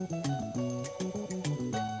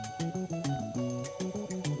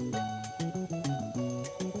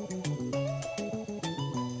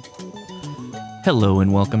Hello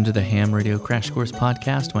and welcome to the Ham Radio Crash Course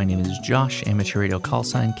Podcast. My name is Josh, amateur radio call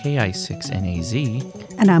sign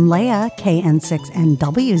KI6NAZ. And I'm Leia,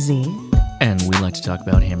 KN6NWZ. And we like to talk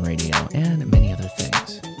about ham radio and many other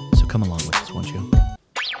things. So come along with us, won't you?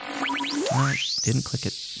 Didn't click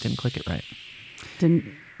it right.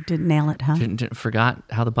 Didn't nail it, huh? Forgot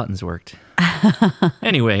how the buttons worked.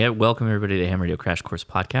 Anyway, welcome everybody to the Ham Radio Crash Course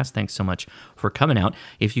Podcast. Thanks so much for coming out.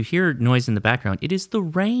 If you hear noise in the background, it is the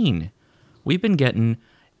rain. We've been getting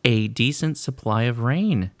a decent supply of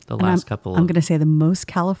rain the last couple. I'm going to say the most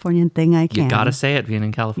Californian thing I can. You got to say it, being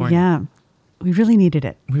in California. Yeah, we really needed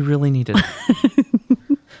it. We really needed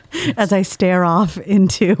it. As I stare off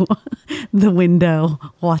into the window,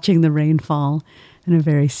 watching the rain fall in a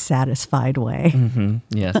very satisfied way. Mm-hmm,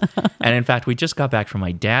 yes. And in fact, we just got back from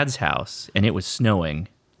my dad's house, and it was snowing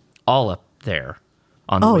all up there.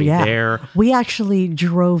 On the way there. We actually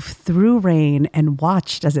drove through rain and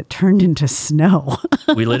watched as it turned into snow.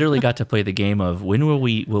 We literally got to play the game of when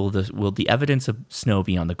will the evidence of snow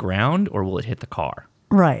be on the ground or will it hit the car?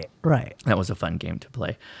 Right. That was a fun game to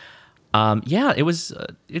play. It was.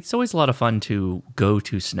 It's always a lot of fun to go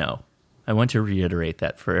to snow. I want to reiterate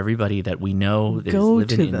that for everybody that we know that is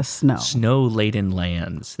living in snow-laden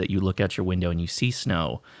lands, that you look out your window and you see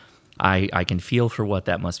snow. I can feel for what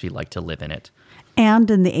that must be like to live in it.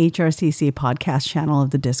 And in the HRCC podcast channel of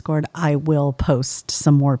the Discord, I will post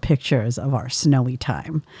some more pictures of our snowy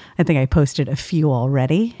time. I think I posted a few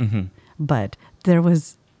already, but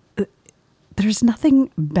there's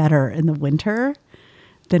nothing better in the winter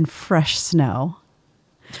than fresh snow.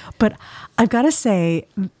 But I've got to say,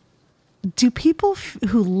 do people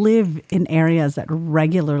who live in areas that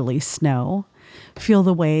regularly snow feel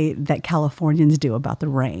the way that Californians do about the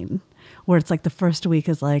rain? Where it's like the first week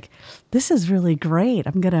is like, this is really great.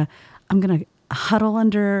 I'm gonna huddle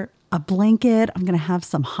under a blanket. I'm gonna have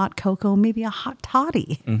some hot cocoa, maybe a hot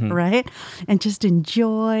toddy, right? And just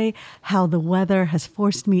enjoy how the weather has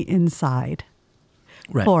forced me inside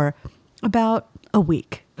for about a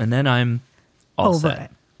week. And then I'm all over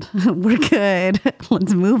set. It. We're good.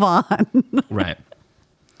 Let's move on. Right.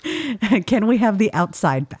 Can we have the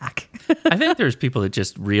outside back? I think there's people that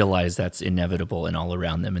just realize that's inevitable and all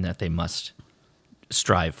around them and that they must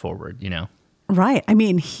strive forward, you know? Right. I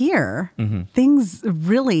mean, here, things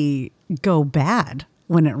really go bad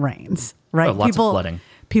when it rains, right? Oh, lots of flooding.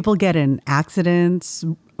 People get in accidents,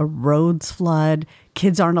 roads flood,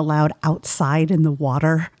 kids aren't allowed outside in the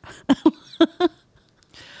water.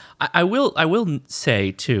 I will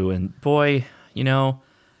say, too, and boy, you know,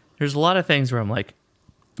 there's a lot of things where I'm like,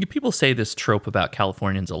 people say this trope about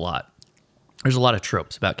Californians a lot. There's a lot of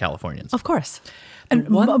tropes about Californians. Of course. And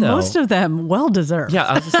most of them well-deserved. Yeah,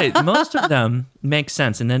 I was going to say, most of them make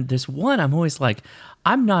sense. And then this one, I'm always like,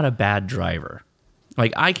 I'm not a bad driver.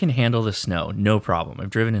 Like, I can handle the snow, no problem. I've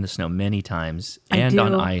driven in the snow many times and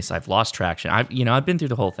on ice. I've lost traction. I've been through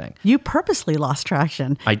the whole thing. You purposely lost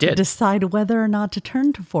traction. I did. To decide whether or not to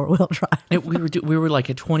turn to four-wheel drive. We were like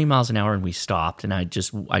at 20 miles an hour and we stopped, and I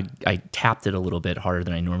tapped it a little bit harder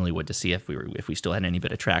than I normally would to see if we still had any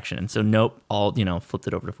bit of traction. And so nope, flipped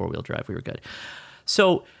it over to four-wheel drive. We were good.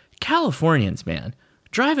 So Californians, man,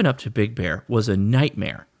 driving up to Big Bear was a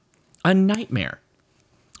nightmare. A nightmare.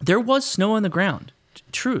 There was snow on the ground.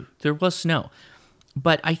 True, there was snow.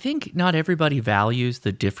 But I think not everybody values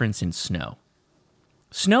the difference in snow.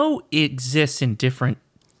 Snow exists in different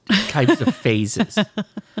types of phases,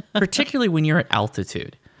 particularly when you're at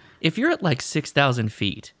altitude. If you're at like 6,000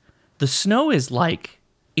 feet, the snow is like,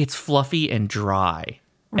 it's fluffy and dry,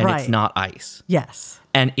 and it's not ice. Yes.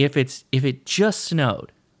 And if it just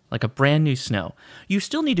snowed, like a brand new snow, you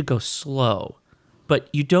still need to go slow, but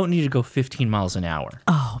you don't need to go 15 miles an hour.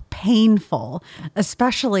 Oh, painful,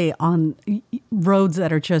 especially on roads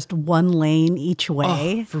that are just one lane each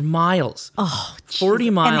way. Oh, for miles. Oh, 40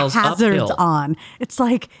 miles and hazards uphill. On. It's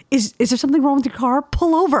like, is there something wrong with your car?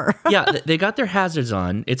 Pull over. Yeah, they got their hazards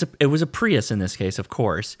on. It was a Prius in this case, of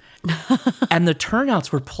course. And the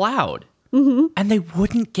turnouts were plowed. And they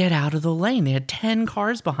wouldn't get out of the lane. They had 10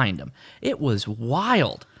 cars behind them. It was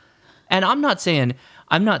wild. And I'm not saying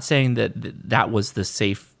that was the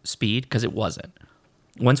safe speed, because it wasn't.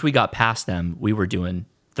 Once we got past them, we were doing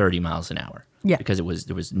 30 miles an hour. Yeah. Because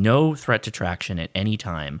there was no threat to traction at any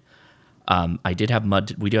time. We do have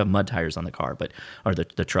mud tires on the car, or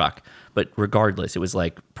the truck. But regardless, it was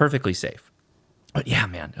like perfectly safe. But yeah,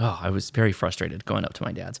 man, I was very frustrated going up to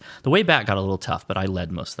my dad's. The way back got a little tough, but I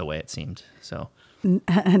led most of the way, it seemed. So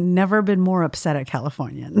never been more upset at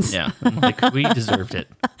Californians. Yeah, like we deserved it.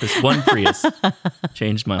 This one Prius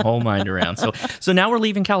changed my whole mind around. So now we're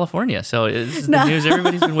leaving California. So this is the news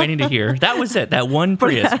everybody's been waiting to hear. That was it. That one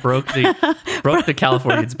Prius broke the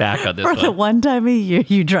Californians' back on this For one. the one time a year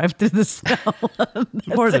you drive through the snow.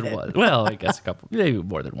 More than one. Well, I guess a couple, maybe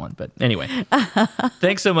more than one. But anyway,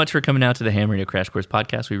 thanks so much for coming out to the Ham Radio Crash Course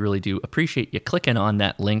podcast. We really do appreciate you clicking on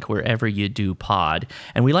that link wherever you do pod.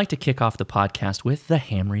 And we like to kick off the podcast with the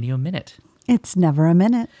Ham Radio Minute. It's never a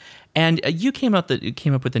minute. And you came up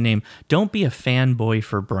with the name, Don't Be a Fanboy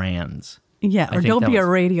for Brands. Yeah, or don't be a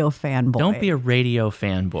radio fanboy. Don't be a radio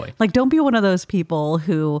fanboy. Like, don't be one of those people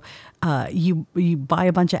who you buy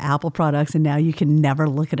a bunch of Apple products and now you can never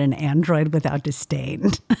look at an Android without disdain.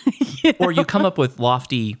 Or you come up with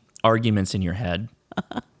lofty arguments in your head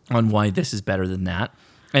on why this is better than that.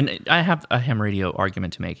 And I have a ham radio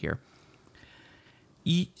argument to make here.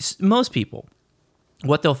 Most people,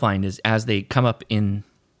 what they'll find is as they come up in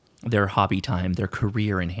their hobby time, their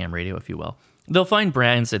career in ham radio, if you will, they'll find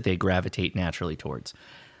brands that they gravitate naturally towards.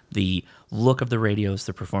 The look of the radios,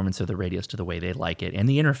 the performance of the radios to the way they like it, and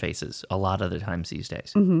the interfaces a lot of the times these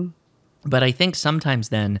days. Mm-hmm. But I think sometimes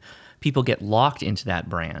then people get locked into that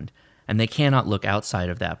brand and they cannot look outside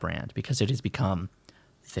of that brand because it has become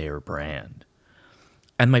their brand.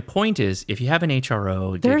 And my point is, if you have an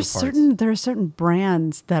HRO, there are certain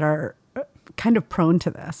brands that are kind of prone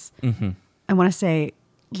to this. Mm-hmm. I want to say,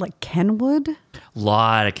 like Kenwood. A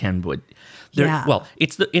lot of Kenwood. Yeah. Well,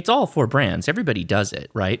 it's all four brands. Everybody does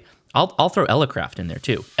it, right? I'll throw Elecraft in there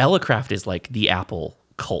too. Elecraft is like the Apple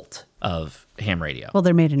cult of ham radio. Well,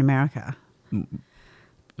 they're made in America.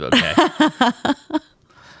 Okay.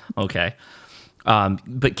 Okay.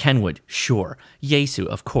 But Kenwood, sure. Yaesu,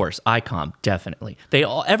 of course. ICOM, definitely.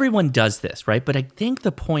 Everyone does this, right? But I think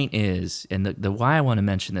the point is, and the why I want to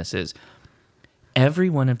mention this is, every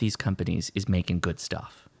one of these companies is making good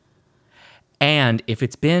stuff. And if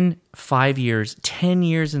it's been 5 years, 10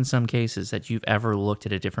 years in some cases that you've ever looked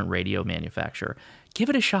at a different radio manufacturer, give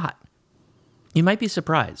it a shot. You might be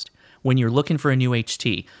surprised. When you're looking for a new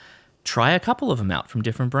HT, try a couple of them out from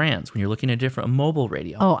different brands. When you're looking at a different mobile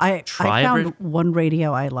radio. Oh, I found one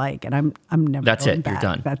radio I like, and I'm never. That's going it. back.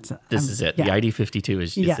 You're done. This is it. Yeah. The ID52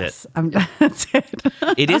 is yes, it. That's it.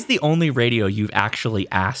 It is the only radio you've actually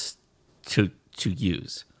asked to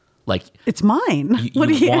use. Like, it's mine. You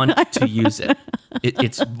want to use it.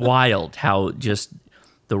 It's wild how just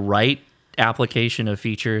the right application of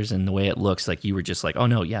features and the way it looks, like you were just like, oh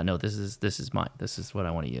no, yeah, no, this is mine. This is what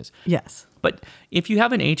I want to use. Yes. But if you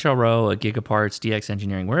have an HRO, a Gigaparts, DX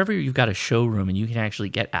Engineering, wherever you've got a showroom and you can actually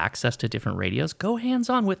get access to different radios, go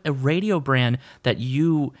hands-on with a radio brand that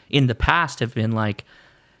you in the past have been like,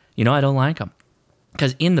 I don't like them.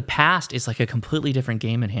 Because in the past, it's like a completely different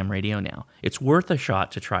game in ham radio now. It's worth a shot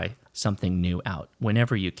to try something new out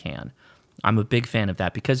whenever you can. I'm a big fan of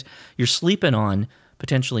that because you're sleeping on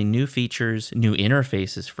potentially new features, new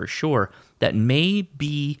interfaces for sure, that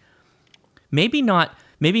maybe not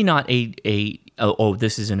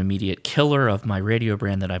this is an immediate killer of my radio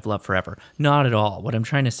brand that I've loved forever. Not at all. What I'm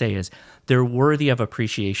trying to say is they're worthy of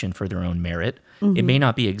appreciation for their own merit. Mm-hmm. It may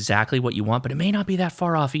not be exactly what you want, but it may not be that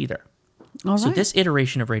far off either. All so right. this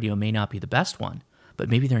iteration of radio may not be the best one, but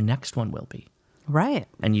maybe their next one will be. Right.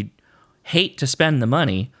 And you'd hate to spend the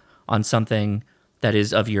money on something that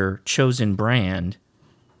is of your chosen brand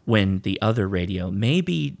when the other radio may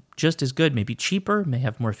be just as good, maybe cheaper, may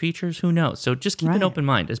have more features, who knows? So just keep an open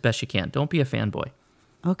mind as best you can. Don't be a fanboy.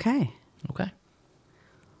 Okay. Okay.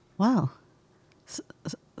 Well,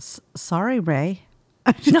 sorry, Ray.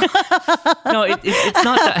 No, it's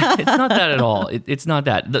not that. It's not that at all. It's not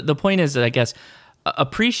that. The point is that I guess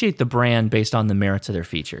appreciate the brand based on the merits of their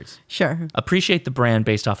features. Sure. Appreciate the brand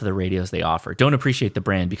based off of the radios they offer. Don't appreciate the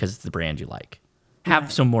brand because it's the brand you like.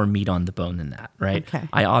 Have some more meat on the bone than that, right? Okay.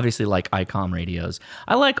 I obviously like ICOM radios.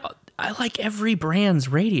 I like every brand's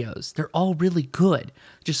radios. They're all really good.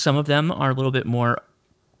 Just some of them are a little bit more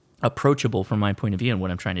approachable from my point of view and what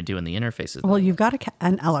I'm trying to do in the interfaces. Well, you've got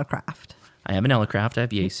an Elecraft. I have an Elecraft. I have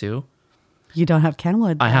Yaesu. You don't have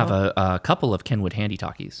Kenwood, though. I have a couple of Kenwood handy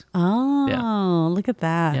talkies. Oh, yeah. Look at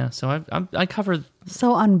that. Yeah, so I cover.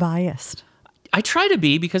 So unbiased. I try to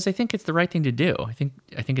be because I think it's the right thing to do. I think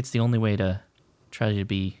it's the only way to try to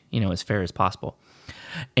be, as fair as possible.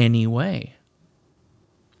 Anyway.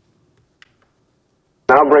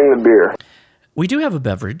 I'll bring the beer. We do have a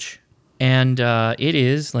beverage, and it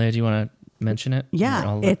is, Leia, do you want to mention it?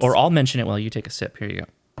 Yeah. Or I'll mention it while you take a sip. Here you go.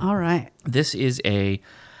 All right. This is a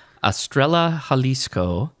Estrella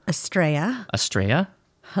Jalisco. Estrella. Estrella?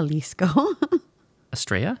 Jalisco.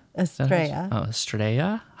 Estrella? Estrella. Oh,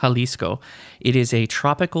 Estrella, Jalisco. It is a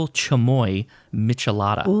tropical chamoy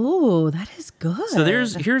michelada. Ooh, that is good. So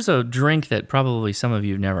here's a drink that probably some of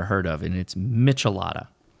you have never heard of, and it's michelada.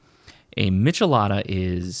 A michelada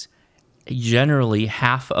is generally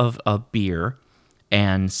half of a beer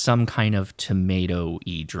and some kind of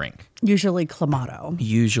tomato-y drink. Usually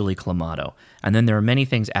Clamato. And then there are many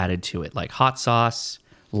things added to it, like hot sauce,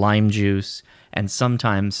 lime juice, and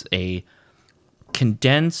sometimes a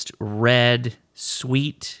condensed red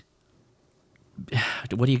sweet,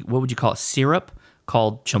 what would you call it, syrup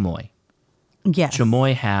called chamoy. Yes.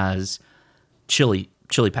 Chamoy has chili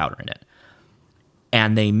powder in it.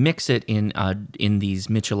 And they mix it in these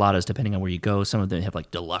micheladas, depending on where you go. Some of them have like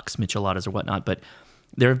deluxe micheladas or whatnot. But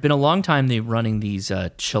there have been a long time they're running these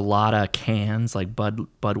chelada cans, like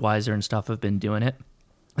Budweiser and stuff have been doing it.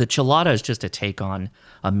 The chelada is just a take on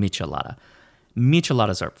a michelada.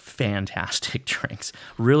 Micheladas are fantastic drinks.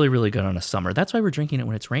 Really, really good on a summer. That's why we're drinking it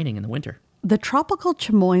when it's raining in the winter. The Tropical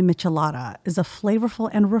Chamoy Michelada is a flavorful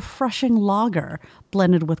and refreshing lager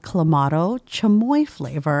blended with Clamato, chamoy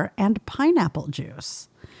flavor, and pineapple juice.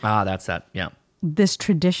 Ah, that's that. Yeah. This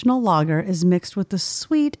traditional lager is mixed with the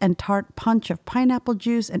sweet and tart punch of pineapple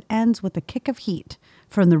juice and ends with a kick of heat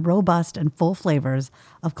from the robust and full flavors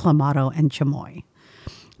of Clamato and chamoy.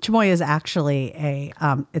 Chamoy is actually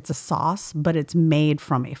it's a sauce, but it's made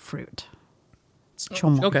from a fruit. It's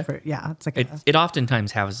chamoy fruit. Yeah, it's like it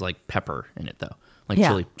oftentimes has like pepper in it though, like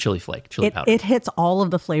chili flake, chili powder. It hits all of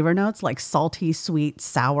the flavor notes, like salty, sweet,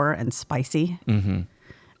 sour, and spicy. Mm-hmm.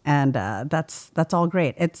 And that's all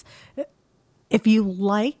great. It's if you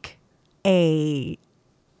like a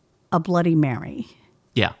Bloody Mary.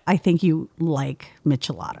 Yeah, I think you like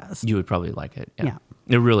micheladas. You would probably like it. Yeah.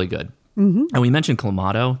 They're really good. Mm-hmm. And we mentioned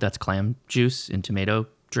Clamato. That's clam juice in tomato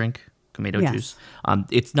drink. Tomato juice.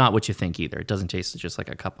 It's not what you think either. It doesn't taste just like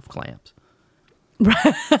a cup of clams.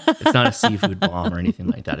 It's not a seafood bomb or anything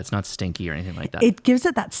like that. It's not stinky or anything like that. It gives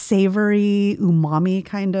it that savory umami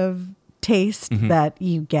kind of taste that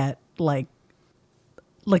you get like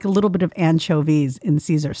a little bit of anchovies in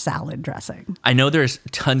Caesar salad dressing. I know there's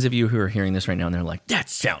tons of you who are hearing this right now and they're like, that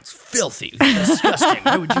sounds filthy, disgusting.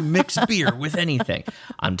 Why would you mix beer with anything?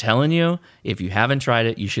 I'm telling you, if you haven't tried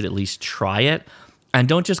it, you should at least try it. And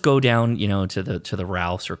don't just go down, to the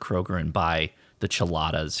Ralph's or Kroger and buy the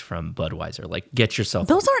cheladas from Budweiser. Like, get yourself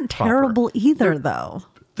those aren't terrible either, though.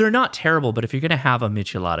 They're not terrible, but if you're going to have a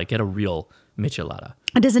michelada, get a real michelada.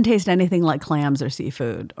 It doesn't taste anything like clams or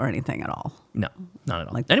seafood or anything at all. No, not at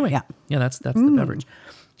all. Anyway, yeah, that's the beverage.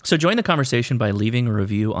 So join the conversation by leaving a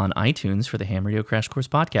review on iTunes for the Ham Radio Crash Course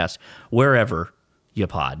podcast, wherever you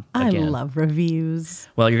pod. Again. I love reviews.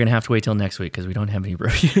 Well, you're going to have to wait till next week because we don't have any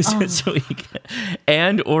reviews this week.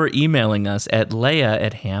 And or emailing us at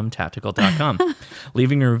leah@hamtactical.com.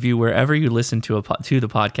 Leaving a review wherever you listen to the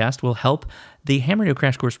podcast will help the Ham Radio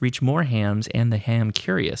Crash Course reach more hams and the ham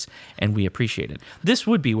curious, and we appreciate it. This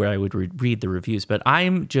would be where I would read the reviews, but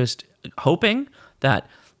I'm just hoping that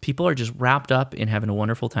people are just wrapped up in having a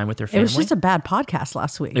wonderful time with their family. It was just a bad podcast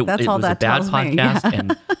last week. That's all that tells me. It was a bad podcast,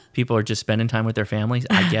 and people are just spending time with their families.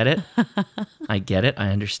 I get it. I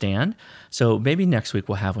understand. So maybe next week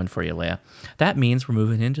we'll have one for you, Leah. That means we're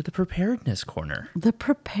moving into the preparedness corner. The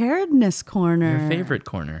preparedness corner. Your favorite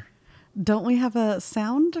corner. Don't we have a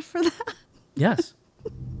sound for that? Yes.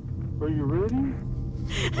 Are you ready?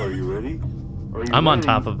 Are you ready? I'm on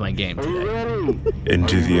top of my game today.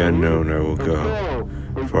 Into the unknown I will go,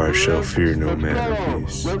 for I shall fear no man of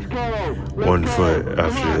peace. 1 foot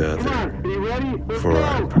after the other, for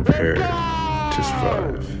I am prepared to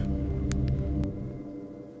survive.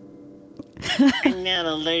 I'm not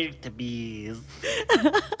allergic to bees.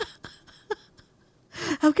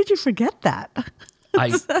 How could you forget that?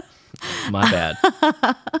 My bad.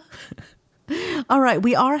 All right,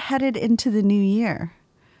 we are headed into the new year.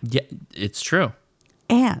 Yeah, it's true.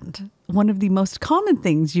 And one of the most common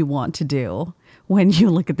things you want to do when you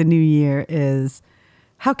look at the new year is,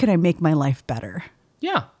 how can I make my life better?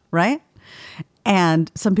 Yeah. Right?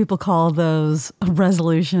 And some people call those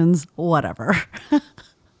resolutions, whatever.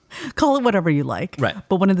 Call it whatever you like. Right.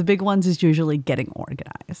 But one of the big ones is usually getting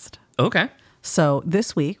organized. Okay. So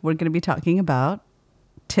this week, we're going to be talking about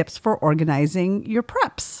tips for organizing your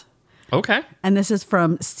preps. Okay. And this is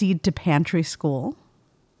from Seed to Pantry School.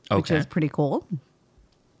 Which Okay. is pretty cool.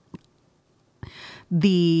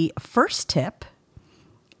 The first tip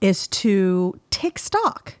is to take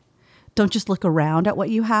stock. Don't just look around at what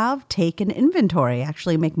you have. Take an inventory.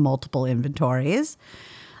 Actually make multiple inventories.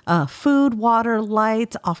 Food, water,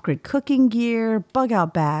 lights, off-grid cooking gear,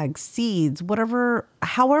 bug-out bags, seeds,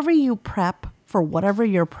 however you prep for whatever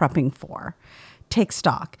you're prepping for. take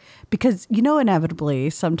stock, because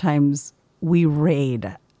inevitably sometimes we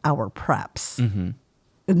raid our preps.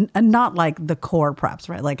 And not like the core preps,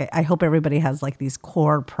 right? Like I hope everybody has like these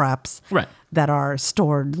core preps Right. that are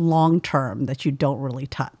stored long term that you don't really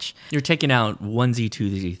touch. You're taking out onesie,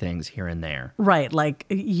 twosie things here and there. Right. Like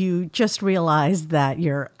you just realized that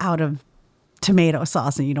you're out of tomato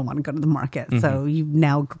sauce and you don't want to go to the market. So you've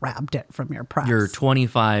now grabbed it from your preps. Your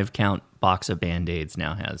 25 count box of Band-Aids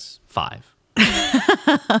now has 5.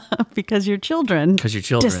 because your children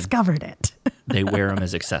discovered it. They wear them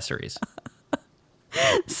as accessories.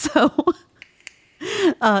 So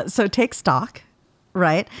take stock,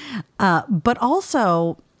 right? But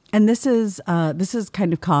also, and this is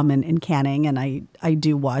kind of common in canning, and I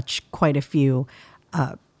do watch quite a few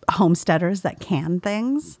homesteaders that can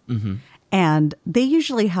things, and they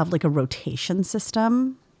usually have like a rotation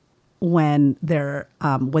system when they're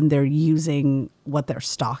using what their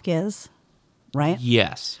stock is, right?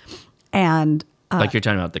 Yes. And Like you're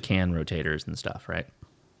talking about the can rotators and stuff, right?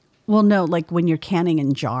 well, no, like when you're canning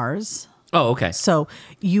in jars. Oh, okay. So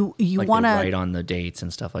you Like want they to write on the dates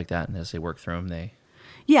and stuff like that, and as they work through them, they...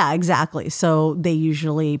 Yeah, exactly. So they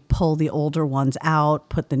usually pull the older ones out,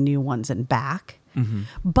 put the new ones in back.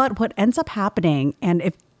 But what ends up happening, and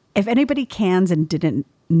if anybody cans and didn't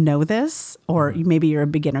know this, or maybe you're a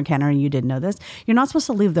beginner canner and you didn't know this, you're not supposed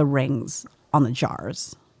to leave the rings on the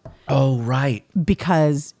jars Oh, right.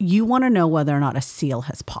 because you want to know whether or not a seal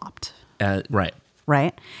has popped, Right.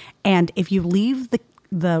 right? And if you leave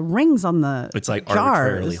the rings on the It's like jars,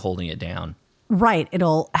 arbitrarily holding it down. right,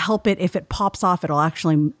 it'll help it. If it pops off, it'll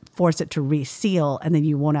actually force it to reseal, and then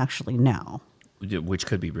you won't actually know. Which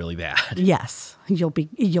could be really bad. Yes, you'll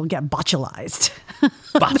get botulized.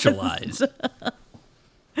 Botulized.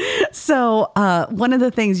 So one of the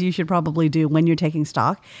things you should probably do when you're taking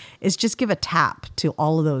stock is just give a tap to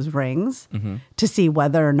all of those rings to see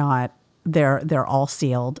whether or not they're all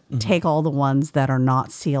sealed. Take all the ones that are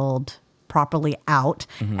not sealed properly out,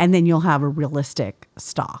 and then you'll have a realistic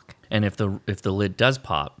stock. And if the lid does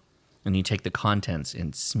pop, and you take the contents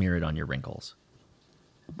and smear it on your wrinkles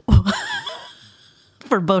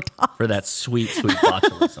For Botox. for that sweet, sweet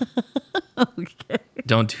botulism. Okay.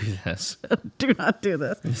 Don't do this. Do not do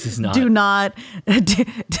this. This is not. Do not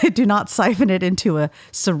siphon it into a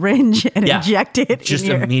syringe and Yeah. inject it. Just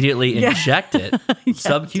in your, immediately Yeah. inject it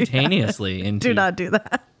subcutaneously into. Do not do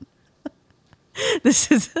that.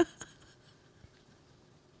 This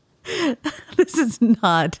is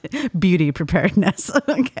not beauty preparedness.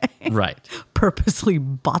 Okay. Right. Purposely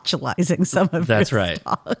botulizing some of That's your right.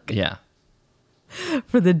 stock Yeah.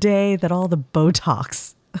 for the day that all the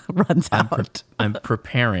Botox runs out. I'm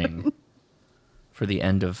preparing for the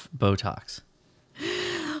end of Botox.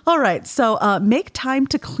 All right. So make time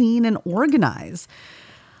to clean and organize.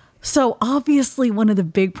 So obviously one of the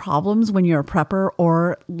big problems when you're a prepper,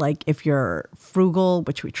 or like if you're frugal,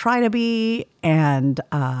 which we try to be, and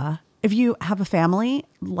if you have a family,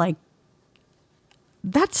 like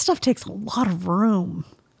that stuff takes a lot of room.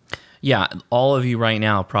 Yeah, all of you right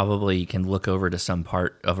now probably can look over to some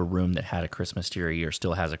part of a room that had a Christmas tree or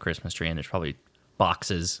still has a Christmas tree, and there's probably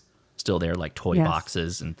boxes still there, like toy Yes.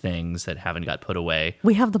 boxes and things that haven't got put away.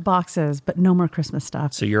 We have the boxes, but no more Christmas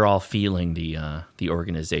stuff. So you're all feeling the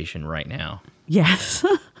organization right now. Yes.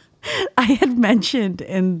 I had mentioned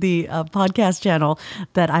in the podcast channel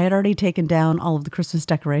that I had already taken down all of the Christmas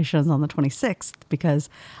decorations on the 26th because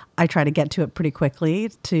I try to get to it pretty quickly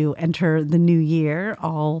to enter the new year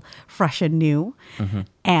all fresh and new.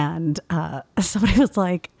 And somebody was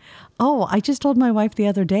like, oh, I just told my wife the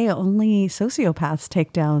other day only sociopaths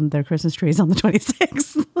take down their Christmas trees on the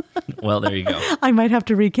 26th. Well, there you go. I might have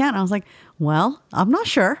to recant. I was like, well, I'm not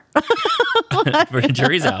sure. The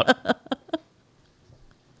jury's out.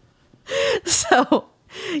 So,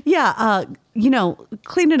 yeah,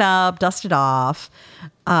 clean it up, dust it off.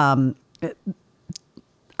 I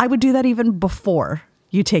would do that even before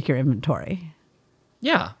you take your inventory.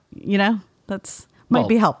 Yeah. That's might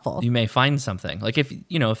be helpful. You may find something. Like if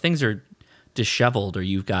things are disheveled or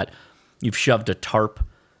you've shoved a tarp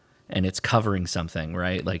and it's covering something,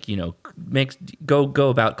 right? Like, go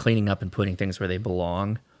about cleaning up and putting things where they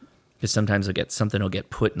belong. Because sometimes something will get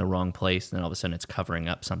put in the wrong place, and then all of a sudden it's covering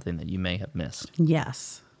up something that you may have missed.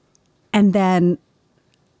 Yes. And then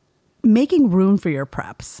making room for your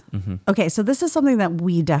preps. Okay, so this is something that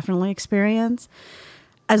we definitely experience.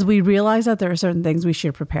 As we realize that there are certain things we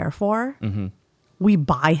should prepare for, we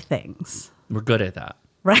buy things. We're good at that.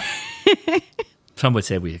 Right? Some would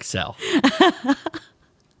say we excel.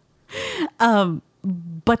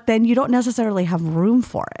 But then you don't necessarily have room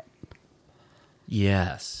for it.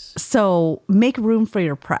 Yes. So make room for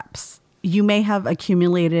your preps. you may have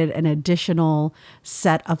accumulated an additional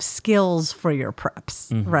set of skills for your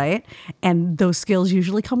preps, right? And those skills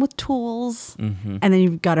usually come with tools, and then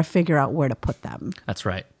you've got to figure out where to put them. That's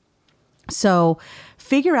right. So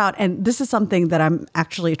figure out, and this is something that I'm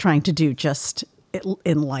actually trying to do just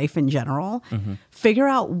in life in general, figure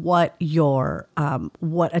out what your,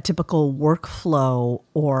 what a typical workflow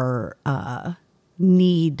or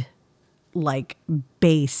need like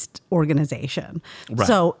based organization. Right.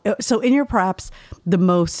 So in your preps, the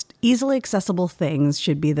most easily accessible things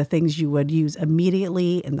should be the things you would use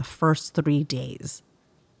immediately in the first 3 days.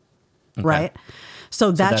 Okay. Right?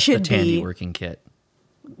 So that that's should the Tandy be working kit.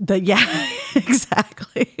 yeah,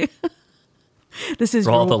 exactly. This is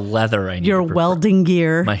For all the leather I need. your welding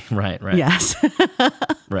gear. Right. Yes.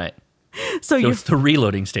 Right. So So you're it's the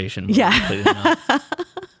reloading station. Yeah.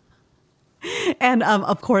 And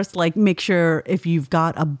of course, like make sure if you've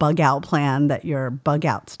got a bug out plan that your bug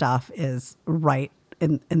out stuff is right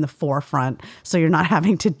in the forefront. So you're not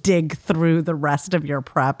having to dig through the rest of your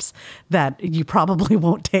preps that you probably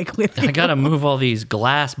won't take with you. I got to move all these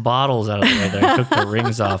glass bottles out of the way that I took the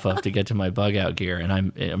rings off of to get to my bug out gear. And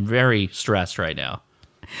I'm very stressed right now.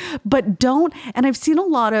 But don't, and I've seen a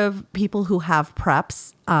lot of people who have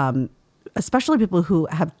preps, especially people who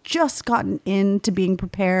have just gotten into being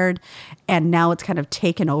prepared and now it's kind of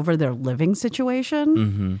taken over their living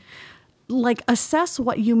situation. Like assess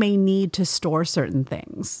what you may need to store certain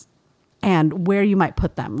things and where you might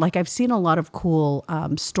put them. Like I've seen a lot of cool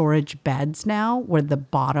storage beds now where the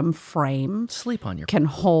bottom frame Sleep on your can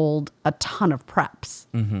hold a ton of preps,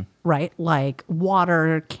 right? Like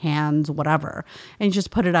water, cans, whatever. And you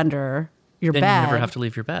just put it under your Then bed. you never have to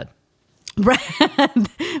leave your bed. Right.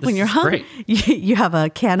 When you're is hungry, you have a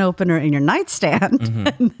can opener in your nightstand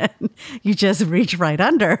and then you just reach right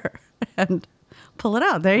under and pull it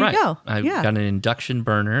out. There you Right. go. I've yeah. got an induction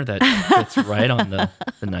burner that fits right on the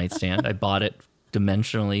nightstand. I bought it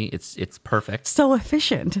dimensionally. It's perfect. So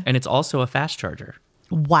efficient. And it's also a fast charger.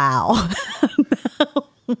 Wow.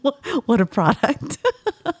 What a product.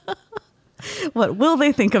 What will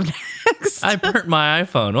they think of next? I burnt my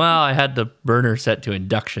iPhone. Well, I had the burner set to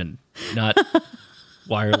induction, not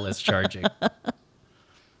wireless charging.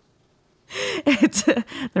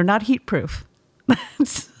 They're not heat proof.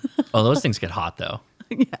 Oh, those things get hot though.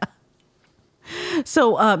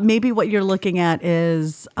 So maybe what you're looking at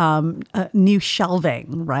is new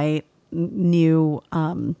shelving, right? New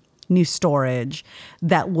storage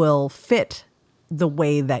that will fit the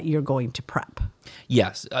way that you're going to prep.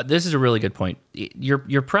 Yes, this is a really good point. Your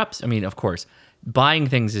preps, I mean, of course, buying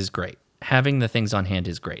things is great. Having the things on hand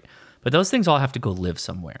is great. But those things all have to go live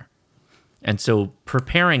somewhere. And so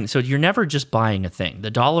preparing, so you're never just buying a thing. The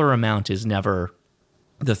dollar amount is never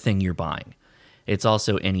the thing you're buying. It's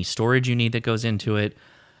also any storage you need that goes into it,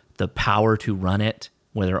 the power to run it,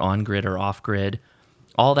 whether on grid or off grid.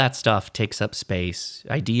 All that stuff takes up space.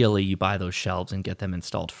 Ideally, you buy those shelves and get them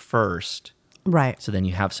installed first. Right. So then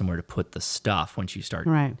you have somewhere to put the stuff once you start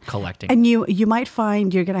Right. collecting. And you might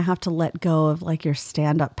find you're going to have to let go of like your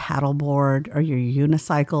stand-up paddleboard or your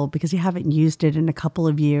unicycle because you haven't used it in a couple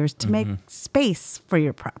of years to make space for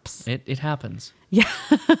your preps. It happens. Yeah.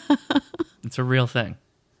 It's a real thing.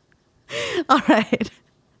 All right.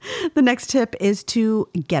 The next tip is to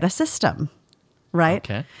get a system, right?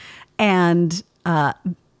 Okay. And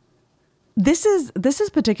this is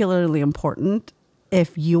particularly important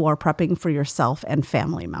if you are prepping for yourself and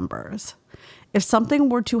family members. If something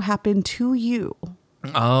were to happen to you,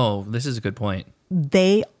 Oh, this is a good point.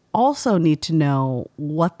 they also need to know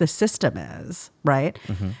what the system is, right?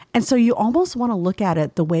 And so you almost want to look at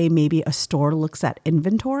it the way maybe a store looks at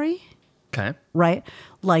inventory, Okay. right?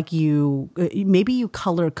 Like maybe you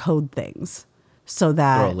color code things so Throw a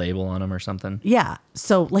that, label on them or something. yeah.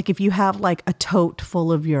 So like if you have like a tote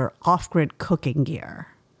full of your off-grid cooking gear,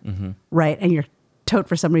 right? And your tote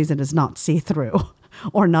for some reason is not see-through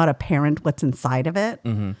or not apparent what's inside of it,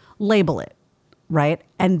 label it, right?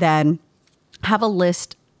 And then have a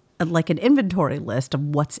list, like an inventory list of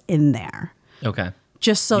what's in there. Okay.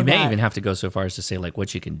 Just so You that, may even have to go so far as to say like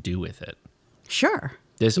what you can do with it. sure.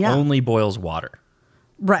 This Yeah. only boils water.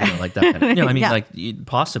 Right. You know, like that kind of, I mean, Yeah. like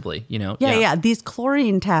possibly, Yeah. These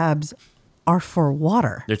chlorine tabs are for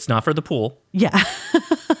water. It's not for the pool. Yeah.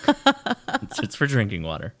 It's for drinking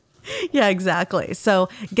water. Yeah, exactly. So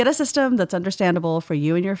get a system that's understandable for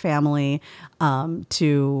you and your family,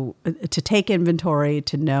 to take inventory,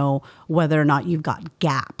 to know whether or not you've got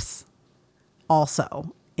gaps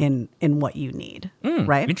also in what you need,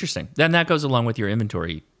 right? Interesting. Then that goes along with your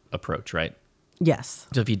inventory approach, right? Yes.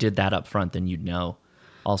 So if you did that up front, then you'd know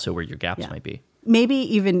also where your gaps Yeah. might be. Maybe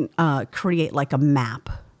even create like a map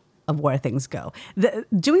of where things go.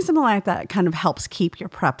 Doing something like that kind of helps keep your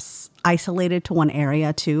preps isolated to one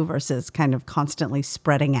area too, versus kind of constantly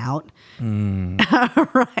spreading out.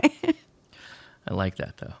 Right? I like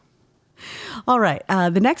that though. All right.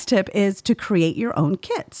 The next tip is to create your own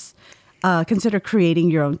kits. Consider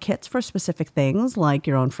creating your own kits for specific things like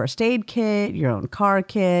your own first aid kit, your own car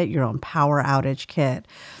kit, your own power outage kit.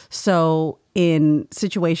 So in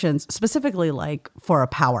situations specifically like for a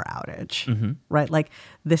power outage, right? Like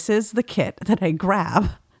this is the kit that I grab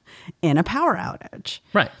in a power outage.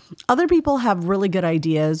 Right. Other people have really good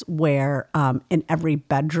ideas where in every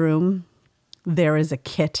bedroom there is a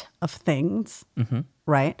kit of things,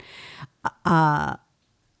 right?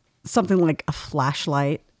 Something like a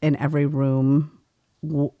flashlight in every room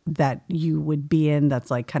that you would be in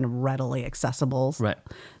that's like kind of readily accessible. Right.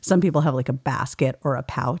 Some people have like a basket or a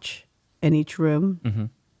pouch in each room.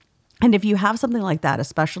 And if you have something like that,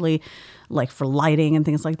 especially like for lighting and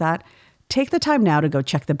things like that, take the time now to go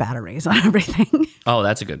check the batteries on everything. Oh,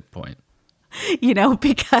 that's a good point. You know,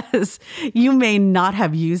 because you may not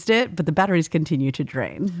have used it, but the batteries continue to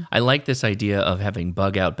drain. I like this idea of having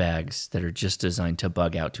bug out bags that are just designed to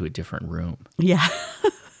bug out to a different room. Yeah.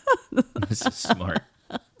 This is smart.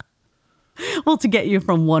 Well, to get you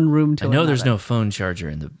from one room to I know another. there's no phone charger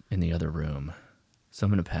in the other room, so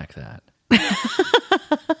I'm going to pack that.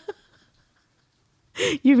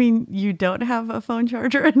 You mean you don't have a phone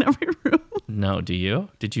charger in every room? No, do you?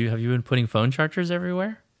 Have you been putting phone chargers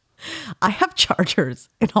everywhere? I have chargers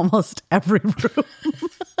in almost every room.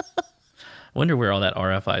 I wonder where all that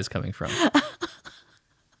RFI is coming from.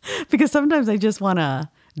 Because sometimes I just want to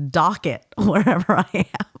dock it wherever I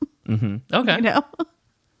am. Okay. You know?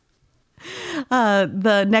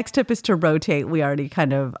 The next tip is to rotate. We already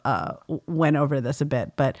kind of went over this a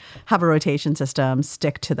bit, but have a rotation system.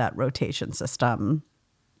 Stick to that rotation system.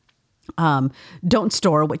 Don't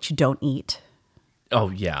store what you don't eat. Oh,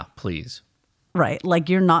 yeah, please. Right. Like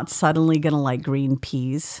you're not suddenly going to like green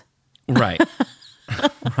peas. Right.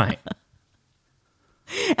 Right.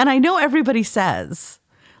 And I know everybody says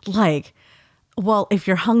like, well, if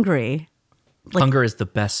you're hungry, Hunger is the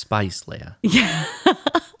best spice, Leia.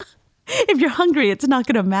 if you're hungry, it's not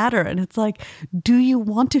going to matter. And it's like, do you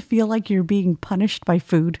want to feel like you're being punished by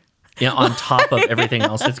food? Yeah, on top of everything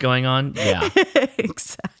else that's going on. Yeah.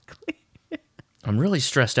 Exactly. I'm really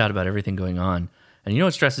stressed out about everything going on. And you know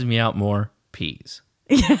what stresses me out more? Peas.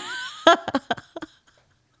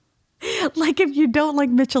 Like if you don't like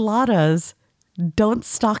micheladas, don't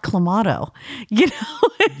stock Clamato. You know?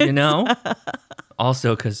 You know?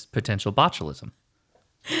 Also because potential botulism.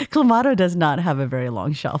 Clamato does not have a very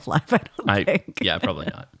long shelf life, I don't think. Yeah, probably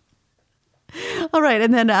not. All right.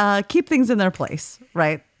 And then keep things in their place,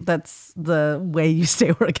 right? That's the way you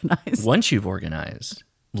stay organized. Once you've organized,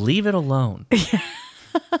 leave it alone.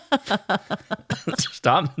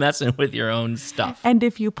 Stop messing with your own stuff. And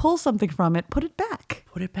if you pull something from it, put it back.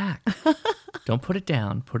 Put it back. Don't put it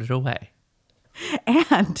down. Put it away.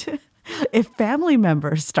 And if family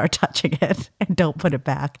members start touching it and don't put it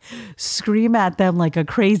back, scream at them like a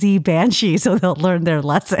crazy banshee so they'll learn their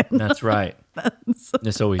lesson. That's right.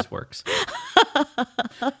 This always works.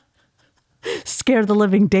 Scare the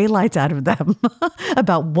living daylights out of them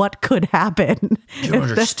about what could happen. You don't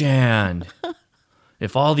understand.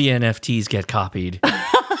 If all the NFTs get copied,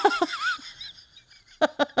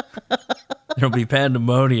 there'll be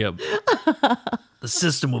pandemonium. The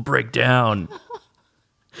system will break down.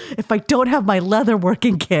 If I don't have my leather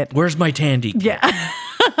working kit. Where's my Tandy kit?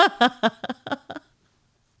 Yeah.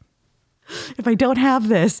 If I don't have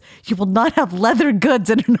this, you will not have leather goods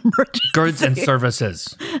in an emergency. Goods and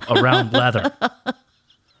services around leather.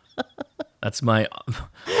 That's my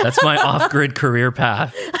off-grid career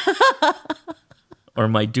path. Or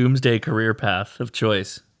my doomsday career path of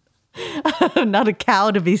choice. Not a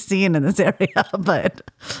cow to be seen in this area, but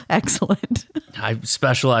excellent. I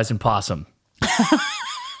specialize in possum.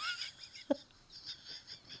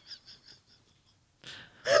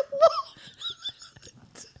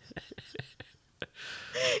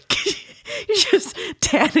 You're just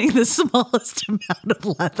tanning the smallest amount of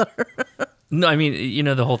leather. No, I mean, you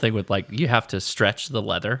know the whole thing with like, you have to stretch the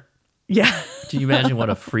leather. Yeah. Can you imagine what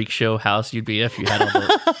a freak show house you'd be if you had all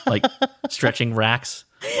the like stretching racks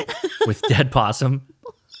with dead possum?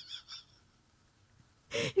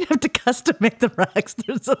 You have to custom make the racks.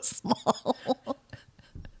 They're so small.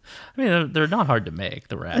 I mean, they're not hard to make,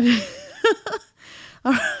 the racks.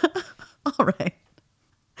 All right.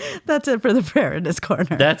 That's it for the Prayer in His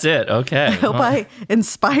Corner. That's it. Okay. I hope I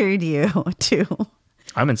inspired you to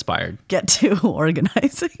I'm inspired. get to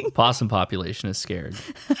organizing. Possum population is scared.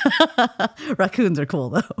 Raccoons are cool,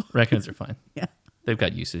 though. Raccoons are fine. Yeah. They've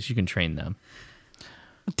got uses. You can train them.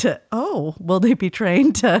 Will they be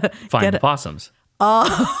trained to Find possums.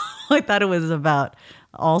 I thought it was about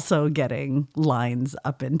also getting lines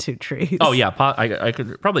up into trees. Oh, yeah. I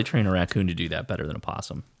could probably train a raccoon to do that better than a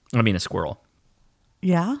possum. I mean, a squirrel.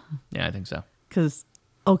 Yeah? Yeah, I think so. Because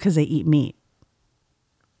they eat meat.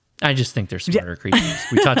 I just think they're smarter creatures.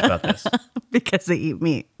 We talked about this. Because they eat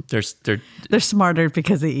meat. They're smarter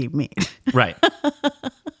because they eat meat. right.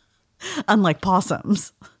 Unlike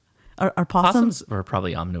possums. Are possums? Are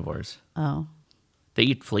probably omnivores. Oh. They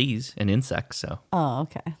eat fleas and insects, so. Oh,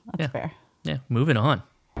 okay. That's Yeah. fair. Yeah, moving on.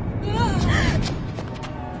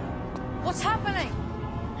 What's happening?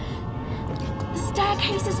 The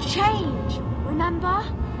staircase has changed, remember?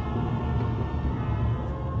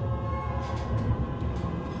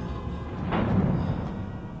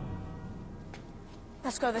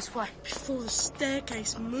 Let's go this way. Before the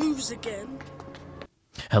staircase moves again.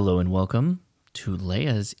 Hello and welcome to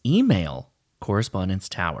Leia's email correspondence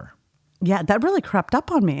tower. Yeah, that really crept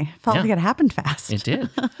up on me. Felt Yeah. like it happened fast. It did.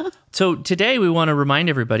 So today we want to remind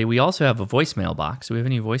everybody we also have a voicemail box. Do we have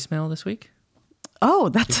any voicemail this week? Oh,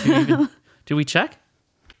 that's Do we check?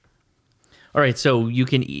 All right, so you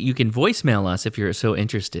can voicemail us if you're so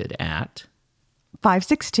interested at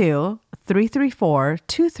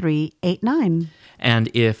 562-334-2389.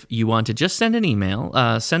 And if you want to just send an email,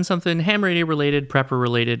 send something ham radio related, prepper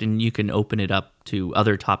related, and you can open it up to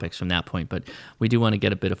other topics from that point. But we do want to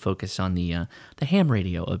get a bit of focus on the ham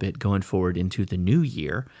radio a bit going forward into the new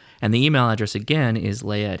year. And the email address again is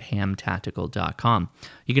leia@hamtactical.com.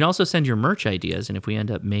 You can also send your merch ideas, and if we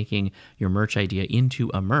end up making your merch idea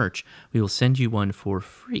into a merch, we will send you one for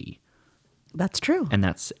free. That's true. And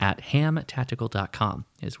that's at hamtactical.com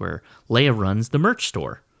is where Leia runs the merch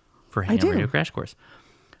store for Ham do. Radio Crash Course.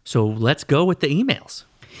 So let's go with the emails.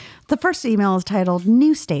 The first email is titled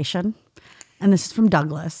New Station, and this is from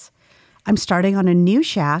Douglas. I'm starting on a new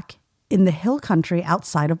shack in the hill country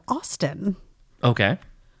outside of Austin. Okay.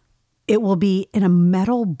 It will be in a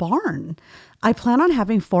metal barn. I plan on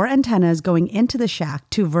having 4 antennas going into the shack,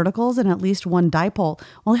 2 verticals and at least 1 dipole.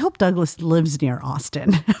 Well, I hope Douglas lives near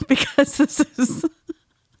Austin because this is...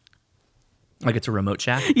 Like it's a remote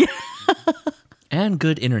shack? Yeah. And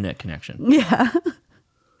good internet connection. Yeah.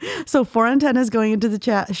 So 4 antennas going into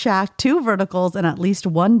the shack, 2 verticals, and at least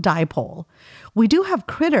 1 dipole. We do have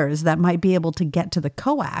critters that might be able to get to the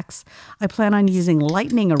coax. I plan on using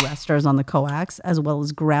lightning arresters on the coax as well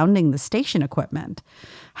as grounding the station equipment.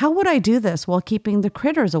 How would I do this while keeping the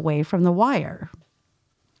critters away from the wire?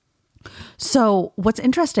 So what's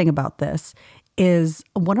interesting about this is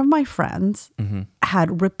one of my friends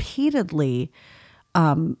had repeatedly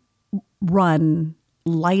run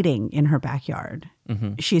lighting in her backyard.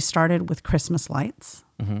 She started with Christmas lights.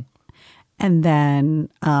 And then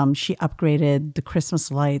she upgraded the Christmas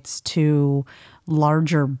lights to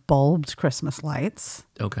larger bulbed Christmas lights.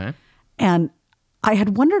 Okay. And I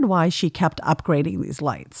had wondered why she kept upgrading these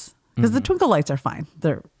lights. Because the twinkle lights are fine.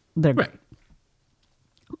 They're Right.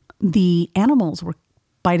 The animals were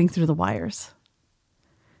biting through the wires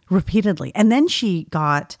repeatedly. And then she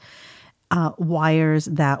got wires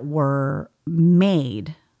that were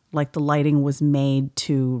made, like the lighting was made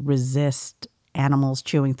to resist animals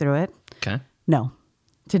chewing through it. Okay. No,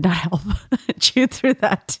 did not help. Chewed through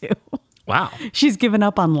that too. Wow. She's given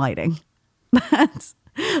up on lighting.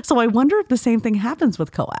 So I wonder if the same thing happens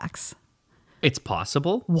with coax. It's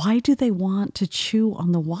possible. Why do they want to chew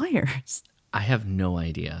on the wires? I have no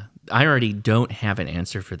idea. I already don't have an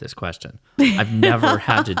answer for this question. I've never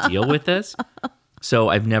had to deal with this. So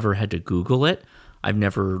I've never had to Google it. I've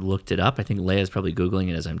never looked it up. I think Leia's probably Googling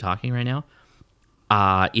it as I'm talking right now.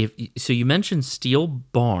 So you mentioned steel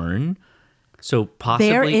barn. So possibly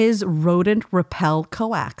There is rodent repel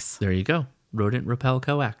coax. There you go. Rodent repel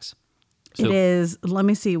coax. So It is, let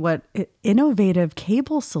me see what, innovative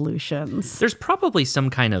cable solutions. there's probably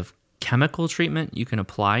some kind of chemical treatment you can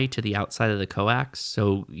apply to the outside of the coax.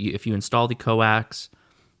 So if you install the coax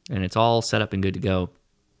and it's all set up and good to go,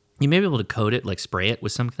 you may be able to coat it, like spray it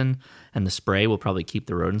with something, and the spray will probably keep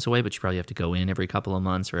the rodents away, but you probably have to go in every couple of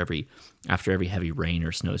months or after every heavy rain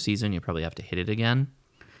or snow season, you probably have to hit it again.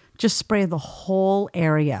 Just spray the whole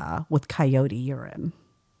area with coyote urine.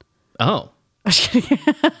 Oh.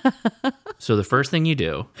 So the first thing you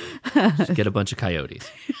do is get a bunch of coyotes.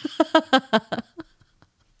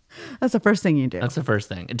 That's the first thing you do. That's the first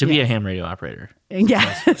thing. To be a ham radio operator,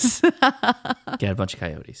 Yes. get a bunch of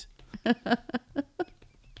coyotes.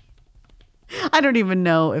 I don't even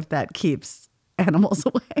know if that keeps animals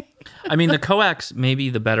away. I mean, the coax may be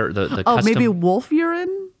the better, the Oh, custom, maybe wolf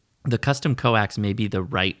urine? the custom coax may be the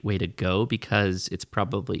right way to go because it's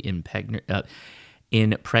probably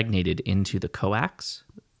impregnated into the coax,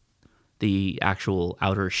 the actual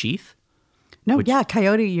outer sheath. No, yeah,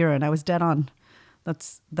 coyote urine. I was dead on.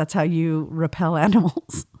 That's how you repel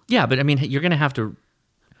animals. Yeah, but I mean, you're going to have to.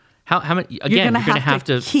 How many? Again, you're going to have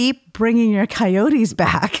to keep bringing your coyotes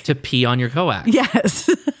back to pee on your coax. Yes.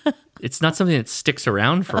 It's not something that sticks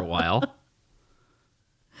around for a while.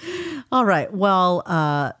 All right.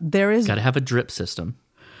 Well, there is. Got to have a drip system.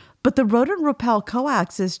 But the rodent repel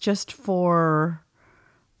coax is just for.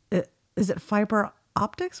 Is it fiber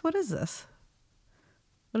optics? What is this?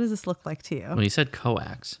 What does this look like to you? When you said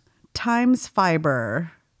coax. Times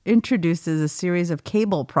Fiber introduces a series of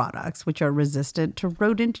cable products which are resistant to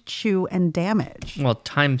rodent chew and damage. Well,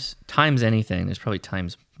 times anything. There's probably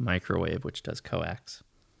Times Microwave, which does coax.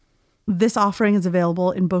 This offering is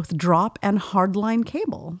available in both drop and hardline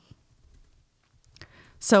cable.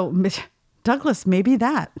 So, Douglas, maybe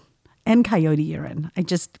that and coyote urine. I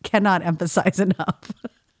just cannot emphasize enough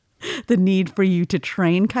the need for you to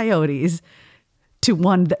train coyotes to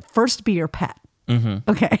one that first be your pet. Mm-hmm.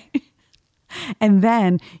 Okay. And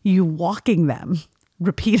then you walking them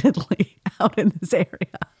repeatedly out in this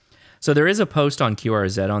area. So there is a post on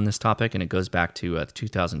QRZ on this topic, and it goes back to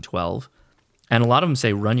 2012. And a lot of them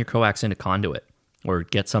say run your coax into conduit or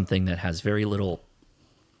get something that has very little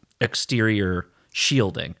exterior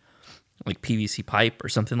shielding, like PVC pipe or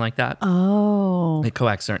something like that. Oh. The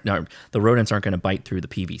rodents aren't going to bite through the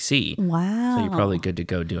PVC. Wow. So you're probably good to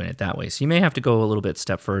go doing it that way. So you may have to go a little bit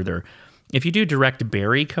step further. If you do direct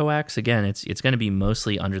bury coax, again, it's going to be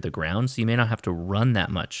mostly under the ground, so you may not have to run that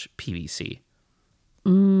much PVC,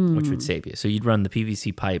 which would save you. So you'd run the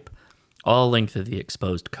PVC pipe all length of the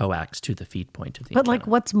exposed coax to the feed point of the But like,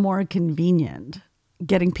 what's more convenient?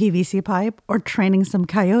 Getting PVC pipe or training some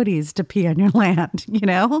coyotes to pee on your land, you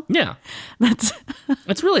know? Yeah.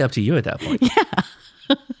 It's really up to you at that point.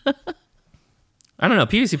 Yeah. I don't know.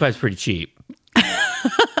 PVC pipe's pretty cheap.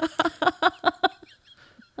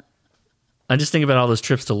 I just think about all those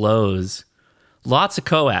trips to Lowe's. Lots of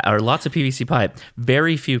PVC pipe.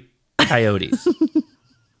 Very few coyotes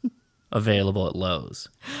available at Lowe's.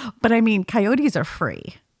 But I mean, coyotes are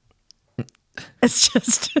free. It's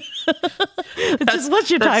just,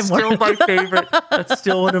 what's your time worth? Still my favorite. That's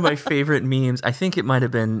still one of my favorite memes. I think it might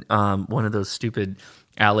have been one of those stupid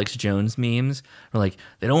Alex Jones memes. Where like,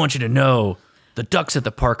 they don't want you to know the ducks at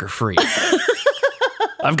the park are free.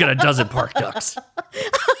 I've got a dozen park ducks.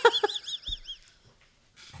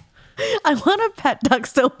 I want a pet duck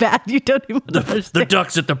so bad you don't even understand. The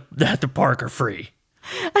ducks at the park are free.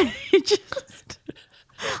 I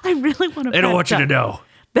really want a pet duck. They don't want you to know.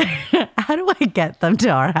 How do I get them to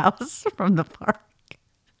our house from the park?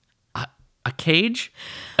 A cage?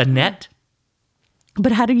 A net?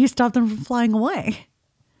 But how do you stop them from flying away?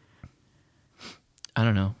 I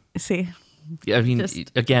don't know. See? I mean,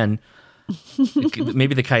 again,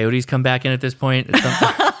 maybe the coyotes come back in at this point.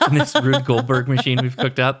 In this Rube Goldberg machine we've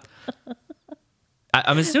cooked up.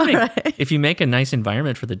 I'm assuming if you make a nice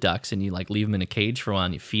environment for the ducks and you like leave them in a cage for a while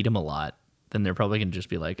and you feed them a lot, then they're probably going to just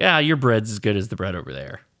be like, your bread's as good as the bread over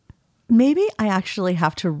there. Maybe I actually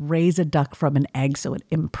have to raise a duck from an egg so it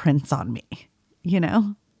imprints on me, you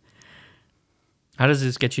know? How does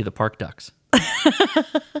this get you the park ducks?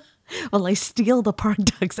 Well, I steal the park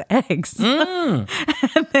duck's eggs and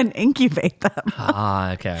then incubate them.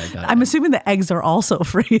 Ah, okay, I got it. I'm assuming the eggs are also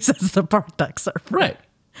free since the park ducks are free. Right.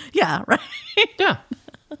 Yeah, right. Yeah.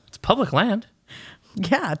 It's public land.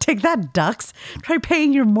 Yeah, take that, ducks. Try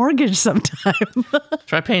paying your mortgage sometime.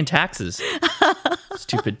 Try paying taxes.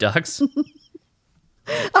 Stupid ducks.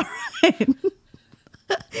 All right.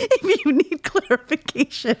 If you need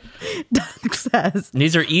clarification, Doug says.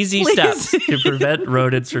 These are easy steps to prevent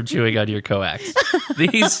rodents from chewing on your coax.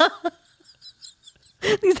 These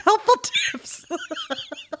helpful tips.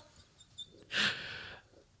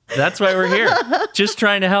 That's why we're here. Just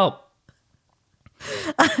trying to help.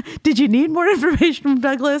 Did you need more information from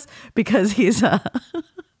Douglas? Because he says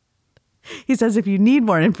if you need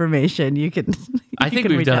more information, you can. I think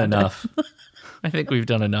we've done enough. I think we've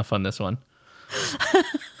done enough on this one.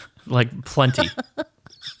 Like plenty.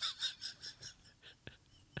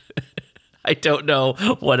 I don't know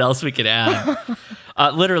what else we could add.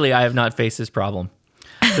 Literally, I have not faced this problem.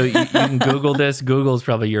 So you can Google this. Google is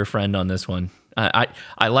probably your friend on this one.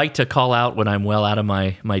 I like to call out when I'm well out of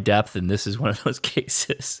my depth, and this is one of those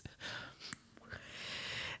cases.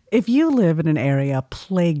 If you live in an area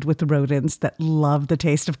plagued with rodents that love the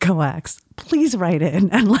taste of coax, please write in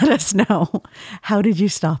and let us know. How did you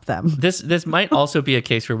stop them? This might also be a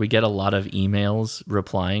case where we get a lot of emails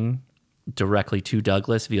replying directly to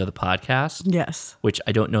Douglas via the podcast. Yes. Which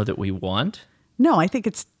I don't know that we want. No, I think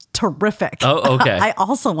it's terrific. Oh, okay. I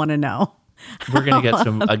also want to know. We're going to get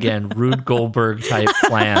some, again, Rube Goldberg type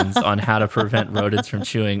plans on how to prevent rodents from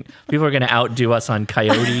chewing. People are going to outdo us on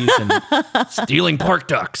coyotes and stealing pork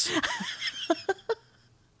ducks.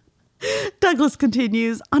 Douglas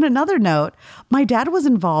continues, on another note, my dad was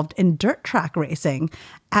involved in dirt track racing,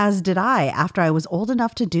 as did I after I was old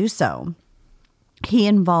enough to do so. He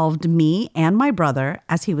involved me and my brother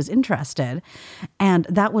as he was interested, and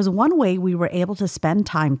that was one way we were able to spend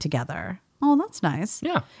time together. Oh, that's nice.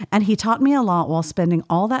 Yeah. And he taught me a lot while spending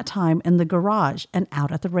all that time in the garage and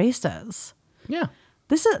out at the races. Yeah.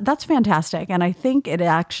 That's fantastic. And I think it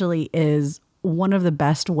actually is one of the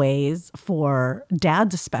best ways for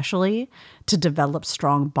dads especially to develop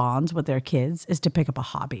strong bonds with their kids is to pick up a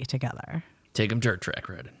hobby together. Take them dirt track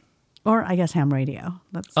riding. Or I guess ham radio.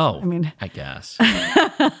 I guess.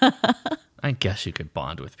 I guess you could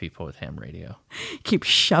bond with people with ham radio. Keep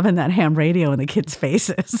shoving that ham radio in the kids'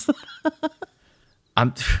 faces.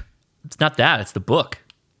 It's not that. It's the book.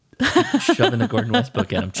 Shoving the Gordon West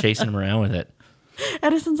book in. I'm chasing him around with it.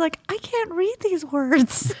 Edison's like, I can't read these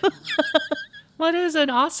words. What is an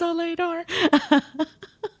oscillator?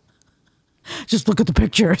 Just look at the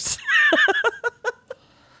pictures.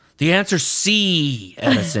 The answer's C,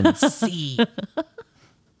 Edison. C.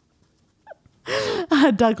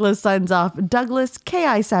 Douglas signs off. Douglas,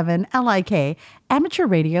 KI7, LIK, amateur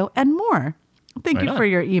radio, and more. Thank Right you on. for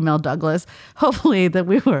your email, Douglas. Hopefully that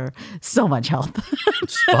we were so much help.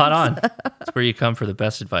 Spot on. That's where you come for the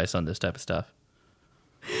best advice on this type of stuff.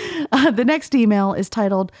 The next email is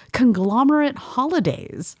titled Conglomerate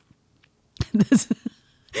Holidays. This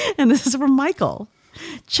is from Michael.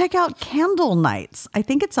 Check out Candle Nights. I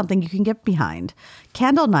think it's something you can get behind.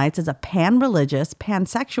 Candle Nights is a pan-religious,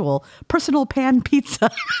 pansexual, personal pan pizza.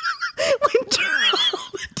 Winter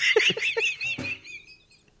holiday.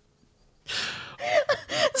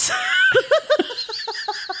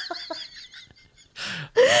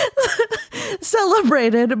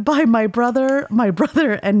 Celebrated by my brother,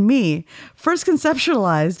 and me. First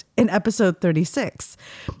conceptualized in episode 36.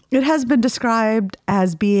 It has been described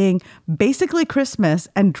as being basically Christmas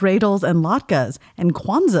and dreidels and latkes and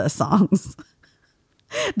Kwanzaa songs.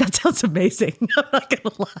 That sounds amazing. I'm not going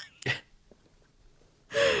to lie.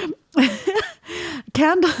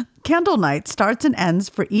 Candle night starts and ends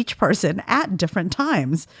for each person at different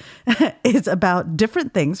times. It's about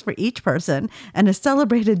different things for each person and is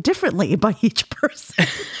celebrated differently by each person.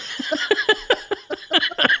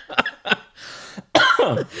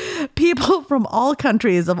 People from all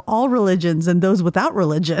countries of all religions and those without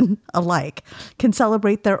religion alike can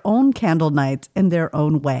celebrate their own candle nights in their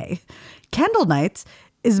own way. Candle Nights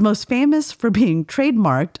is most famous for being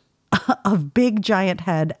trademarked of Big Giant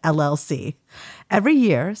Head LLC. Every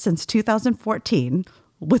year since 2014,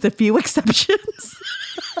 with a few exceptions.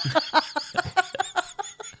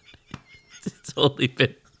 It's only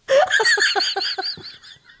been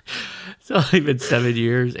 7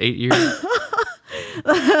 years, 8 years.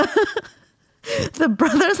 The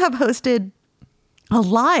brothers have hosted a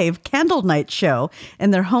live candle night show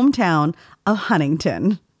in their hometown of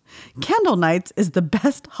Huntington. Candle Nights is the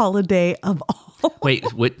best holiday of all. Wait,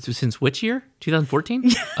 since which year? 2014?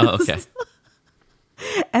 Yes. Oh, okay.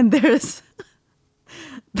 And there's...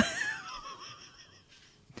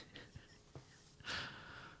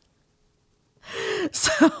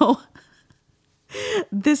 So,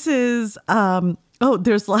 this is...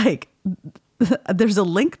 there's a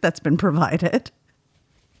link that's been provided.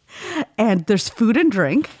 And there's food and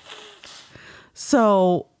drink.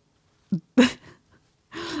 So...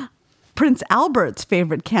 Prince Albert's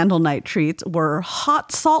favorite candle night treats were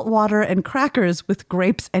hot salt water and crackers with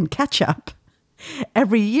grapes and ketchup.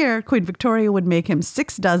 Every year, Queen Victoria would make him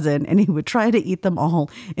 6 dozen, and he would try to eat them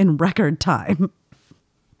all in record time.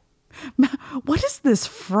 What is this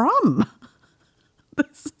from?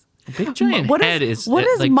 Big Giant Head is... What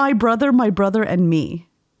is like, my brother, and me?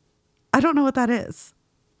 I don't know what that is.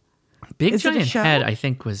 Big Is it a Giant show? Head, I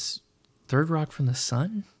think, was Third Rock from the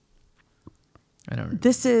Sun? I don't know.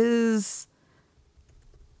 This is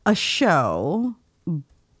a show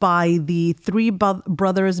by the three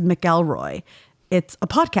brothers McElroy. It's a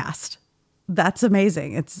podcast. That's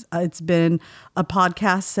amazing. It's been a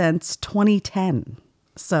podcast since 2010.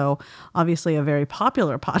 So obviously a very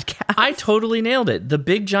popular podcast. I totally nailed it. The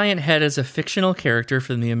Big Giant Head is a fictional character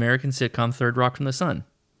from the American sitcom Third Rock from the Sun.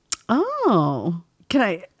 Oh, can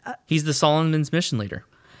I? He's the Solomon's mission leader.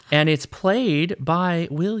 And it's played by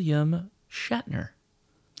William Shatner.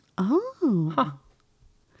 Oh. Huh.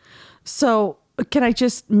 So can I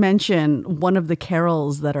just mention one of the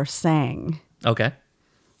carols that are sang? Okay.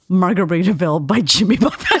 Margaritaville by Jimmy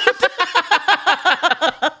Buffett.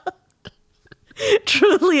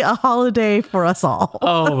 really a holiday for us all.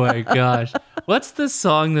 Oh my gosh. What's the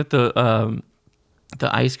song that the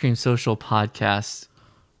Ice Cream Social podcast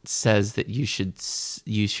says that you should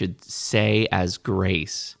say as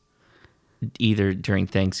grace either during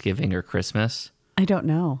Thanksgiving or Christmas I don't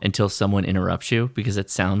know. until someone interrupts you, because it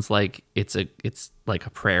sounds like it's like a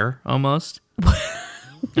prayer almost. I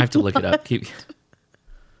have to look it up.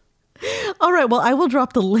 All right. Well, I will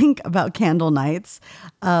drop the link about candle nights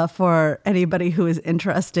for anybody who is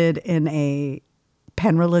interested in a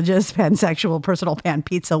pan-religious, pansexual, personal pan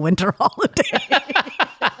pizza winter holiday.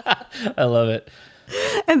 I love it.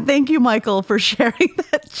 And thank you, Michael, for sharing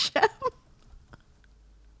that gem.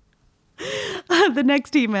 The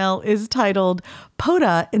next email is titled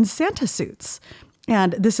Poda in Santa Suits.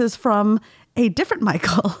 And this is from a different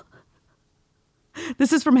Michael.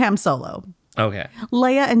 This is from Ham Solo. Okay.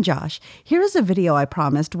 Leia and Josh, here is a video I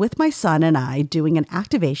promised with my son and I doing an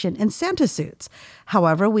activation in Santa suits.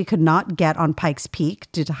 However, we could not get on Pikes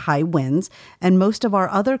Peak due to high winds, and most of our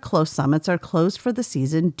other close summits are closed for the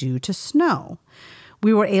season due to snow.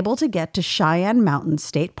 We were able to get to Cheyenne Mountain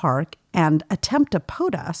State Park and attempt a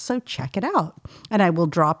POTA, so check it out. And I will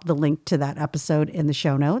drop the link to that episode in the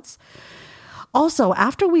show notes. Also,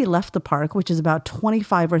 after we left the park, which is about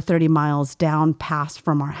 25 or 30 miles down past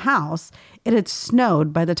from our house, it had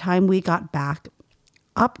snowed by the time we got back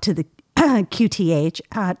up to the QTH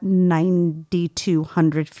at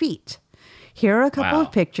 9,200 feet. Here are a couple Wow.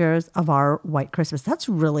 of pictures of our white Christmas. That's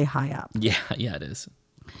really high up. Yeah, it is.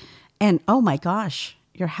 And oh my gosh,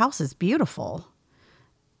 your house is beautiful.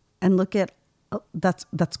 And look at,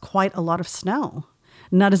 that's quite a lot of snow.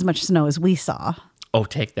 Not as much snow as we saw. Oh,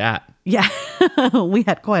 take that. Yeah, we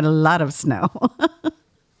had quite a lot of snow.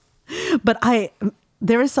 But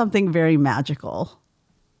there is something very magical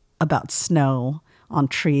about snow on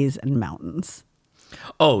trees and mountains.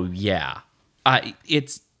 Oh, yeah. And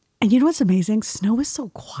you know what's amazing? Snow is so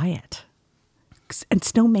quiet. And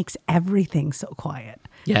snow makes everything so quiet.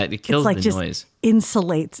 Yeah, it kills it's like the just noise.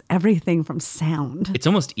 Insulates everything from sound. It's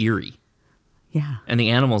almost eerie. Yeah. And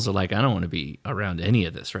the animals are like, I don't want to be around any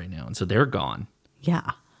of this right now. And so they're gone.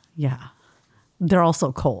 Yeah. Yeah. They're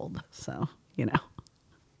also cold. So, you know.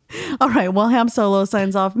 All right. Well, Ham Solo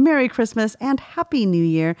signs off. Merry Christmas and Happy New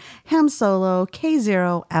Year. Ham Solo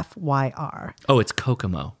K0FYR. Oh, it's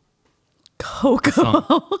Kokomo.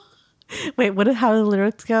 Kokomo. Wait, how do the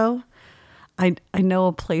lyrics go? I know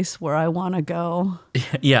a place where I want to go.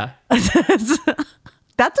 Yeah.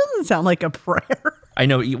 That doesn't sound like a prayer. I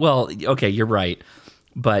know. Well, okay, you're right.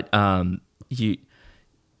 But you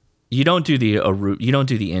don't do the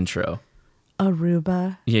intro.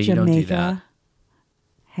 Aruba, Yeah, you Jamaica. don't do that.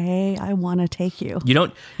 Hey, I want to take you. You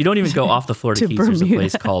don't even go off the Florida To Keys. There's a Bermuda.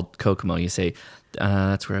 place called Kokomo. You say,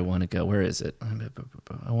 that's where I want to go. Where is it?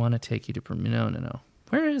 I want to take you to Bermuda. No.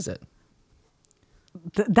 Where is it?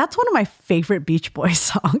 That's one of my favorite Beach Boys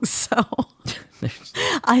songs. So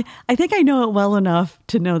I think I know it well enough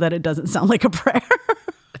to know that it doesn't sound like a prayer.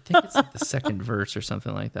 I think it's like the second verse or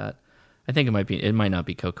something like that. I think it might not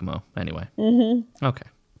be Kokomo. Anyway. Mm-hmm. Okay.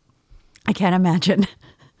 I can't imagine.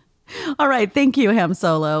 All right. Thank you, Ham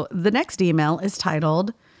Solo. The next email is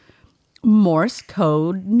titled Morse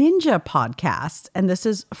Code Ninja Podcast. And this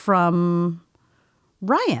is from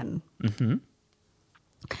Ryan. Mm-hmm.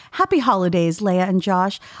 Happy holidays, Leia and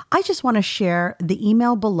Josh. I just want to share the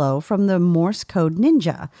email below from the Morse Code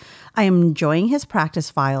Ninja. I am enjoying his practice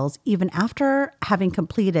files even after having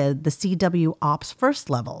completed the CW Ops first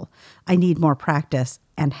level. I need more practice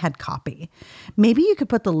and head copy. Maybe you could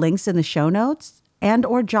put the links in the show notes, and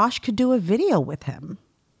or Josh could do a video with him.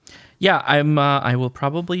 Yeah, I will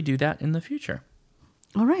probably do that in the future.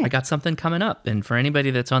 All right. I got something coming up. And for anybody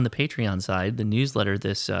that's on the Patreon side, the newsletter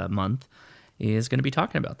this month is going to be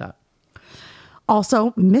talking about that.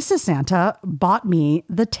 Also, Mrs. Santa bought me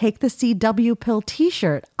the Take the CW Pill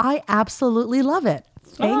t-shirt. I absolutely love it.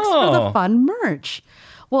 Thanks for the fun merch.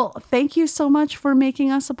 Well, thank you so much for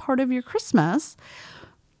making us a part of your Christmas.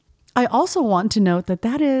 I also want to note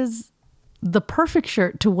that is the perfect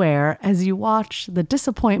shirt to wear as you watch the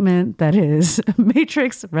disappointment that is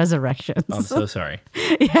Matrix Resurrections. I'm so sorry.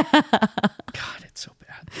 Yeah. God, it's so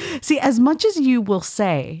bad. See, as much as you will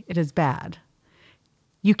say it is bad,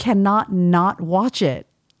 you cannot not watch it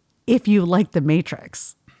if you like The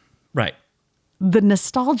Matrix. Right. The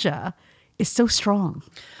nostalgia is so strong.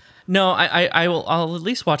 No, I'll at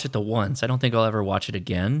least watch it the once. I don't think I'll ever watch it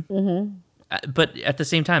again. Mm-hmm. But at the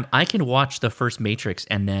same time, I can watch the first Matrix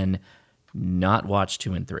and then not watch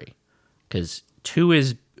 2 and 3. Because 2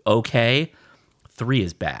 is okay, 3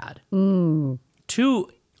 is bad. 2...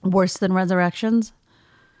 Worse than Resurrections?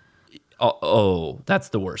 Oh, that's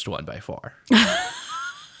the worst one by far.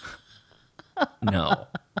 No.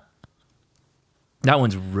 That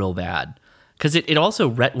one's real bad. Because it also,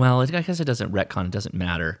 well, I guess it doesn't retcon. It doesn't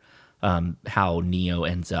matter how Neo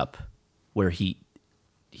ends up where he's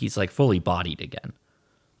like fully bodied again.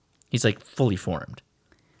 He's like fully formed.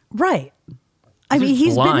 Right. I mean,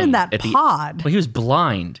 he's been in that pod. Well, he was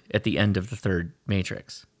blind at the end of the third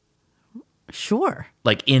Matrix. Sure.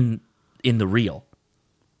 Like in the real.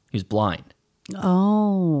 He was blind.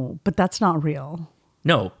 Oh, but that's not real.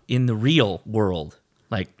 No, in the real world.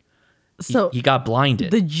 Like, so he got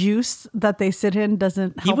blinded. The juice that they sit in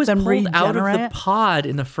doesn't help He was them pulled regenerate. out of the pod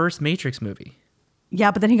in the first Matrix movie.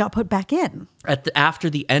 Yeah, but then he got put back in. After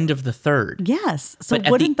the end of the third. Yes. So But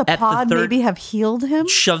wouldn't the at the pod third- maybe have healed him?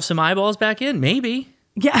 Shove some eyeballs back in, maybe.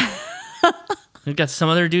 Yeah. You got some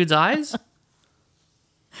other dude's eyes?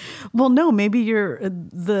 Well, no, maybe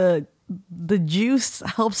the juice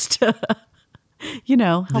helps to,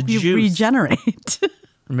 help you juice. regenerate.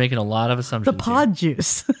 We're making a lot of assumptions. The pod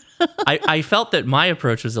juice. I felt that my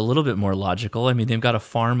approach was a little bit more logical. I mean, they've got a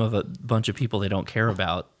farm of a bunch of people they don't care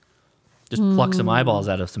about. Just pluck some eyeballs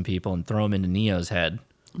out of some people and throw them into Neo's head.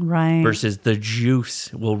 Right. Versus the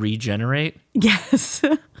juice will regenerate. Yes.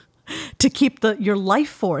 To keep your life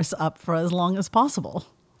force up for as long as possible.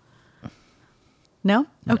 No?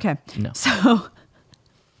 Okay. No. So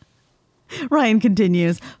Ryan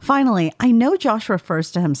continues. Finally, I know Josh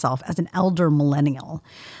refers to himself as an elder millennial.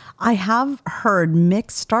 I have heard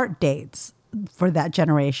mixed start dates for that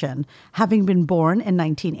generation. Having been born in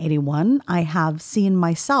 1981, I have seen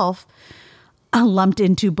myself lumped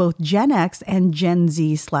into both Gen X and Gen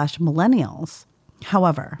Z / millennials.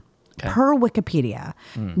 However, per Wikipedia,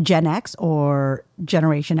 Gen X or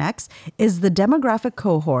Generation X is the demographic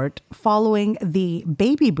cohort following the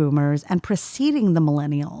baby boomers and preceding the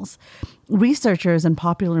millennials. Researchers in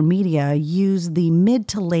popular media use the mid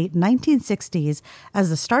to late 1960s as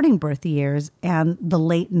the starting birth years and the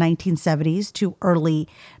late 1970s to early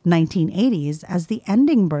 1980s as the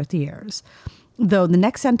ending birth years. Though the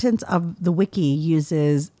next sentence of the wiki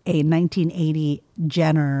uses a 1980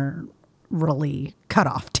 generally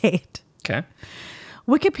cutoff date. Okay.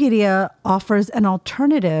 Wikipedia offers an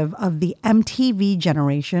alternative of the MTV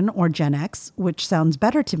generation or Gen X, which sounds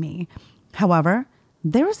better to me. However,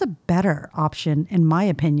 there is a better option, in my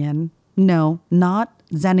opinion. No, not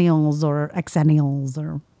Zennials or Xennials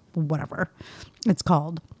or whatever it's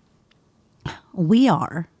called. We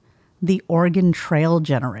are the Oregon Trail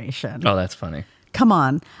generation. Oh, that's funny. Come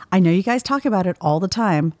on. I know you guys talk about it all the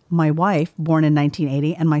time. My wife, born in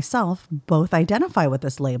 1980, and myself both identify with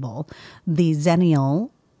this label. The Zennial,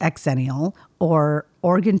 Xennial, or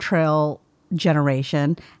Oregon Trail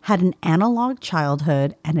generation had an analog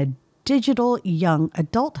childhood and a digital young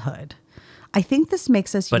adulthood. I think this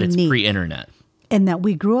makes us But unique. it's pre-internet. In that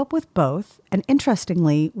we grew up with both, and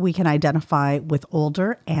interestingly, we can identify with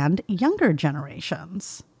older and younger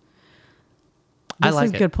generations. I This like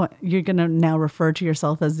is a it. good point. You're going to now refer to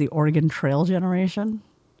yourself as the Oregon Trail generation?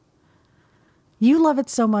 You love it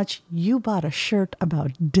so much, you bought a shirt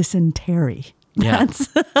about dysentery. Yeah. That's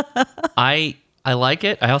I like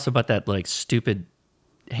it. I also bought that like stupid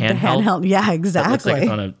the handheld. handheld. Yeah, That exactly. looks like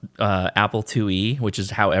it's on a Apple IIe, which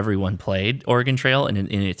is how everyone played Oregon Trail in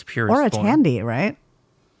its purest or a form. Tandy, right?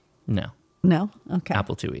 No, No? Okay.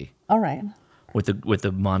 Apple IIe All right. with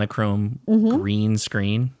the monochrome Mm-hmm. green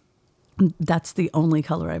screen. That's the only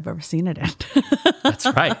color I've ever seen it in. That's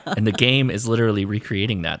right. And the game is literally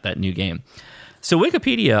recreating that new game. So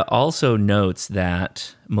Wikipedia also notes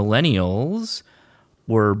that millennials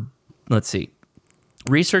were, let's see,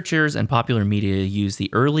 researchers and popular media use the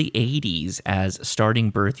early 80s as starting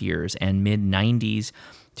birth years and mid 90s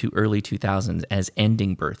to early 2000s as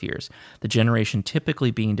ending birth years. The generation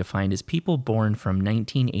typically being defined as people born from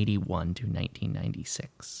 1981 to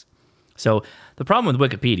 1996. So the problem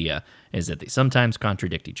with Wikipedia is that they sometimes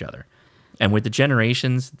contradict each other. And with the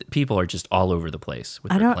generations, people are just all over the place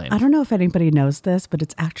with their claims. I don't know if anybody knows this, but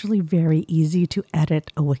it's actually very easy to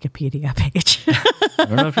edit a Wikipedia page. I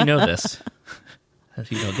don't know if you know this.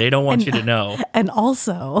 They don't want you to know. And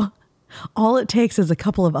also, all it takes is a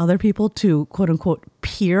couple of other people to quote unquote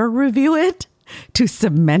peer review it to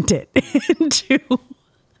cement it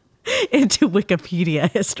into Wikipedia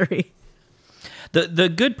history. The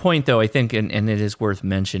good point, though, I think, and it is worth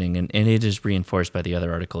mentioning, and it is reinforced by the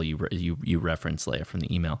other article you referenced, Leia, from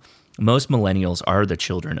the email. Most millennials are the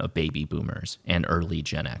children of baby boomers and early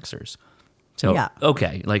Gen Xers. So, Yeah.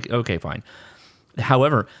 okay, fine.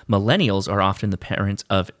 However, millennials are often the parents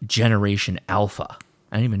of Generation Alpha.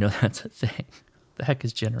 I didn't even know that's a thing. The heck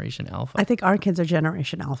is Generation Alpha? I think our kids are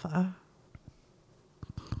Generation Alpha.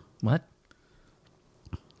 What?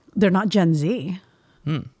 They're not Gen Z.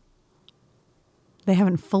 They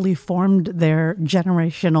haven't fully formed their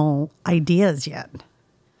generational ideas yet.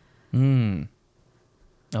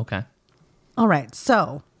 Okay. All right.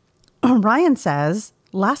 So Ryan says,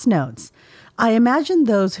 last notes. I imagine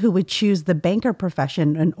those who would choose the banker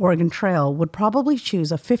profession in Oregon Trail would probably choose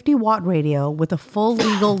a 50-watt radio with a full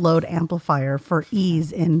legal load amplifier for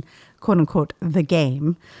ease in, quote unquote, the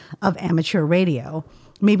game of amateur radio.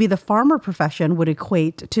 Maybe the farmer profession would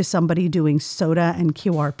equate to somebody doing soda and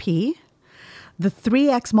QRP. The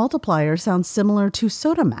 3x multiplier sounds similar to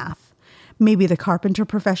soda math. Maybe the carpenter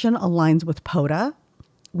profession aligns with POTA,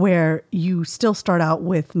 where you still start out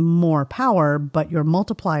with more power, but your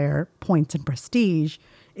multiplier, points, and prestige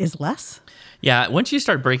is less. Yeah, once you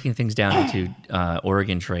start breaking things down into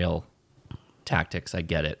Oregon Trail tactics, I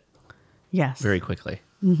get it Yes. very quickly.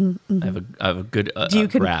 I have a good Do you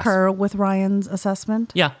grasp. concur with Ryan's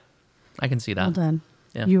assessment? Yeah, I can see that. Well done.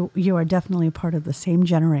 Yeah. You are definitely part of the same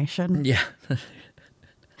generation. Yeah,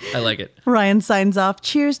 I like it. Ryan signs off.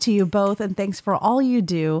 Cheers to you both, and thanks for all you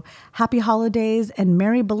do. Happy holidays and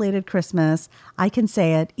merry belated Christmas. I can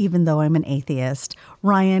say it even though I'm an atheist.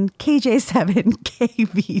 Ryan,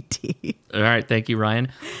 KJ7KVT. All right, thank you, Ryan.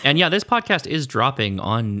 And yeah, this podcast is dropping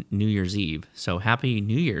on New Year's Eve, so happy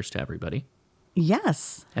New Year's to everybody.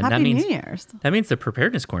 Yes. And Happy that means, New Year's. That means the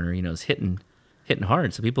preparedness corner, is hitting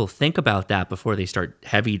hard. So people think about that before they start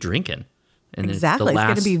heavy drinking. And Exactly. It's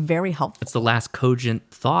going to be very helpful. It's the last cogent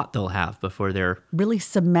thought they'll have before they're Really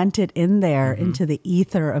cement it in there into the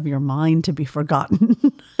ether of your mind to be forgotten.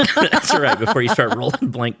 that's right, before you start rolling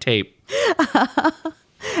blank tape.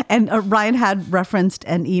 And Ryan had referenced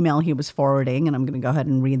an email he was forwarding, and I'm going to go ahead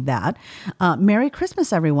and read that. Merry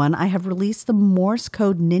Christmas, everyone. I have released the Morse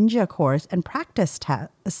Code Ninja course and practice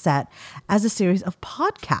set as a series of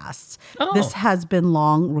podcasts. Oh. This has been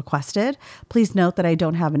long requested. Please note that I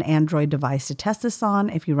don't have an Android device to test this on.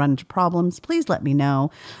 If you run into problems, please let me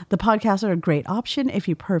know. The podcasts are a great option if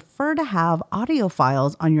you prefer to have audio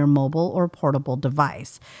files on your mobile or portable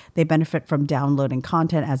device. They benefit from downloading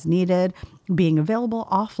content as needed, being available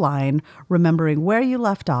offline, remembering where you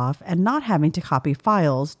left off, and not having to copy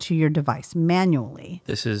files to your device manually.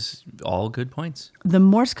 This is all good points. The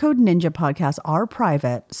Morse Code Ninja podcasts are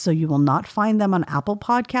private, so you will not find them on Apple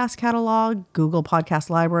Podcast Catalog, Google Podcast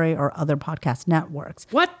Library, or other podcast networks.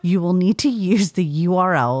 What? You will need to use the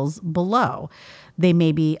URLs below. They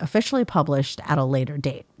may be officially published at a later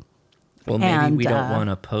date. Well, maybe And, we don't want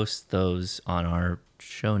to post those on our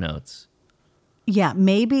show notes. Yeah,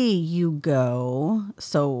 maybe you go.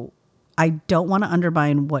 So I don't want to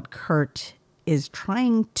undermine what Kurt is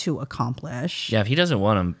trying to accomplish. Yeah, if he doesn't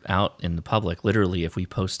want them out in the public, literally, if we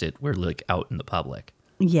post it, we're like out in the public.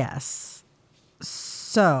 Yes.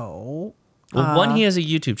 So, Well, one, he has a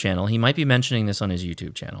YouTube channel. He might be mentioning this on his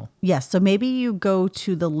YouTube channel. yes. So maybe you go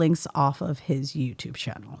to the links off of his YouTube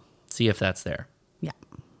channel. See if that's there. Yeah.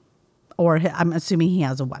 Or I'm assuming he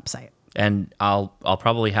has a website. And I'll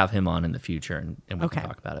probably have him on in the future, and we Okay. can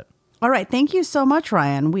talk about it. All right. Thank you so much,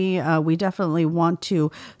 Ryan. We definitely want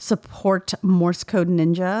to support Morse Code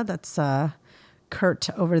Ninja. That's Kurt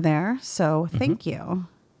over there. So thank you.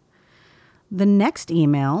 The next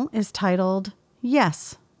email is titled,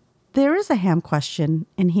 Yes, there is a ham question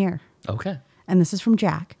in here. Okay. And this is from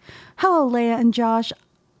Jack. Hello, Leia and Josh.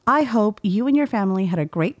 I hope you and your family had a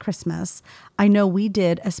great Christmas. I know we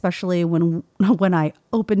did, especially when I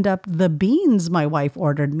opened up the beans my wife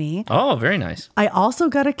ordered me. Oh, very nice. I also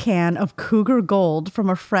got a can of Cougar Gold from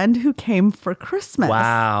a friend who came for Christmas.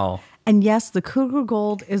 Wow. And yes, the Cougar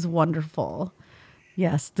Gold is wonderful.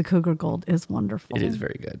 Yes, the Cougar Gold is wonderful. It is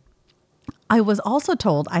very good. I was also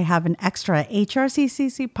told I have an extra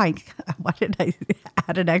HRCCC pint. Why did I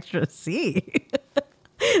add an extra C?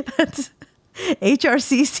 That's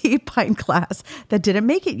HRCC pint glass that didn't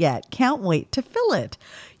make it yet. Can't wait to fill it.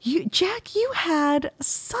 Jack, you had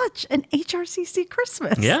such an HRCC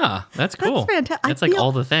Christmas. Yeah, that's cool. That's fantastic. That's like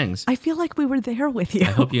all the things. I feel like we were there with you.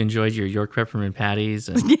 I hope you enjoyed your York peppermint patties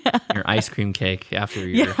and your ice cream cake after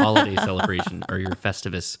your holiday celebration or your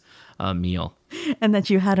Festivus meal. And that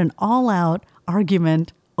you had an all-out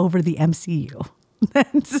argument over the MCU.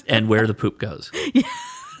 And where the poop goes.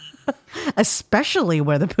 Especially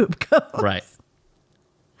where the poop goes. Right.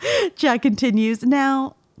 Jack continues,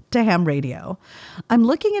 now to ham radio. I'm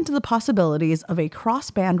looking into the possibilities of a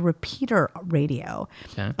crossband repeater radio.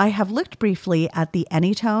 Okay. I have looked briefly at the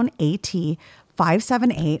Anytone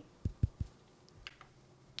AT578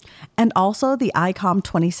 and also the ICOM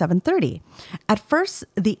 2730. At first,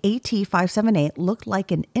 the AT578 looked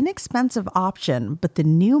like an inexpensive option, but the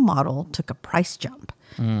new model took a price jump.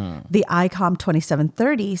 The ICOM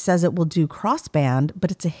 2730 says it will do crossband,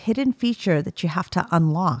 but it's a hidden feature that you have to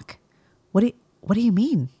unlock. What What do you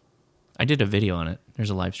mean? I did a video on it. There's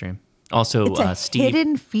a live stream. Also, It's a Steve.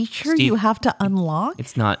 hidden feature Steve- you have to unlock?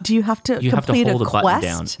 It's not. Do you have to You have to complete hold a the button quest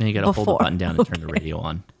down. And you got to hold the before? button down and turn the radio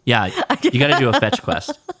on. Yeah, you got to do a fetch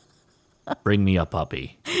quest. Bring me a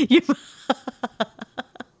puppy. You,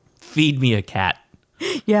 Feed me a cat.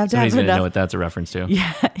 you have to Somebody's have gonna know enough. what that's a reference to.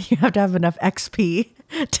 Yeah, you have to have enough XP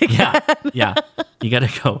to get. Yeah, yeah. You got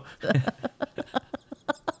to go.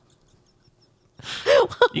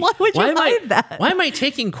 Why would you am hide that? Why am I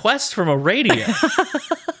taking quests from a radio?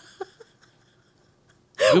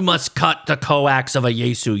 You must cut the coax of a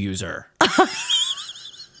Yesu user.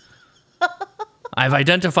 I've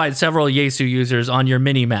identified several Yesu users on your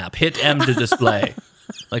mini-map. Hit M to display.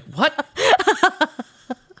 Like, what?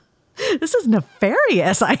 This is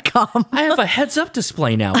nefarious, ICOM. I have a heads-up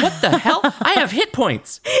display now. What the hell? I have hit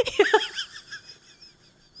points.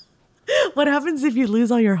 What happens if you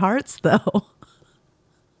lose all your hearts, though?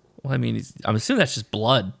 Well, I mean, I'm assuming that's just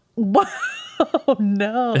blood. What? Oh,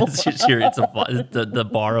 no. It's the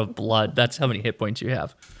bar of blood. That's how many hit points you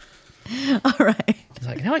have. All right. It's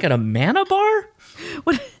like, now I got a mana bar?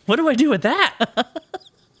 What do I do with that?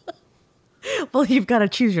 Well, you've got to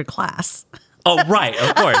choose your class. Oh, right,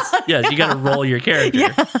 of course. Yes, you got to roll your character.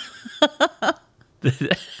 Yeah.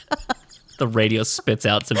 The radio spits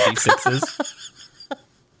out some D6s.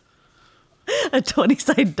 A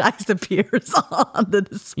 20-sided dice appears on the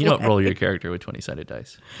display. You don't roll your character with 20-sided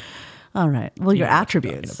dice. All right. Well, your You know what I'm talking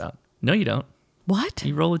attributes. about. No, you don't. What?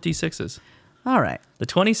 You roll with D6s. All right. The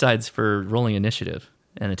 20 side's for rolling initiative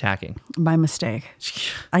and attacking. My mistake.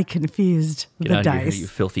 I confused Get the out of here, dice. you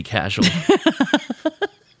filthy casual.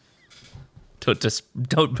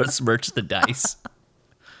 Don't besmirch the dice.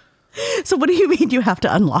 So what do you mean you have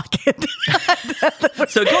to unlock it?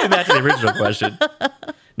 So going back to the original question.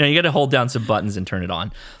 No, you got to hold down some buttons and turn it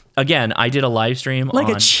on. Again, I did a live stream Like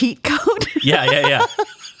on... a cheat code? Yeah.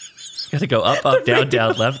 Got to go up,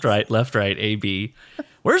 down, left, right, A, B.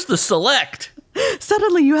 Where's the select?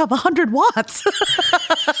 Suddenly you have 100 watts.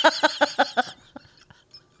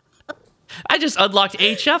 I just unlocked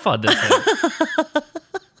HF on this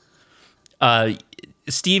thing.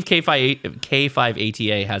 Steve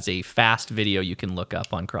K5ATA has a fast video you can look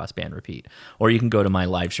up on Crossband Repeat. Or you can go to my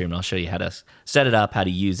live stream and I'll show you how to set it up, how to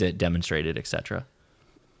use it, demonstrate it, etc.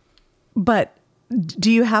 But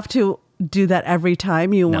do you have to do that every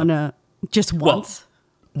time you want to just once?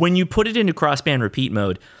 When you put it into Crossband Repeat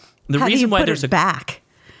mode, the How do reason you why put there's it back?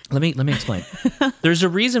 Let me explain. There's a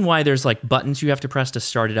reason why there's like buttons you have to press to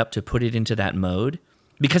start it up to put it into that mode.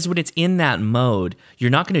 Because when it's in that mode, you're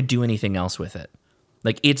not going to do anything else with it.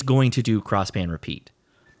 Like it's going to do Crossband Repeat.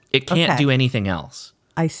 It can't do anything else.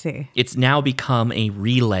 I see. It's now become a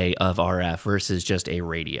relay of RF versus just a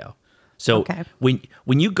radio. So when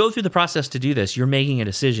you go through the process to do this, you're making a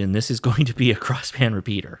decision. This is going to be a Crossband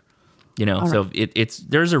repeater. You know, so it's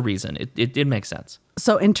there's a reason. It makes sense.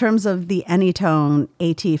 So in terms of the Anytone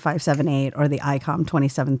AT578 or the ICOM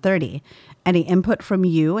 2730, any input from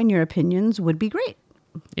you and your opinions would be great.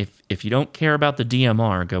 If you don't care about the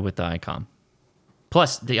DMR, go with the ICOM.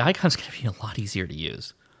 Plus, the ICOM's going to be a lot easier to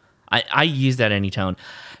use. I use that Anytone.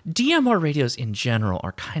 DMR radios in general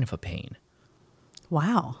are kind of a pain.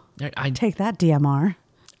 Wow. I take that, DMR.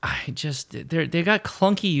 They got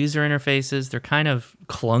clunky user interfaces. They're kind of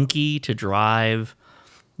clunky to drive.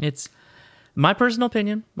 It's my personal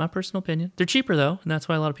opinion. They're cheaper though, and that's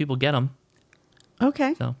why a lot of people get them.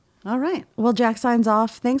 Okay. So. All right. Well, Jack signs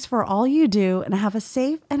off. Thanks for all you do, and have a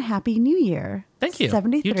safe and happy New Year. Thank you.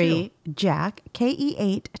 73 You too. Jack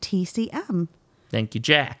KE8TCM. Thank you,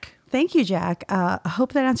 Jack. Thank you, Jack. I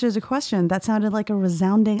hope that answers a question. That sounded like a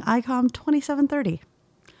resounding ICOM 2730.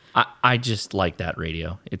 I just like that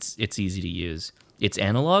radio. It's easy to use. It's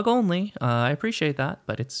analog only. I appreciate that,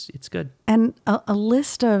 but it's good. And a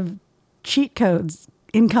list of cheat codes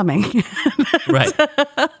incoming. Right.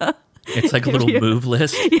 It's like a little move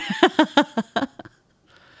list. Yeah.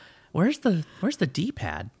 Where's the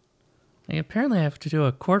D-pad? Like, apparently I have to do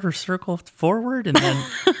a quarter circle forward and then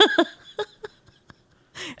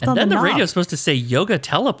and then the radio's supposed to say yoga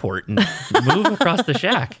teleport and move across the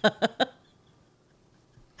shack.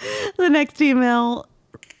 The next email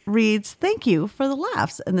reads, "Thank you for the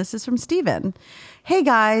laughs." And this is from Steven. "Hey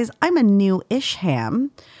guys, I'm a new-ish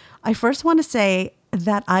ham. I first want to say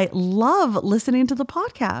that I love listening to the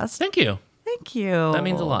podcast." Thank you. Thank you. That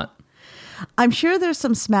means a lot. I'm sure there's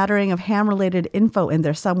some smattering of ham-related info in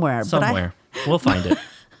there somewhere. We'll find it.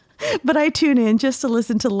 But I tune in just to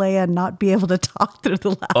listen to Leia and not be able to talk through the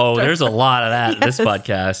laughter. Oh, there's a lot of that in this Yes.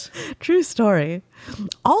 podcast. True story.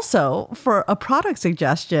 Also, for a product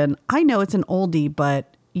suggestion, I know it's an oldie,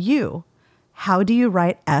 but how do you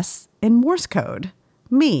write in Morse code.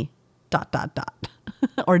 Me, ...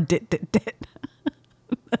 or dit.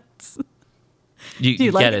 You Do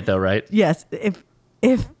you like get it though, right? Yes. If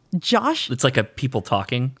Josh, It's like a people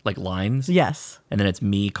talking, like lines. yes. And then it's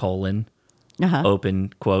me, colon, Uh-huh.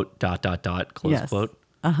 open quote, ... close Yes. quote.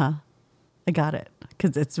 I got it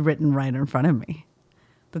because it's written right in front of me.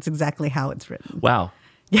 That's exactly how it's written. Wow.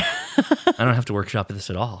 Yeah. I don't have to workshop this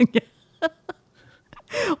at all.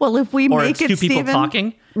 Well, if we Or make it's it, two people Stephen,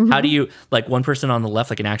 talking. How do you, like one person on the left,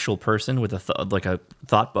 like an actual person with like a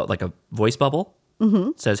thought, like a voice bubble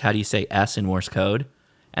says, how do you say S in Morse code?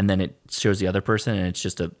 And then it shows the other person and it's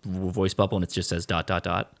just a voice bubble and it just says ...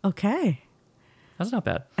 Okay. That's not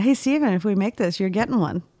bad. Hey, Stephen, if we make this, you're getting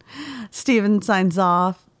one. Stephen signs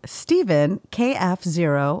off. Stephen,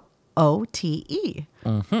 KF0OTE.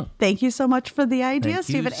 Thank you so much for the idea, Thank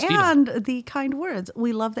you, Stephen, Stephen. and the kind words.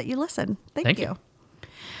 We love that you listen. Thank you. you.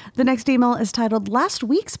 The next email is titled Last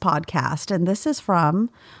Week's Podcast, and this is from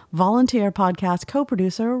volunteer podcast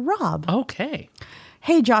co-producer Rob. Okay.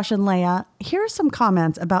 Hey, Josh and Leia, here are some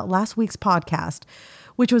comments about last week's podcast,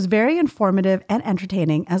 which was very informative and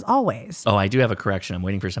entertaining as always. Oh, I do have a correction. I'm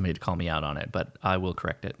waiting for somebody to call me out on it, but I will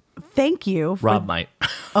correct it. Thank you. Rob might.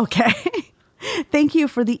 Okay. Thank you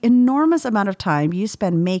for the enormous amount of time you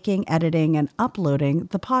spend making, editing, and uploading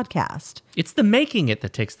the podcast. It's the making it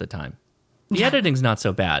that takes the time. The editing's not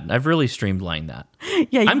so bad. I've really streamlined that.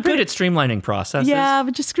 Yeah, I'm good at streamlining processes. Yeah,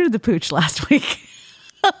 but you screwed the pooch last week.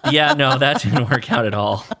 Yeah, no, that didn't work out at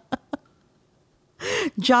all.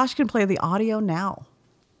 Josh can play the audio now.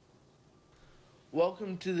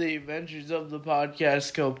 Welcome to the Adventures of the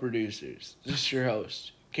Podcast Co-Producers. This is your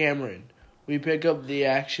host, Cameron. We pick up the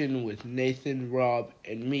action with Nathan, Rob,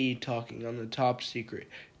 and me talking on the top secret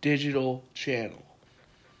digital channel.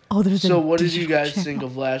 Oh, there's So a what did you digital guys channel. think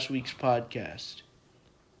of last week's podcast?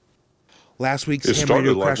 Last week's It Ham started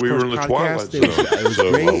Radio like Crash we were Course in the podcast, Twilight it was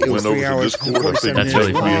Zone. great. It was went 3 over to hours, Discord. I 47 think That's you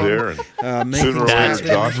really should funny. be there. And making sooner or That's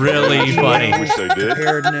later, Josh really will. funny. I wish they did.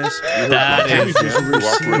 preparedness. That is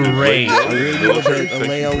great. Radio that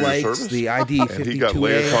Leia likes, the ID And he got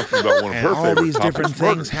Leia 52A, talking about one of and her all favorite these different topics,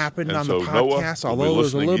 things murders. happened And on so the Noah podcast. will be Although there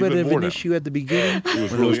was a listening little bit even of more an now. issue at the beginning It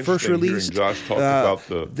was when really it was first interesting hearing released. Josh talk about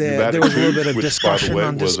the There was a little bit of which, discussion by the way,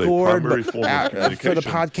 on was a Discord primary form of for the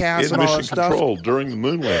communication podcast in and all that mission stuff. control during the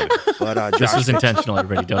moon landing. But This Josh, was intentional,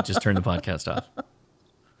 everybody. Don't just turn the podcast off.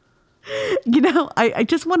 You know, I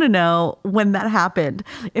just want to know when that happened,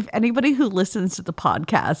 if anybody who listens to the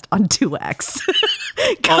podcast on 2X.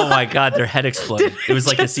 Oh my God, their head exploded. It was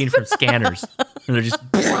like a scene from Scanners. And they're just,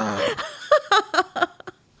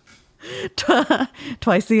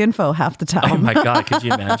 Twice the info, half the time. oh my God, could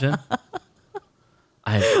you imagine?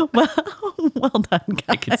 Well done, guys.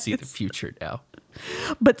 I could see the future now.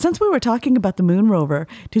 But since we were talking about the moon rover,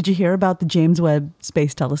 did you hear about the James Webb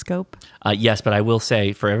Space Telescope? Yes, but I will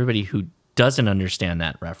say for everybody who doesn't understand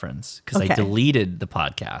that reference, because Okay. I deleted the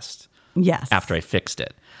podcast Yes. after I fixed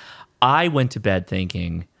it, I went to bed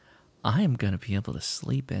thinking, I am going to be able to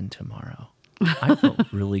sleep in tomorrow. I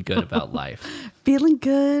felt really good about life. Feeling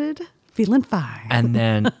good, feeling fine. And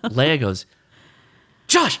then Leia goes,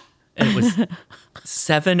 Josh! And it was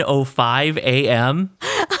 7:05 a.m.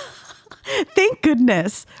 Thank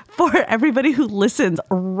goodness for everybody who listens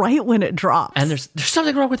right when it drops. And there's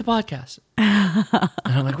something wrong with the podcast. And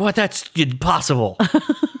I'm like, what? That's impossible.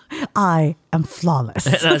 I am flawless.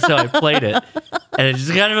 And so I played it. And it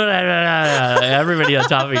just kind of everybody on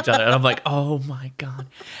top of each other. And I'm like, oh my God.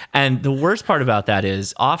 And the worst part about that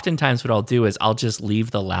is oftentimes what I'll do is I'll just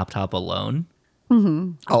leave the laptop alone.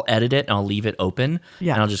 I'll edit it and I'll leave it open.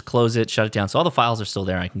 Yeah. And I'll just close it, shut it down. So all the files are still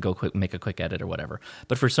there. I can go make a quick edit or whatever.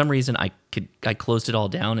 But for some reason, I closed it all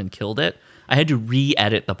down and killed it. I had to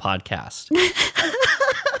re-edit the podcast.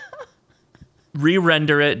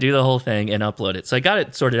 Re-render it, do the whole thing, and upload it. So I got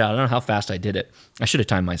it sorted out. I don't know how fast I did it. I should have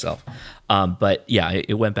timed myself. But yeah,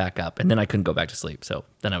 it went back up. And then I couldn't go back to sleep. So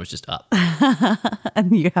then I was just up.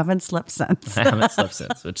 And you haven't slept since. I haven't slept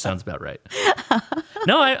since, which sounds about right.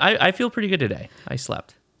 No, I feel pretty good today. I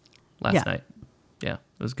slept last night. Yeah,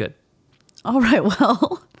 it was good. All right.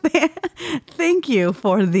 Well, thank you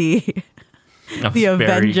for the That was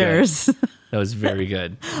very good. Avengers That was very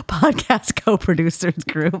good. podcast co-producers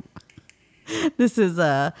group. This is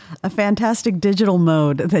a fantastic digital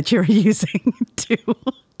mode that you're using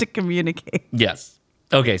to communicate. Yes.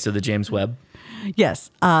 Okay, so the James Webb.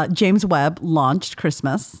 Yes. James Webb launched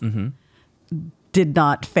Christmas. Mm-hmm. Did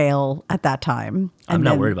not fail at that time. I'm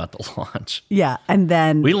not worried about the launch. Yeah. And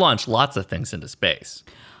then, We launched lots of things into space.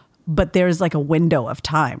 but there's like a window of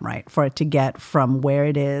time, right? For it to get from where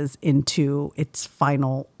it is into its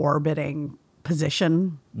final orbiting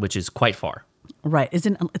position. Which is quite far. Right. It's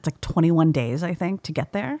like 21 days, I think, to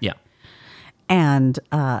get there? Yeah. And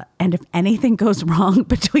if anything goes wrong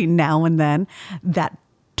between now and then, that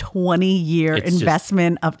 20-year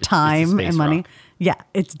investment of time and money, rock. yeah,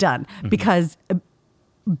 it's done. Because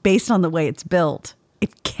based on the way it's built,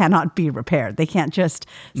 it cannot be repaired. They can't just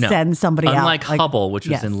send somebody out. Unlike Hubble, which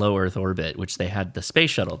was in low Earth orbit, which they had the space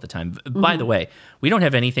shuttle at the time. By the way, we don't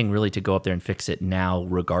have anything really to go up there and fix it now,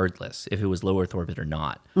 regardless if it was low Earth orbit or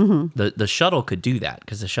not. The shuttle could do that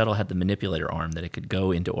because the shuttle had the manipulator arm that it could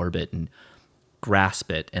go into orbit and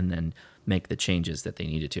grasp it and then make the changes that they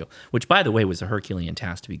needed to. Which, by the way, was a Herculean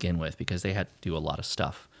task to begin with because they had to do a lot of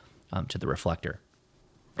stuff to the reflector.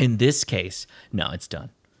 In this case, no, it's done.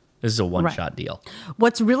 This is a one-shot deal.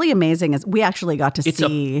 What's really amazing is we actually got to see... It's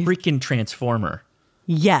a freaking transformer.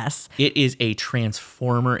 Yes. It is a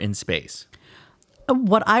transformer in space.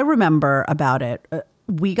 What I remember about it,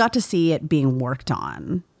 we got to see it being worked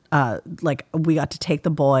on. Like, we got to take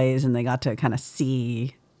the boys and they got to kind of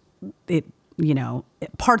see it, you know,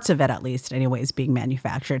 parts of it at least anyways, being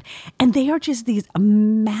manufactured. And they are just these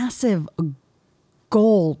massive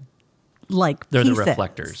gold-like They're pieces. the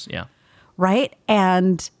reflectors, yeah. Right?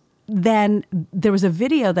 And then there was a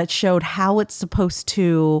video that showed how it's supposed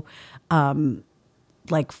to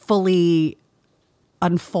like fully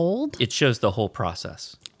unfold. It shows the whole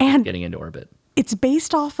process and getting into orbit. It's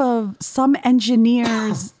based off of some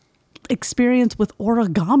engineer's experience with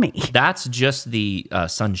origami. That's just the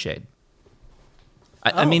sunshade.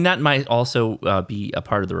 I mean, that might also be a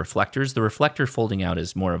part of the reflectors. The reflector folding out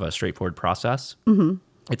is more of a straightforward process.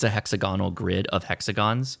 It's a hexagonal grid of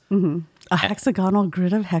hexagons. A hexagonal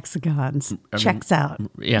grid of hexagons. Checks out.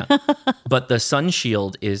 Yeah. But the sun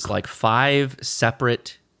shield is like 5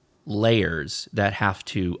 separate layers that have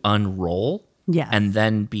to unroll and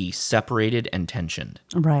then be separated and tensioned.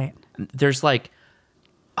 Right. There's like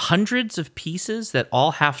hundreds of pieces that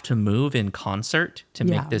all have to move in concert to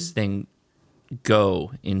make this thing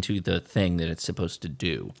go into the thing that it's supposed to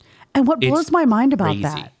do. And what blows my mind about crazy.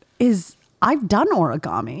 that is I've done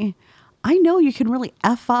origami. I know you can really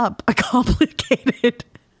F up a complicated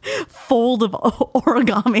fold of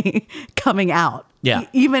origami coming out. Yeah.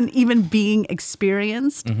 Even being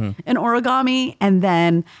experienced in origami and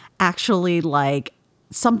then actually like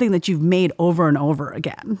something that you've made over and over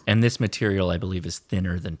again. And this material, I believe, is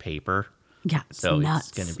thinner than paper. Yeah, it's so nuts.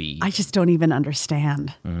 It's going to be... I just don't even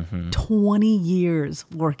understand. 20 years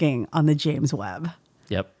working on the James Webb.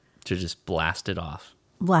 Yep, to just blast it off.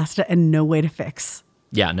 Blast it and no way to fix.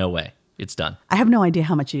 Yeah, no way. It's done. I have no idea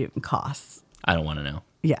how much it even costs. I don't want to know.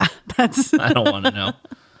 Yeah, that's... I don't want to know.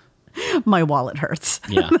 My wallet hurts.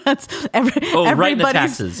 Yeah. That's right in the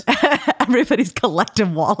taxes. Everybody's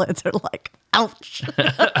collective wallets are like, ouch.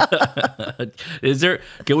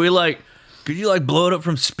 Could you blow it up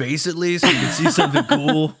from space at least so you can see something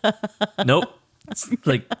cool? Nope. It's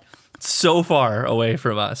like so far away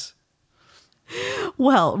from us.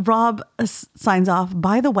 Well, Rob signs off.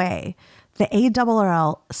 By the way, the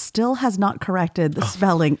ARRL still has not corrected the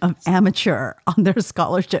spelling of amateur on their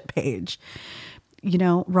scholarship page. You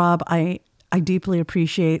know, Rob, I deeply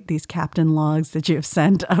appreciate these captain logs that you have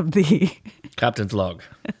sent of the... Captain's log.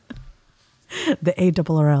 The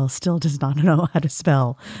ARRL still does not know how to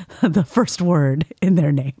spell the first word in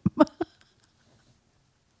their name.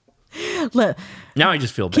 Now I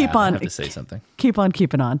just feel bad. I have to say something. Keep on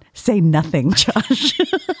keeping on. Say nothing, Josh.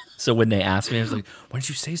 So when they asked me, I was like, why don't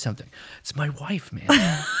you say something? It's my wife, man.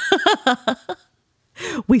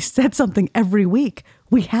 We said something every week.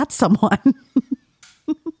 We had someone.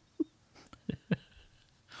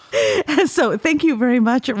 So thank you very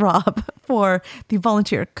much, Rob, for the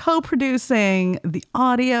volunteer co-producing, the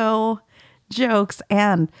audio, jokes,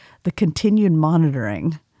 and the continued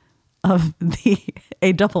monitoring of the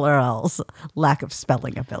ARRL's lack of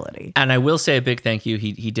spelling ability. And I will say a big thank you.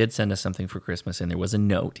 He did send us something for Christmas, and there was a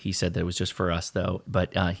note. He said that it was just for us, though.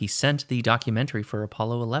 But he sent the documentary for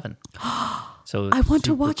Apollo 11. So I want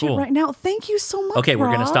to watch it right now. Thank you so much, Okay, we're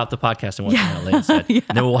going to stop the podcast and watch what Elaine said. And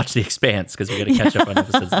then we'll watch The Expanse because we got to catch up on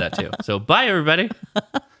episodes of that, too. So bye, everybody.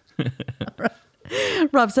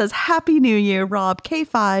 Rob says, Happy New Year, Rob,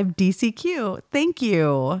 K5 DCQ. Thank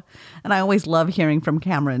you. And I always love hearing from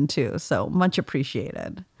Cameron, too. So much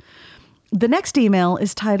appreciated. The next email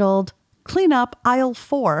is titled Clean Up Aisle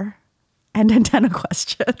 4 and Antenna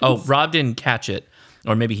Questions. Oh, Rob didn't catch it.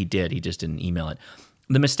 Or maybe he did. He just didn't email it.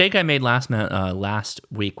 The mistake I made last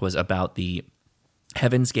week was about the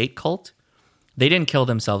Heaven's Gate cult. They didn't kill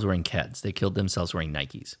themselves wearing Keds. They killed themselves wearing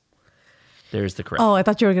Nikes. There's the correct. Oh, I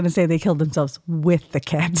thought you were going to say they killed themselves with the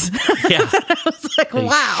kids. Yeah. I was like, they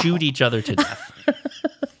wow. shoot each other to death.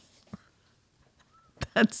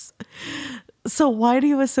 That's So why do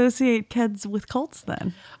you associate Keds with cults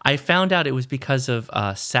then? I found out it was because of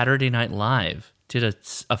Saturday Night Live did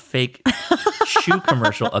a fake shoe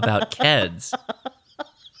commercial about Keds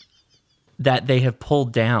that they have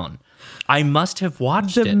pulled down. I must have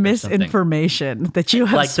watched The it. misinformation that you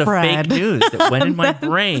have like spread. the fake news that went in my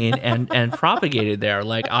brain and propagated there.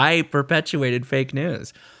 Like I perpetuated fake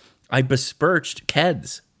news. I besmirched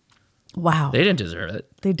Keds. Wow. They didn't deserve it.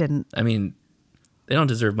 They didn't. I mean, they don't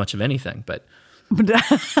deserve much of anything, but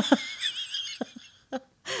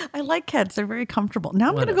I like Keds. They're very comfortable. Now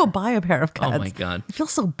I'm going to go buy a pair of Keds. Oh my God. I feel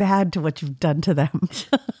so bad to what you've done to them.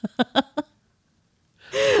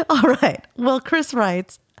 All right. Well, Chris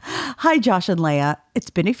writes, "Hi, Josh and Leia. It's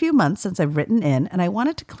been a few months since I've written in, and I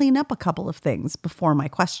wanted to clean up a couple of things before my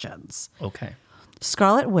questions. okay.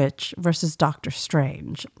 Scarlet Witch versus Doctor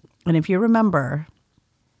Strange. And if you remember,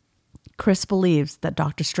 Chris believes that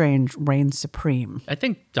Doctor Strange reigns supreme. I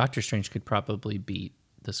think Doctor Strange could probably beat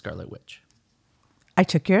the Scarlet Witch. I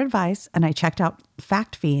took your advice and I checked out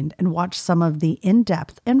Fact Fiend and watched some of the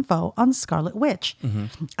in-depth info on Scarlet Witch.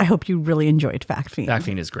 I hope you really enjoyed Fact Fiend. Fact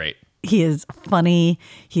Fiend is great. He is funny,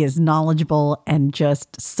 he is knowledgeable, and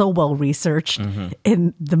just so well researched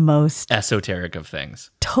in the most Esoteric of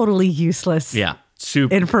things. totally useless Yeah.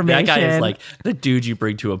 Super. information. That guy is like the dude you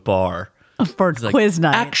bring to a bar. for He's like, quiz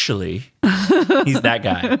night. Actually, he's that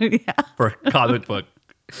guy for comic book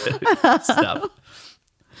stuff.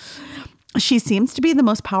 She seems to be the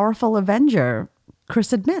most powerful Avenger,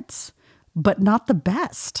 Chris admits, but not the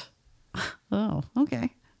best. Oh,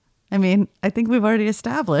 okay. I mean, I think we've already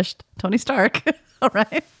established Tony Stark. All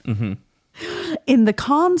right. In the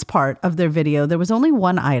cons part of their video, there was only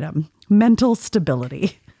one item: mental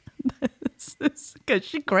stability. Because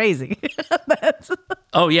she's crazy.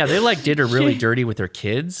 Oh yeah, they like did her really dirty with her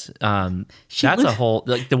kids. That's a whole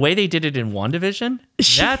like the way they did it in WandaVision.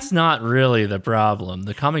 That's not really the problem.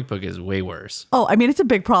 The comic book is way worse. Oh, I mean, it's a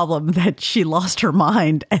big problem that she lost her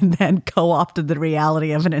mind and then co-opted the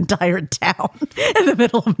reality of an entire town in the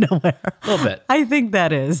middle of nowhere. A little bit. I think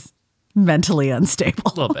that is mentally unstable. A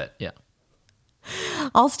little bit, yeah.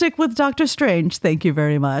 I'll stick with Doctor Strange. Thank you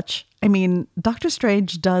very much. I mean, Doctor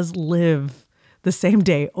Strange does live the same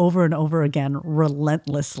day over and over again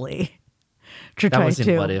relentlessly to That try was in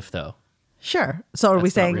to. What If though. Sure. So are we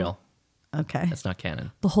That's not saying real? Okay. That's not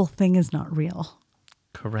canon. The whole thing is not real.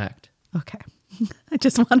 Correct. Okay. I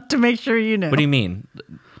just wanted to make sure you know. What do you mean?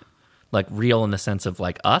 Like real in the sense of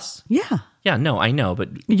like us? Yeah. Yeah, no, I know, but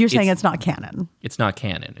You're saying it's not canon. It's not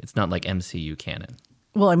canon. It's not like MCU canon.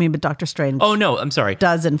 Well, I mean, but Doctor Strange. Oh no, I'm sorry.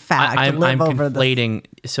 Does in fact I'm live over the. conflating.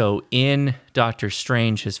 So in Doctor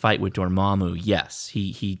Strange, his fight with Dormammu, yes,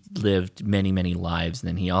 he lived many lives, and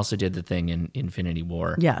then he also did the thing in Infinity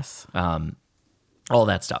War. Yes. All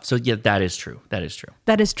that stuff. So yeah, that is true. That is true.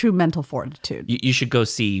 That is true mental fortitude. You should go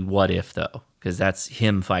see What If though, because that's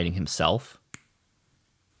him fighting himself.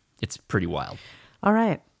 It's pretty wild. All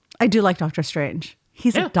right. I do like Doctor Strange.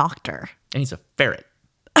 He's a doctor. And he's a ferret.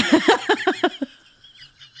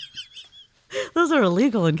 Those are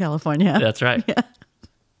illegal in California. That's right. Yeah.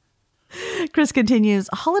 Chris continues,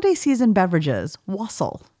 holiday season beverages,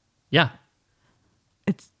 wassail. Yeah.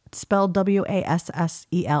 It's spelled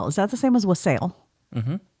Wassel. Is that the same as wassail?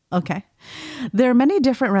 Mm-hmm. Okay. There are many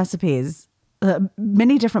different recipes,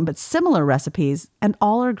 many different but similar recipes, and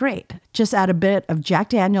all are great. Just add a bit of Jack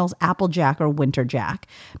Daniel's Apple Jack or Winter Jack.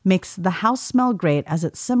 Makes the house smell great as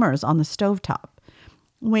it simmers on the stovetop.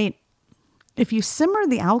 Wait, if you simmer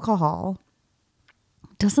the alcohol,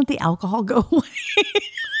 doesn't the alcohol go away?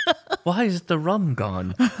 Why is the rum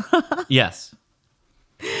gone? Yes.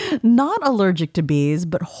 Not allergic to bees,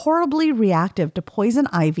 but horribly reactive to poison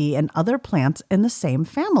ivy and other plants in the same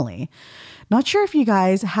family. Not sure if you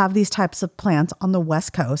guys have these types of plants on the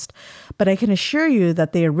West Coast, but I can assure you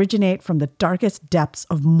that they originate from the darkest depths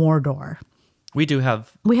of Mordor. We do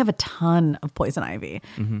have. We have a ton of poison ivy.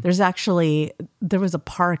 Mm-hmm. There was a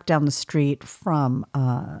park down the street from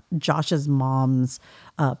Josh's mom's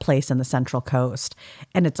place in the Central Coast.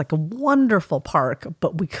 And it's like a wonderful park,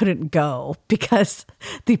 but we couldn't go because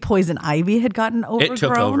the poison ivy had gotten overgrown. It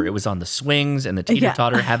took over. It was on the swings and the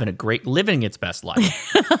teeter-totter having a great, living its best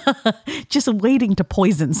life. Just waiting to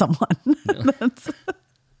poison someone. That's...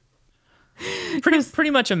 Pretty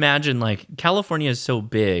much imagine like California is so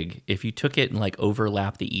big. If you took it and like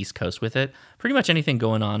overlap the East Coast with it, pretty much anything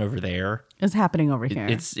going on over there is happening over here.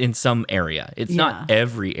 It's in some area. It's not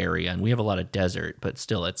every area, and we have a lot of desert, but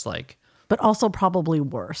still, it's like. But also probably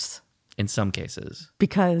worse in some cases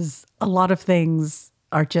because a lot of things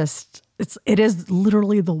are just. It is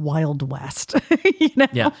literally the Wild West. You know?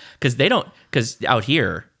 Yeah, because out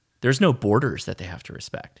here there's no borders that they have to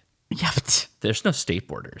respect. Yep. There's no state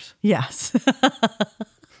borders. Yes.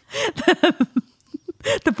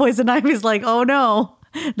 The poison ivy's like, oh no,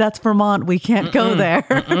 that's Vermont. We can't go there.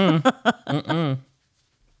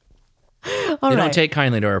 All They right. don't take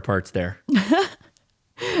kindly to our parts there.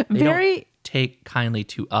 They Very don't take kindly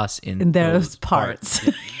to us in those parts.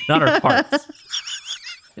 Not our parts.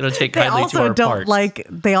 They don't take They kindly to also our don't parts. like.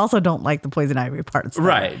 They also don't like the poison ivy parts. though.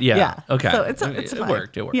 Right, yeah. Okay. So it's It fine.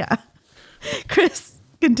 worked, it worked. Yeah. Chris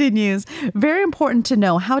continues. Very important to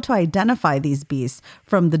know how to identify these beasts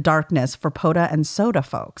from the darkness for Poda and Soda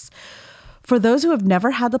folks. For those who have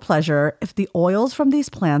never had the pleasure, if the oils from these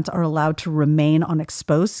plants are allowed to remain on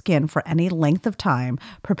exposed skin for any length of time,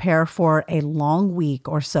 prepare for a long week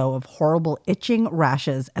or so of horrible itching,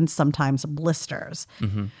 rashes, and sometimes blisters.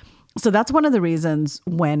 Mm-hmm. So that's one of the reasons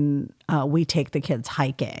when we take the kids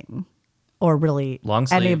hiking, or really Long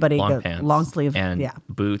sleeve, anybody long pants, long sleeve, and yeah,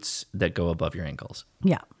 boots that go above your ankles.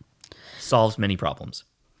 yeah, Solves many problems.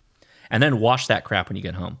 And then wash that crap when you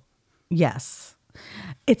get home. yes.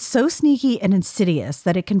 It's so sneaky and insidious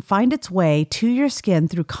that it can find its way to your skin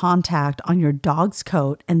through contact on your dog's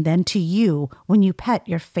coat and then to you when you pet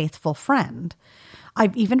your faithful friend.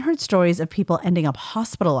 I've even heard stories of people ending up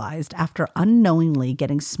hospitalized after unknowingly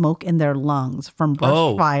getting smoke in their lungs from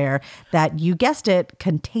brush fire that, you guessed it,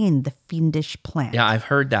 contained the fiendish plant. Yeah, I've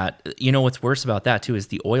heard that. You know what's worse about that too is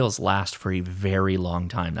the oils last for a very long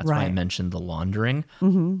time. That's why I Right. mentioned the laundering.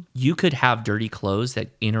 Mm-hmm. You could have dirty clothes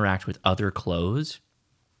that interact with other clothes.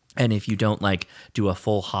 And if you don't like do a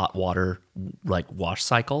full hot water like wash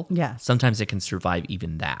cycle, Yes. sometimes it can survive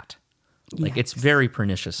even that. Like it's very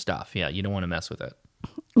pernicious stuff. Yeah, you don't want to mess with it.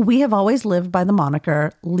 We have always lived by the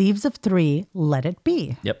moniker, leaves of 3, let it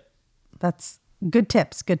be. Yep. That's good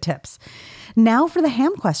tips, good tips. Now for the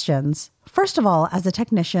ham questions. First of all, as a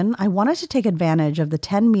technician, I wanted to take advantage of the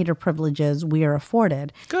 10-meter privileges we are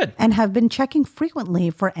afforded. Good. And have been checking frequently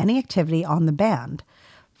for any activity on the band.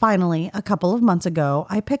 Finally, a couple of months ago,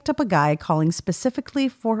 I picked up a guy calling specifically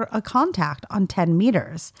for a contact on 10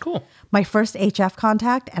 meters. Cool. My first HF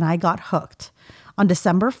contact, and I got hooked. On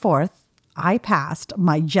December 4th, I passed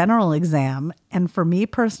my general exam, and for me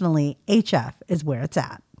personally, HF is where it's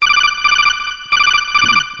at.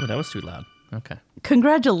 Oh, that was too loud. Okay.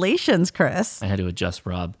 Congratulations, Chris. I had to adjust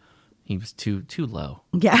Rob. He was too low.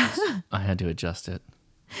 Yeah. I had to adjust it.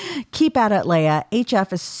 Keep at it, Leia.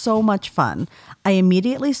 HF is so much fun. I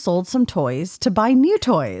immediately sold some toys to buy new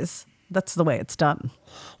toys. That's the way it's done.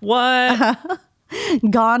 What?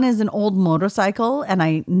 Gone is an old motorcycle, and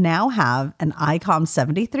I now have an ICOM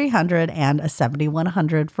 7300 and a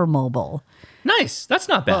 7100 for mobile. Nice. That's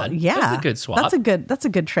not bad. Well, yeah. That's a good swap. That's a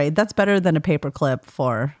good trade. That's better than a paperclip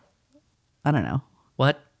for, I don't know.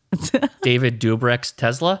 What? David Dobrek's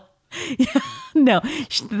Tesla? No,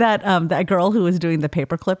 that girl who was doing the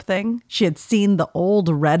paperclip thing, she had seen the old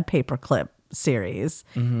red paperclip series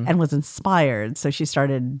and was inspired. So she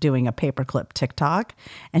started doing a paperclip TikTok,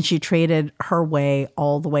 and she traded her way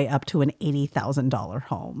all the way up to an $80,000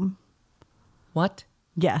 home. What?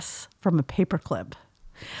 Yes, from a paperclip.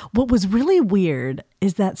 What was really weird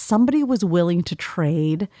is that somebody was willing to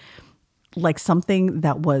trade like something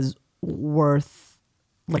that was worth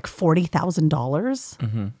like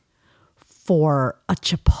 $40,000 for a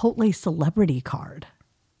Chipotle celebrity card.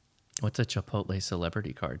 What's a Chipotle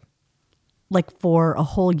celebrity card? Like for a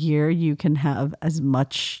whole year, you can have as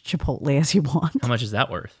much Chipotle as you want. How much is that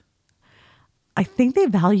worth? I think they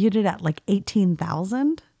valued it at like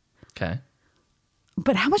 $18,000. Okay.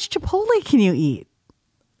 But how much Chipotle can you eat?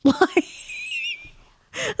 Like,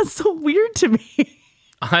 that's so weird to me.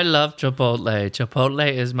 I love Chipotle.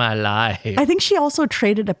 Chipotle is my life. I think she also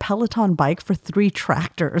traded a Peloton bike for 3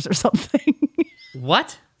 tractors or something.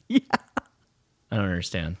 What? Yeah. I don't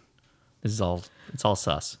understand. It's all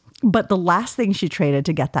sus. But the last thing she traded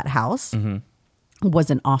to get that house was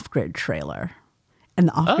an off-grid trailer. And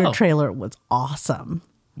the off-grid trailer was awesome.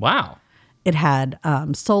 Wow. It had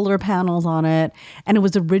solar panels on it. And it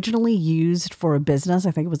was originally used for a business.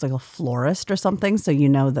 I think it was like a florist or something. So you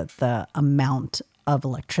know that the amount of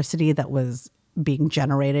electricity that was being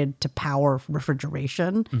generated to power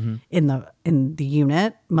refrigeration in the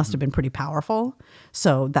unit must have been pretty powerful.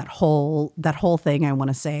 So that whole thing, I want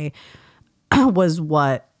to say, was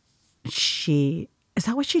what is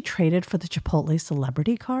that what she traded for the Chipotle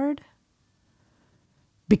celebrity card?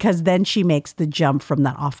 Because then she makes the jump from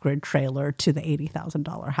that off-grid trailer to the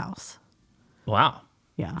 $80,000 house. Wow.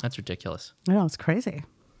 Yeah. That's ridiculous. I know, it's crazy.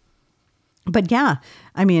 But yeah,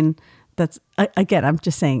 I mean, that's, again, I'm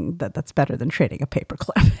just saying that that's better than trading a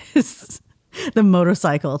paperclip. The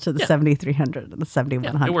motorcycle to the 7300 and the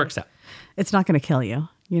 7100. Yeah, it works out. It's not going to kill you,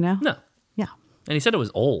 you know? No. Yeah. And he said it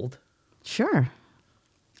was old. Sure.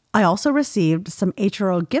 I also received some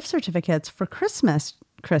HRO gift certificates for Christmas,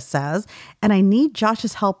 Chris says, and I need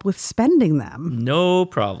Josh's help with spending them. No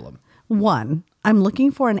problem. 1, I'm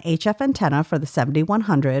looking for an HF antenna for the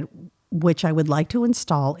 7100, which I would like to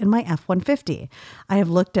install in my F-150. I have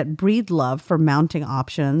looked at Breedlove for mounting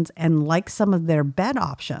options and like some of their bed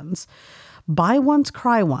options. Buy once,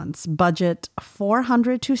 cry once, budget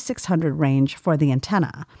 400 to 600 range for the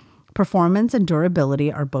antenna. Performance and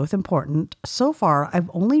durability are both important. So far, I've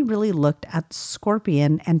only really looked at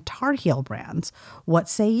Scorpion and Tar Heel brands. What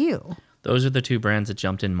say you? Those are the two brands that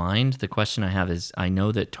jumped in mind. The question I have is, I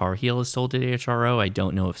know that Tar Heel is sold at HRO. I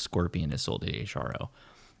don't know if Scorpion is sold at HRO.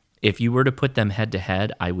 If you were to put them head to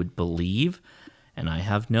head, I would believe, and I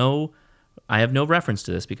have no reference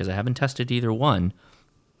to this because I haven't tested either one,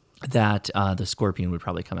 that the Scorpion would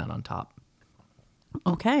probably come out on top.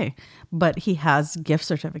 Okay, but he has gift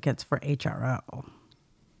certificates for HRO.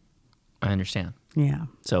 I understand. Yeah.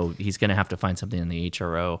 So he's going to have to find something on the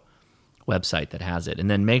HRO website that has it. And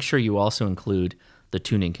then make sure you also include the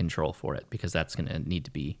tuning control for it because that's going to need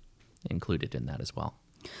to be included in that as well.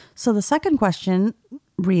 So the second question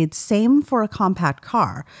reads, same for a compact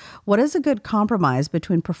car. What is a good compromise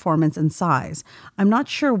between performance and size? I'm not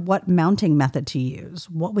sure what mounting method to use.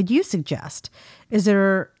 What would you suggest? Is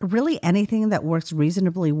there really anything that works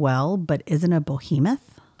reasonably well but isn't a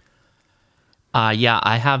behemoth? Yeah,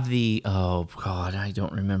 I have I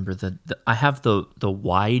don't remember I have the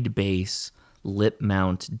wide base lip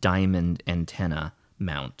mount diamond antenna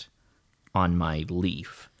mount on my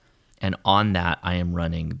Leaf. And on that, I am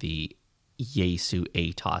running the Yaesu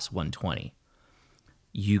ATOS 120.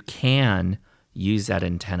 You can use that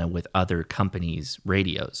antenna with other companies'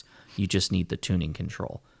 radios. You just need the tuning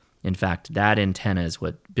control. In fact, that antenna is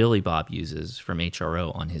what Billy Bob uses from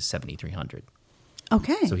HRO on his 7300.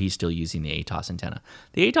 Okay. So he's still using the ATOS antenna.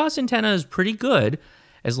 The ATOS antenna is pretty good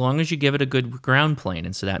as long as you give it a good ground plane.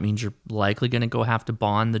 And so that means you're likely going to have to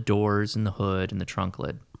bond the doors and the hood and the trunk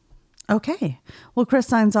lid. Okay. Well, Chris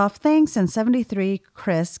signs off. Thanks. And 73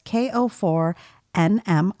 Chris KO4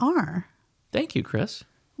 NMR. Thank you, Chris.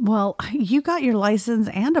 Well, you got your license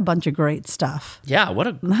and a bunch of great stuff. Yeah, what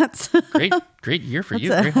a great year for you.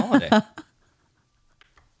 Great holiday.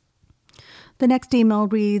 The next email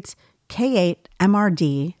reads K8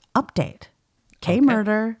 MRD update.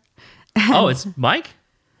 K-Murder. Oh, it's Mike?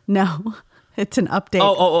 No, it's an update.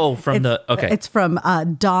 It's from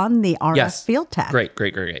Don, the RF field tech. Great.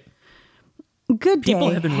 Good day,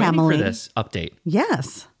 People have been Hamley. waiting for this update.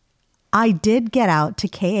 Yes. I did get out to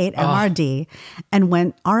K8 MRD and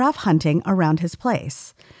went RF hunting around his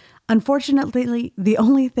place. Unfortunately, the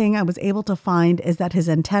only thing I was able to find is that his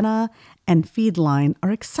antenna and feed line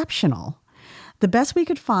are exceptional. The best we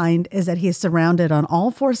could find is that he is surrounded on all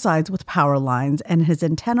four sides with power lines and his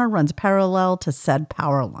antenna runs parallel to said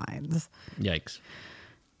power lines. Yikes.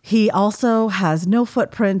 He also has no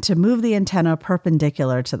footprint to move the antenna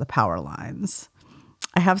perpendicular to the power lines.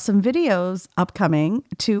 I have some videos upcoming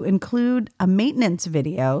to include a maintenance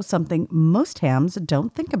video, something most hams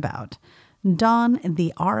don't think about. Don,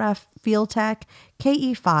 the RF Field Tech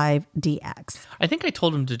KE5DX. I think I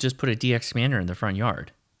told him to just put a DX expander in the front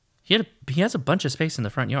yard. He has a bunch of space in the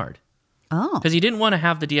front yard. Oh. Because he didn't want to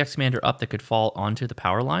have the DX expander up that could fall onto the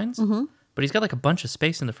power lines. Mm-hmm. But he's got like a bunch of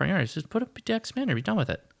space in the front yard. Just put up a DX expander, be done with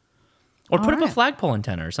it. Or put up a flagpole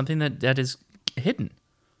antenna or something that is hidden.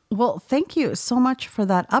 Well, thank you so much for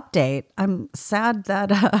that update. I'm sad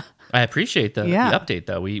that... I appreciate the update,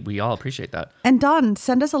 though. We all appreciate that. And Don,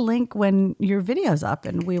 send us a link when your video's up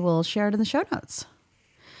and we will share it in the show notes.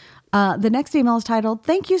 The next email is titled,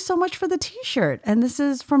 Thank you so much for the t-shirt. And this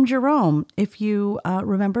is from Jerome. If you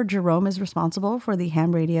remember, Jerome is responsible for the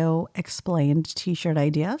Ham Radio Explained t-shirt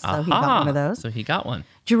idea. So he got one of those. So he got one.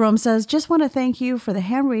 Jerome says, just want to thank you for the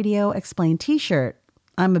Ham Radio Explained t-shirt.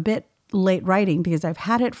 I'm a bit late writing because I've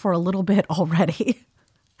had it for a little bit already.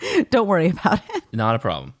 Don't worry about it. Not a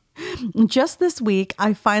problem. Just this week,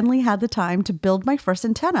 I finally had the time to build my first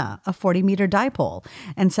antenna, a 40-meter dipole,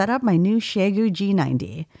 and set up my new Xiegu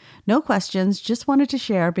G90. No questions, just wanted to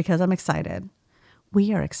share because I'm excited.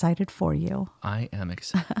 We are excited for you. I am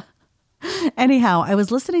excited. Anyhow, I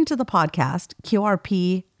was listening to the podcast,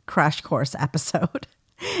 QRP Crash Course episode,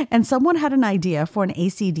 and someone had an idea for an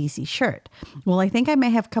AC/DC shirt. Well, I think I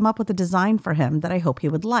may have come up with a design for him that I hope he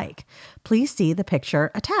would like. Please see the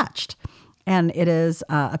picture attached. And it is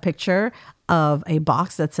a picture of a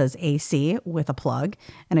box that says AC with a plug,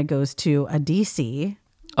 and it goes to a DC.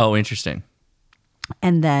 Oh, interesting.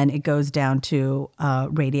 And then it goes down to a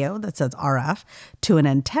radio that says RF, to an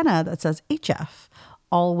antenna that says HF,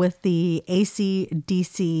 all with the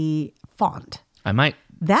AC/DC font. I might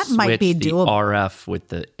That might be switch the doable. RF with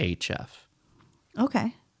the HF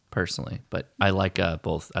Okay. personally, but I like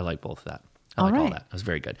both. I like both of that. I All like all right. that. It was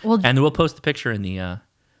very good. Well, and we'll post the picture in the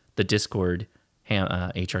Discord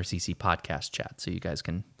HRCC podcast chat, so you guys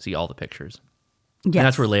can see all the pictures. Yes. And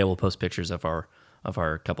that's where Leia will post pictures of our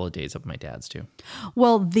couple of days of my dad's too.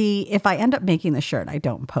 Well, if I end up making the shirt, I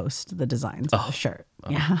don't post the designs of the shirt.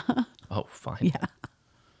 Yeah. Oh, fine. Yeah.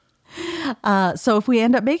 So if we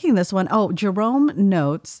end up making this one, Jerome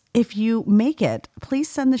notes, if you make it, please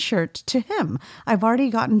send the shirt to him. I've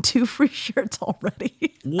already gotten 2 free shirts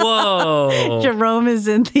already. Whoa. Jerome is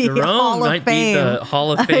in the Jerome Hall of might Fame. be the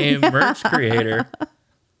Hall of Fame merch creator. All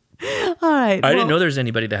right. I didn't know there's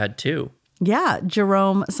anybody that had 2. Yeah,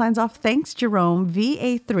 Jerome signs off. Thanks, Jerome,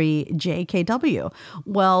 VA3JKW.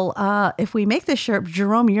 Well, if we make this shirt,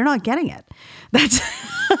 Jerome, you're not getting it. That's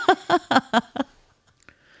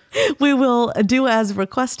we will do as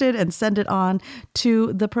requested and send it on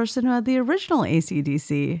to the person who had the original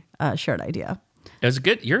AC/DC shirt idea. It was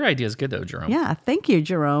good. Your idea is good though, Jerome. Yeah, thank you,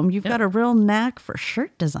 Jerome. You've got a real knack for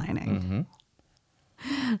shirt designing.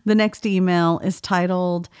 The next email is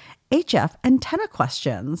titled HF Antenna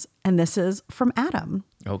Questions, and this is from Adam.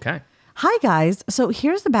 Okay. Hi, guys. So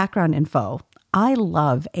here's the background info. I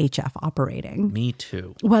love HF operating. Me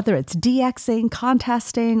too. Whether it's DXing,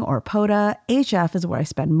 contesting, or POTA, HF is where I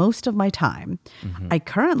spend most of my time. I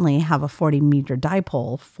currently have a 40-meter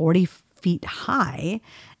dipole, 40 feet high,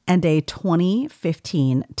 and a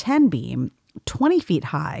 20-15 10 beam, 20 feet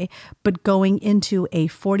high, but going into a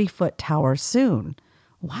 40-foot tower soon.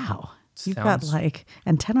 Wow. You've got like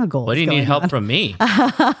antenna goals. What do you need going help on. from me?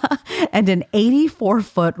 And an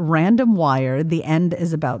 84-foot random wire. The end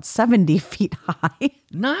is about 70 feet high.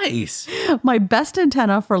 Nice. My best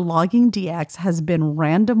antenna for logging DX has been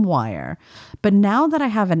random wire. But now that I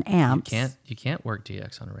have an amp, You can't work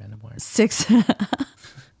DX on a random wire. It's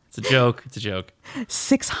a joke. It's a joke.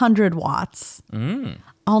 600 watts.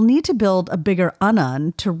 I'll need to build a bigger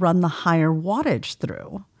unun to run the higher wattage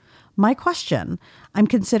through. My question, I'm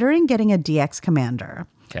considering getting a DX commander.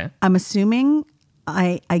 Okay. I'm assuming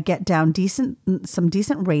I get down some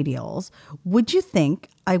decent radials. Would you think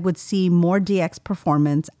I would see more DX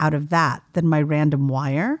performance out of that than my random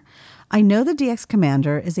wire? I know the DX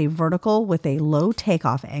Commander is a vertical with a low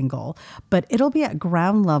takeoff angle, but it'll be at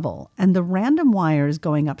ground level, and the random wire is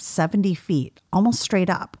going up 70 feet, almost straight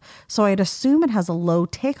up. So I'd assume it has a low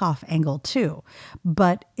takeoff angle too,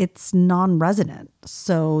 but it's non-resonant,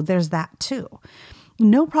 so there's that too.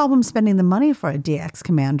 No problem spending the money for a DX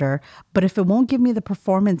Commander, but if it won't give me the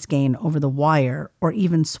performance gain over the wire, or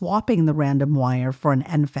even swapping the random wire for an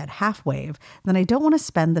end-fed half wave, then I don't want to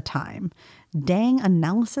spend the time. Dang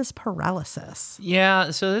analysis paralysis.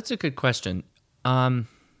 Yeah, so that's a good question. Callum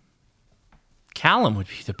would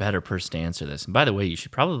be the better person to answer this. And by the way, you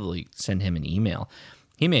should probably send him an email.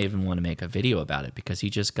 He may even want to make a video about it because he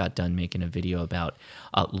just got done making a video about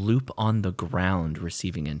a loop on the ground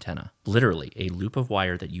receiving antenna. Literally, a loop of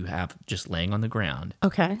wire that you have just laying on the ground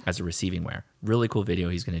as a receiving wire. Really cool video.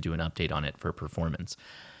 He's going to do an update on it for performance.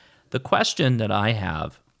 The question that I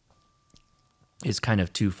have is kind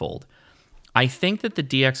of twofold. I think that the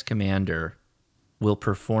DX Commander will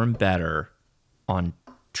perform better on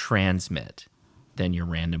transmit than your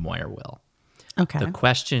random wire will. Okay. The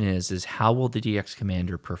question is how will the DX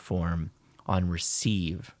Commander perform on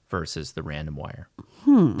receive versus the random wire?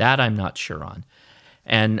 That I'm not sure on.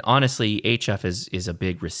 And honestly, HF is a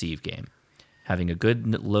big receive game. Having a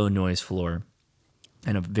good low noise floor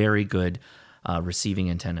and a very good receiving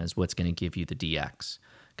antenna is what's going to give you the DX.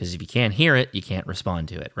 Because if you can't hear it, you can't respond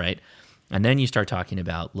to it, right? And then you start talking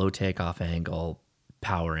about low takeoff angle,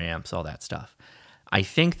 power amps, all that stuff. I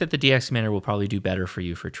think that the DX Commander will probably do better for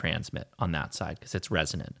you for transmit on that side because it's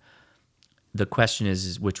resonant. The question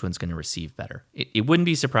is which one's going to receive better. It wouldn't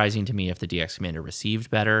be surprising to me if the DX Commander received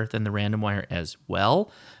better than the random wire as well,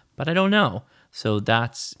 but I don't know. So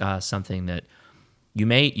that's something that you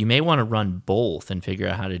may want to run both and figure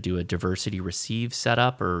out how to do a diversity receive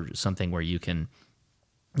setup or something where you can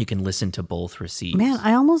listen to both receives. Man,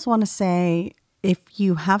 I almost want to say if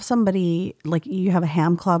you have somebody, like you have a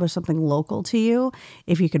ham club or something local to you,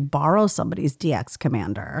 if you could borrow somebody's DX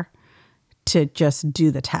Commander to just do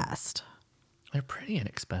the test. They're pretty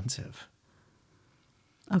inexpensive.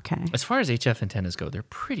 Okay. As far as HF antennas go, they're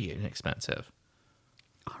pretty inexpensive.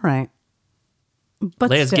 All right. But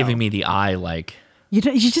Leia's still, giving me the eye like... You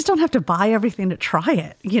just don't have to buy everything to try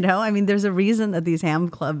it. You know, I mean, there's a reason that these ham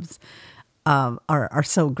clubs are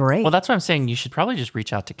so great. Well, that's what I'm saying. You should probably just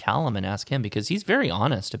reach out to Callum and ask him because he's very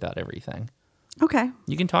honest about everything. Okay.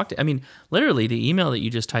 You can talk to, I mean, literally the email that you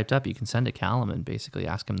just typed up, you can send to Callum and basically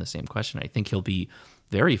ask him the same question. I think he'll be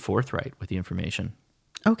very forthright with the information.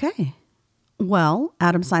 Okay. Well,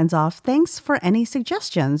 Adam signs off. Thanks for any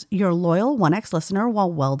suggestions. Your loyal 1X listener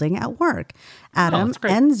while welding at work. Adam that's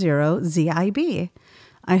great. N0ZIB.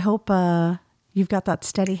 I hope you've got that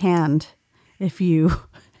steady hand if you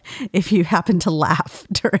happen to laugh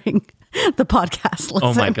during the podcast. Listen.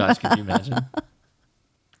 Oh my gosh, can you imagine?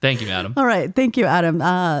 Thank you, Adam. All right. Thank you, Adam.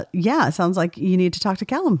 Yeah, it sounds like you need to talk to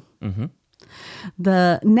Callum. Mm-hmm.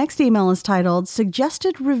 The next email is titled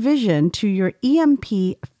Suggested Revision to Your EMP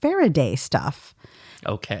Faraday Stuff.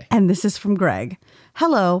 Okay. And this is from Greg.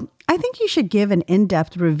 Hello. I think you should give an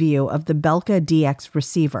in-depth review of the Belka DX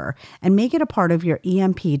receiver and make it a part of your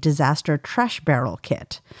EMP disaster trash barrel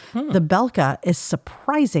kit. The Belka is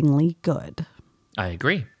surprisingly good. I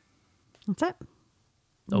agree. That's it.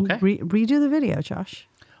 Okay. Redo the video, Josh.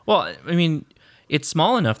 Well, I mean, it's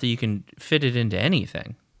small enough that you can fit it into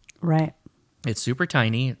anything. Right. It's super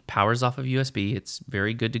tiny. It powers off of USB. It's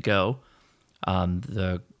very good to go.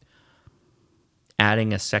 The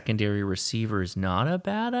adding a secondary receiver is not a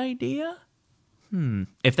bad idea.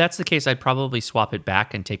 If that's the case, I'd probably swap it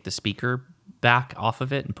back and take the speaker back off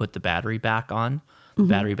of it and put the battery back on. The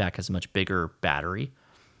battery back has a much bigger battery.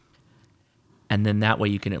 And then that way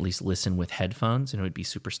you can at least listen with headphones and it would be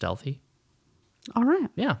super stealthy. All right.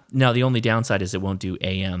 Yeah. Now, the only downside is it won't do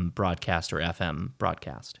AM broadcast or FM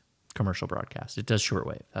broadcast, commercial broadcast. It does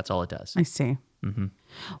shortwave. That's all it does. I see.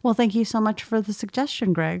 Well, thank you so much for the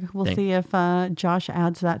suggestion, Greg. We'll see if Josh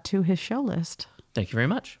adds that to his show list. Thank you very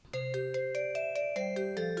much.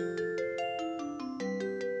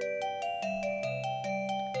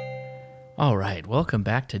 All right. Welcome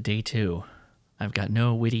back to day 2. I've got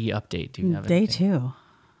no witty update. Do you have Day anything? 2.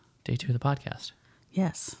 Day 2 of the podcast.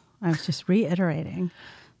 Yes. I was just reiterating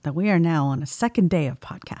that we are now on a second day of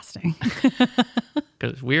podcasting.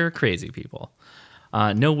 Because we're crazy people.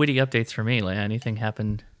 No witty updates for me. Like, anything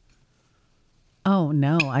happened? Oh,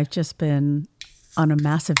 no. I've just been on a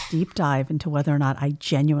massive deep dive into whether or not I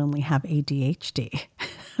genuinely have ADHD.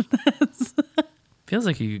 Feels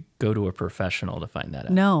like you go to a professional to find that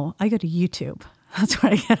out. No, I go to YouTube. That's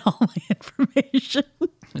where I get all my information.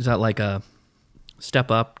 Is that like a step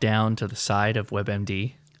up, down to the side of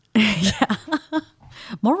WebMD? Yeah.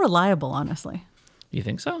 More reliable, honestly. You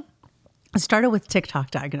think so? I started with TikTok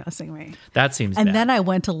diagnosing me. That seems And bad. then I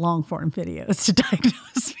went to long form videos to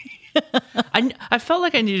diagnose me. I felt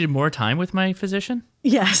like I needed more time with my physician.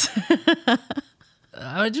 Yes.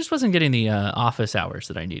 I just wasn't getting the office hours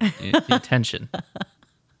that I needed, the attention.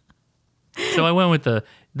 So I went with the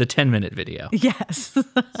 10-minute video Yes.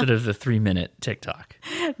 instead of the 3-minute TikTok.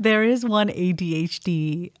 There is one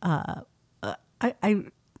ADHD.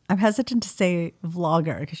 I'm hesitant to say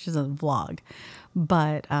vlogger because she doesn't vlog,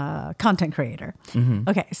 but content creator.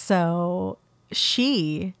 Okay, so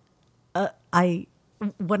she,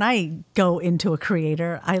 when I go into a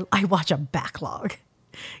creator, I watch a backlog.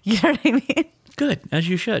 You know what I mean? Good, as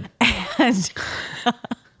you should. And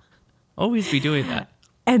Always be doing that.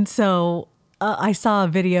 And so I saw a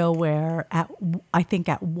video where I think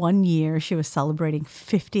at 1 year she was celebrating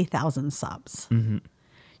 50,000 subs.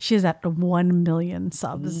 She is at 1 million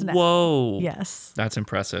subs now. Whoa. Yes. That's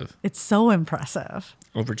impressive. It's so impressive.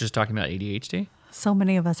 Oh, we're just talking about ADHD? So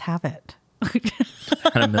many of us have it.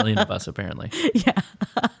 Not a million of us, apparently. Yeah.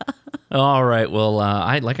 All right. Well,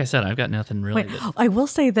 like I said, I've got nothing really. Wait, I will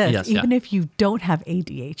say this, Yes, even yeah. if you don't have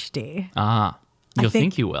ADHD. You'll think-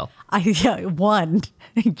 think you will. One,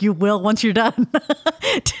 you will once you're done.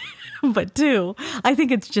 But 2, I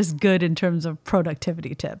think it's just good in terms of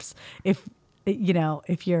productivity tips. If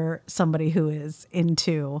you're somebody who is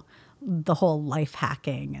into the whole life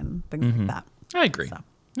hacking and things like that. I agree. So.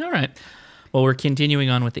 All right. Well, we're continuing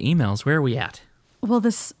on with the emails. Where are we at? Well,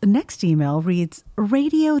 this next email reads,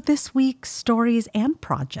 Radio This Week Stories and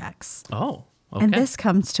Projects. Oh, okay. And this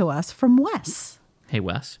comes to us from Wes. Hey,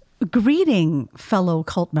 Wes. Greeting, fellow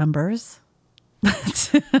cult members.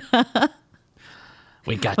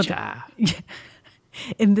 We gotcha.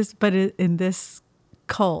 In this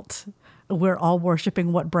cult, we're all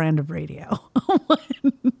worshiping what brand of radio?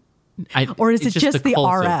 Or is it's it just the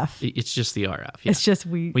cult of- RF? It's just the RF. Yeah. It's just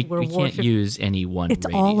we we're can't worshiping. use any one It's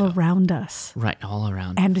radio. all around us. Right, all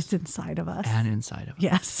around And us. it's inside of us. And inside of us.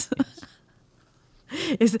 Yes.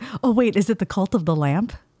 Is it the cult of the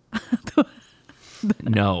lamp?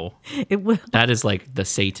 No, It will that is like the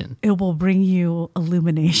Satan. it will bring you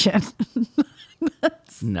illumination.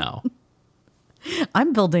 No.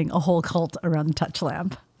 I'm building a whole cult around the touch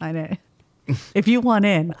lamp. I know. If you want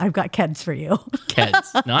in, I've got Keds for you.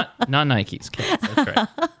 Keds. Not Nikes. Keds. That's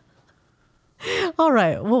right. All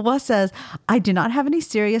right. Well, Wes says, I do not have any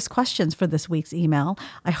serious questions for this week's email.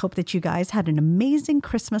 I hope that you guys had an amazing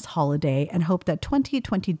Christmas holiday and hope that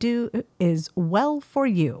 2022 is well for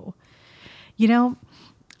you. You know,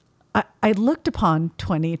 I looked upon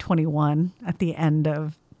 2021 at the end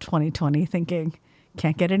of 2020 thinking,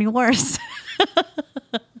 can't get any worse.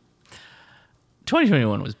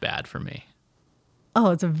 2021 was bad for me.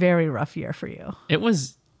 Oh, it's a very rough year for you. It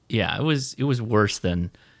was worse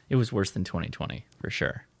than 2020 for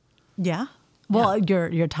sure. Yeah. Well,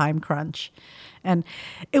 your time crunch. And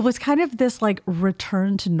it was kind of this like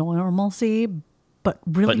return to normalcy, but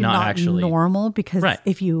really not actually normal because Right.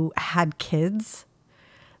 if you had kids,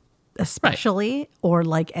 especially, or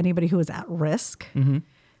like anybody who was at risk,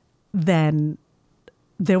 then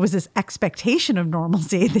there was this expectation of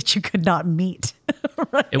normalcy that you could not meet.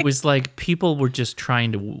 Right? It was like people were just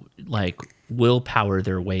trying to like willpower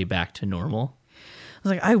their way back to normal. I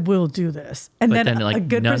was like, I will do this. And But then a like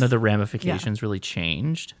good none of the ramifications really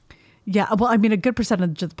changed. Yeah. Well, I mean, a good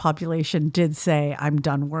percentage of the population did say, I'm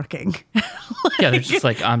done working. Yeah, they're just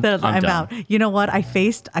like, I'm done. out. You know what? I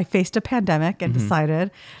faced a pandemic and decided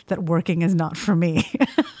that working is not for me.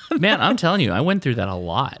 Man, I'm telling you, I went through that a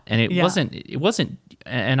lot. And it wasn't,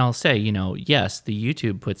 and I'll say, you know, yes, the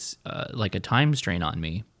YouTube puts like a time strain on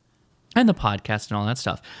me and the podcast and all that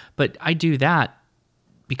stuff. But I do that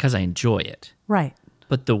because I enjoy it. Right.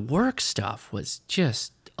 But the work stuff was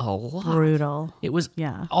just a lot. Brutal. It was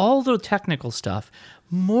all the technical stuff,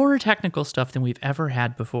 more technical stuff than we've ever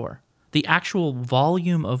had before. The actual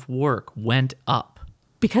volume of work went up.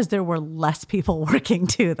 Because there were less people working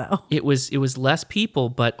too, though. It was less people,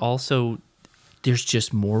 but also there's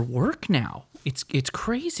just more work now. It's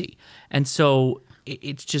crazy. And so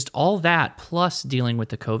it's just all that plus dealing with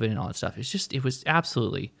the COVID and all that stuff. It was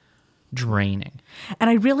absolutely draining. And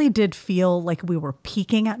I really did feel like we were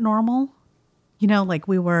peaking at normal. You know, like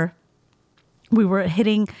we were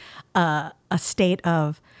hitting a state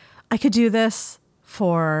of, I could do this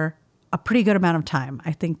for a pretty good amount of time.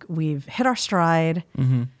 I think we've hit our stride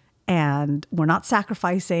and we're not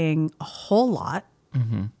sacrificing a whole lot,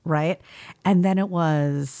 right? And then it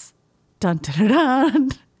was dun dun dun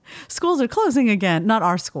dun. Schools are closing again. Not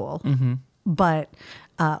our school, but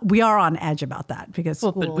we are on edge about that because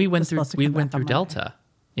but we went through Delta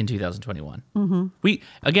in 2021. We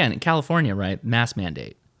again in California, right? Mask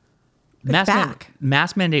mandate.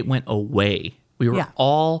 Mask mandate went away. We were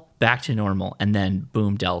all back to normal, and then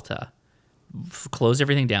boom, Delta. Close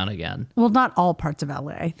everything down again. Well, not all parts of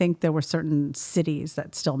LA. I think there were certain cities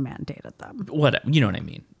that still mandated them. You know what I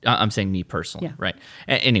mean? I'm saying me personally, right?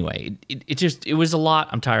 Anyway, it was a lot.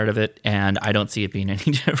 I'm tired of it, and I don't see it being any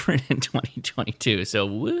different in 2022. So,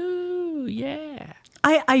 woo, yeah.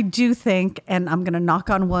 I do think, and I'm going to knock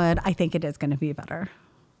on wood, I think it is going to be better.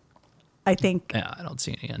 I think. Yeah, I don't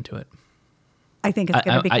see any end to it. I think it's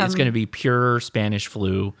going to become. It's going to be pure Spanish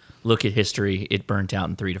flu. Look at history. It burnt out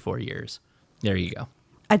in 3 to 4 years. There you go.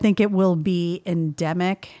 I think it will be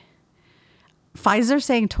endemic. Pfizer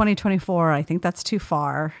saying 2024. I think that's too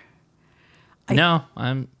far. Maybe.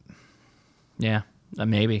 I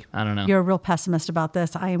don't know. You're a real pessimist about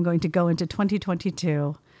this. I am going to go into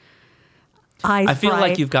 2022. I feel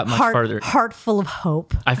like you've got much farther. Heart full of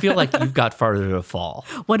hope. I feel like you've got farther to fall.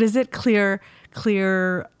 What is it? Clear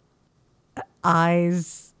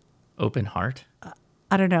eyes. Open heart?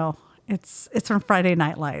 I don't know. It's from Friday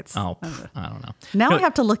Night Lights. Oh, I don't know. Now I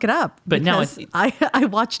have to look it up. But now I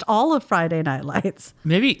watched all of Friday Night Lights.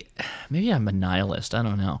 Maybe I'm a nihilist. I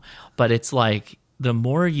don't know. But it's like the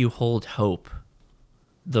more you hold hope,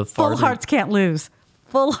 the farther. Full hearts can't lose.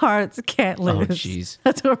 Full hearts can't lose. Oh, jeez.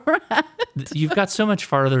 That's where we're at. You've got so much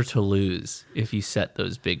farther to lose if you set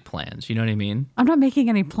those big plans. You know what I mean? I'm not making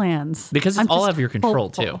any plans. Because it's all out of your control,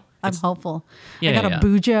 hopeful. too. I'm hopeful. Yeah, I got a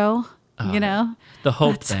bujo, you know? The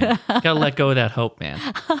hope thing. You got to let go of that hope, man.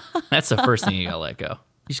 That's the first thing you got to let go.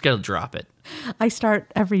 You just got to drop it. I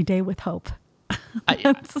start every day with hope.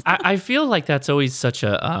 I feel like that's always such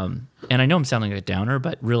a, and I know I'm sounding like a downer,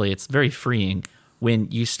 but really it's very freeing when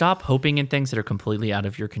you stop hoping in things that are completely out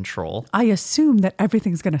of your control. I assume that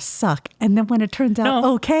everything's going to suck. And then when it turns out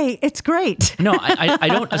okay, it's great. No, I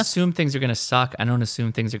don't assume things are going to suck. I don't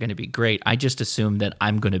assume things are going to be great. I just assume that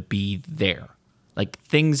I'm going to be there. Like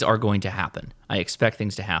things are going to happen. I expect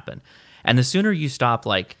things to happen. And the sooner you stop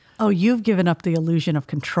like... Oh, you've given up the illusion of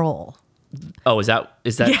control. Oh, is that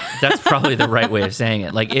that's probably the right way of saying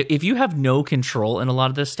it. Like if you have no control in a lot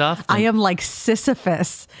of this stuff, I am like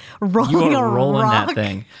Sisyphus rolling that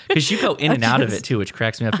thing because you go in and out of it too, which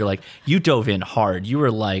cracks me up. You're like, you dove in hard. You were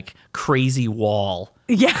like crazy wall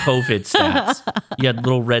COVID stats. You had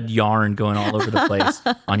little red yarn going all over the place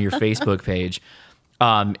on your Facebook page.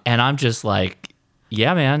 And I'm just like,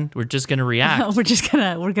 yeah, man, we're just going to react.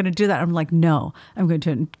 we're gonna do that. I'm like, no, I'm going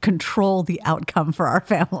to control the outcome for our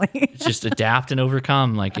family. Just adapt and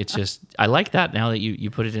overcome. Like, it's just, I like that now that you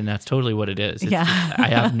put it in. That's totally what it is. It's Yeah. just, I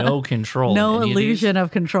have no control. No in any of these. illusion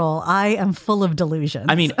of control. I am full of delusions.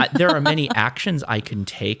 I mean, there are many actions I can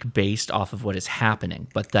take based off of what is happening,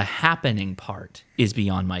 but the happening part is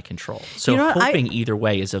beyond my control. So You know what? hoping either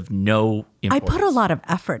way is of no I importance. put a lot of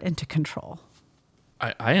effort into control.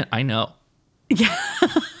 I know. Yeah.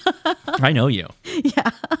 I know you.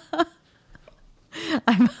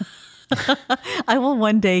 I will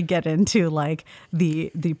one day get into like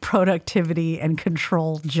the productivity and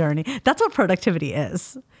control journey. That's what productivity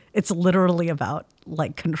is. It's literally about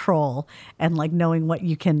like control and like knowing what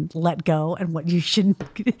you can let go and what you should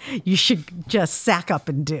just sack up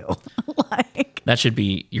and do. Like That should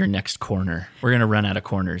be your next corner. We're going to run out of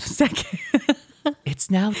corners. It's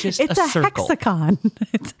now just it's a a circle. hexagon.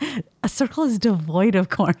 A circle is devoid of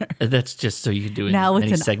corners. That's just so you can do it Now in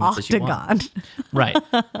many it's an segments as you octagon. want. Right.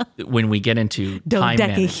 When we get into time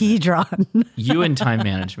management, Dodecahedron. you and time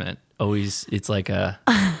management, always, it's like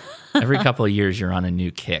every couple of years you're on a new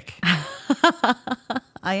kick.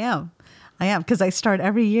 I am because I start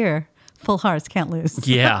every year. Full hearts can't lose.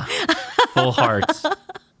 Yeah. Full hearts.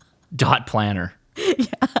 Dot planner. Yeah.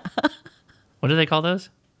 What do they call those?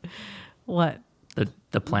 What?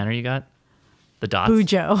 The planner you got? The dots?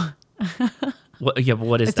 Bujo. What, yeah, but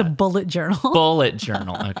what is It's that? a bullet journal. Bullet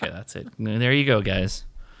journal. Okay, that's it. There you go, guys.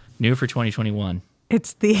 New for 2021.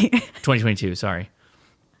 It's the 2022, sorry.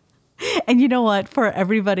 And you know what? For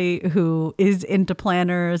everybody who is into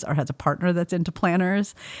planners or has a partner that's into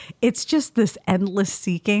planners, it's just this endless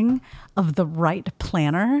seeking of the right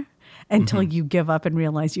planner until you give up and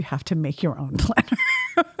realize you have to make your own planner.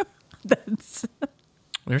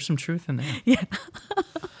 There's some truth in there. Yeah.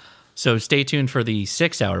 So stay tuned for the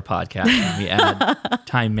 6-hour podcast when we add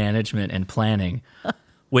time management and planning,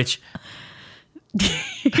 which,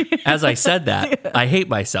 as I said that, I hate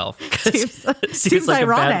myself. Seems like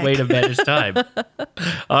ironic. a bad way to manage time.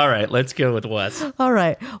 All right, let's go with Wes. All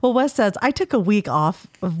right. Well, Wes says, I took a week off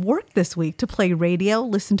of work this week to play radio,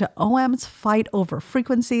 listen to OMs fight over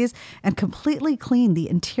frequencies, and completely clean the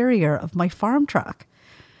interior of my farm truck.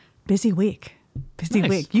 Busy week. Busy Nice.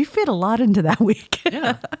 week. You fit a lot into that week.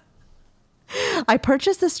 Yeah. I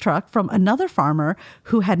purchased this truck from another farmer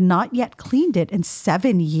who had not yet cleaned it in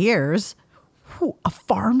 7 years. Whew, a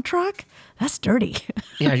farm truck? That's dirty.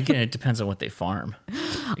 Yeah, again, it depends on what they farm.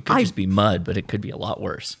 It could just be mud, but it could be a lot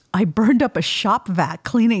worse. I burned up a shop vac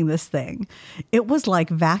cleaning this thing. It was like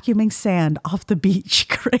vacuuming sand off the beach.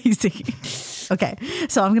 Crazy. Okay,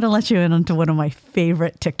 so I'm going to let you in onto one of my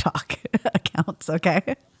favorite TikTok accounts,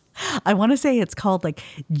 okay? I want to say it's called like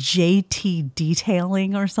JT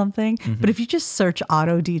Detailing or something. But if you just search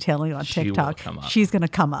auto detailing on She will TikTok, come up. she's going to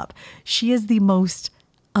come up. She is the most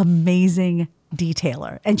amazing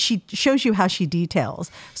detailer. And she shows you how she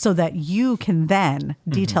details so that you can then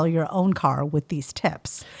detail your own car with these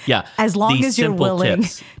tips. Yeah, As long these as you're simple willing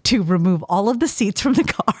tips. to remove all of the seats from the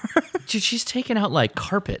car. Dude, she's taken out like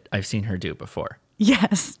carpet I've seen her do before.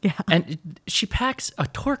 Yes. Yeah. And she packs a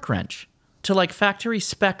torque wrench to like factory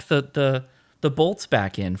spec the bolts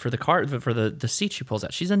back in for the car, for the seat she pulls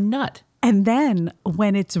out. She's a nut. And then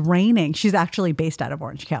when it's raining, she's actually based out of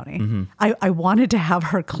Orange County. I wanted to have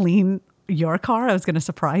her clean your car. I was going to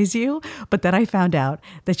surprise you. But then I found out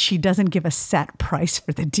that she doesn't give a set price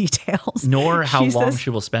for the details. Nor how long she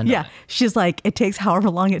will spend on Yeah. it. She's like, it takes however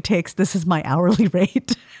long it takes. This is my hourly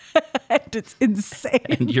rate. And it's insane.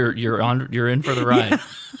 And you're in for the ride.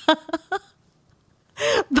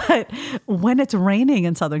 But when it's raining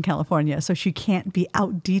in Southern California, so she can't be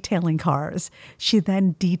out detailing cars, she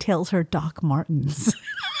then details her Doc Martens.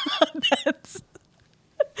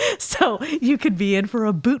 So you could be in for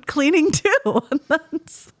a boot cleaning too. I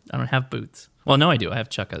don't have boots. Well, no, I do. I have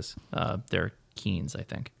Chukkas. They're Keens, I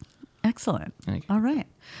think. Excellent. Thank you. All right.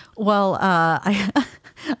 Well,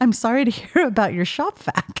 I'm sorry to hear about your shop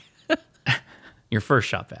vac. Your first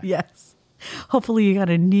shop vac. Yes. Hopefully you got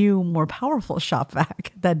a new, more powerful shop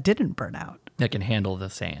vac that didn't burn out. That can handle the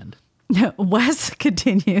sand. Wes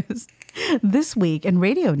continues. This week in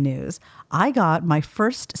radio news, I got my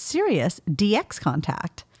first serious DX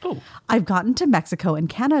contact. Oh. I've gotten to Mexico and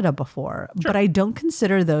Canada before, but I don't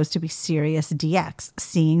consider those to be serious DX,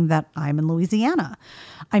 seeing that I'm in Louisiana.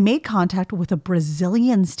 I made contact with a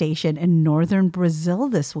Brazilian station in northern Brazil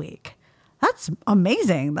this week. That's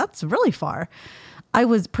amazing. That's really far. I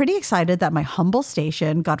was pretty excited that my humble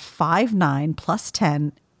station got 5.9 plus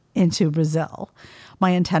 10 into Brazil.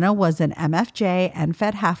 My antenna was an MFJ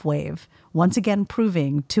NFED half wave once again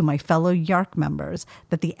proving to my fellow YARC members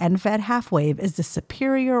that the NFED half wave is the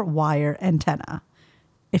superior wire antenna.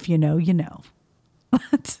 If you know, you know.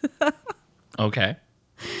 Okay.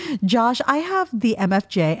 Josh, I have the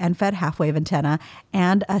MFJ NFED half-wave antenna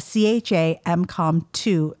and a CHA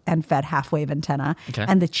MCOM2 NFED half-wave antenna. Okay.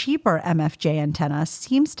 And the cheaper MFJ antenna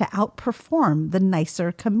seems to outperform the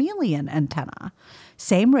nicer Chameleon antenna.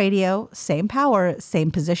 Same radio, same power,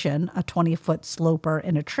 same position, a 20-foot sloper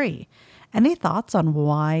in a tree. Any thoughts on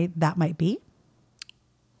why that might be?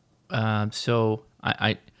 So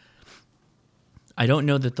I don't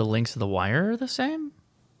know that the lengths of the wire are the same.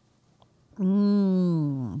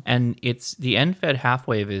 And it's the NFED half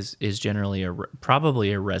wave is generally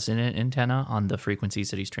probably a resonant antenna on the frequencies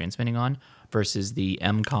that he's transmitting on, versus the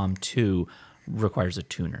MCOM2 requires a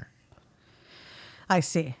tuner. I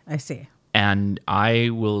see. And I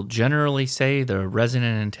will generally say the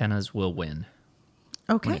resonant antennas will win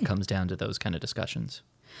Okay. when it comes down to those kind of discussions.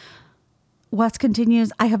 Wes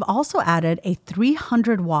continues, I have also added a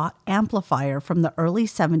 300-watt amplifier from the early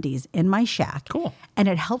 70s in my shack. Cool. And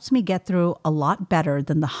it helps me get through a lot better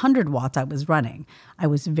than the 100 watts I was running. I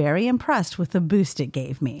was very impressed with the boost it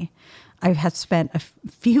gave me. I have spent a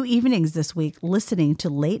few evenings this week listening to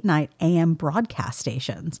late-night AM broadcast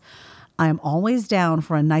stations. I am always down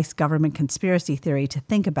for a nice government conspiracy theory to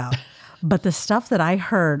think about. But the stuff that I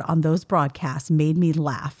heard on those broadcasts made me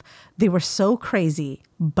laugh. They were so crazy,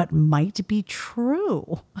 but might be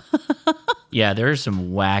true. Yeah, there are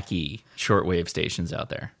some wacky shortwave stations out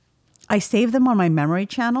there. I saved them on my memory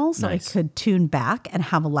channel so Nice. I could tune back and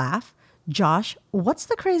have a laugh. Josh, what's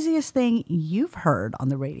the craziest thing you've heard on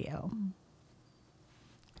the radio?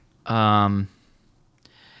 And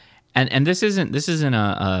this isn't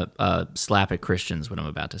a slap at Christians, what I'm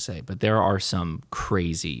about to say, but there are some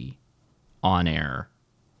crazy on-air,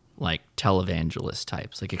 like televangelist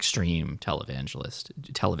types, like extreme televangelist.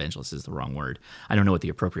 Televangelist is the wrong word. I don't know what the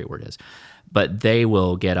appropriate word is, but they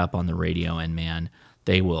will get up on the radio and man,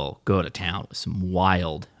 they will go to town with some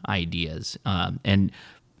wild ideas, and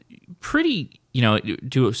pretty,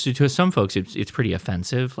 to some folks, it's pretty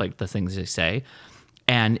offensive, like the things they say.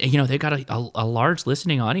 And, they've got a large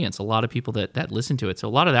listening audience, a lot of people that listen to it. So a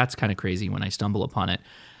lot of that's kind of crazy when I stumble upon it.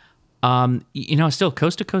 Still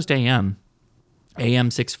Coast to Coast AM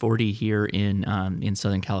 640 here in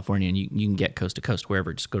Southern California, and you can get Coast to Coast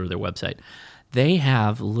wherever, just go to their website. They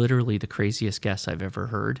have literally the craziest guests I've ever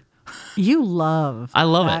heard. You love I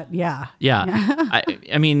love that. it. Yeah.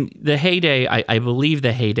 I mean, the heyday, I believe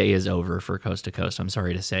the heyday is over for Coast to Coast. I'm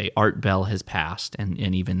sorry to say. Art Bell has passed, and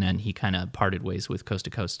even then he kind of parted ways with Coast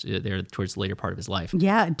to Coast there towards the later part of his life.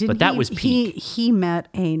 Yeah. But that was peak. He met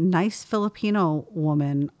a nice Filipino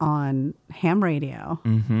woman on ham radio.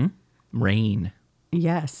 Mm-hmm. Rain.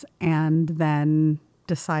 Yes. And then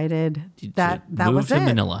decided that Moved was to it.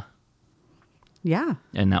 Manila. Yeah.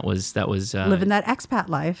 And that was Living that expat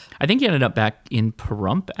life. I think he ended up back in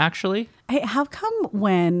Pahrump, actually. Hey, how come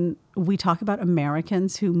when we talk about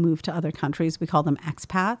Americans who move to other countries, we call them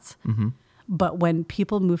expats? Mm-hmm. But when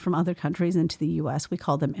people move from other countries into the U.S., we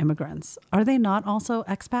call them immigrants. Are they not also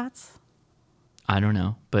expats? I don't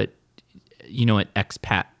know, but you know what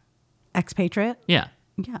expat? Expatriate? Yeah,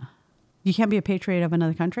 Yeah. You can't be a patriot of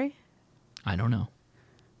another country? I don't know.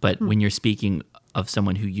 But when you're speaking of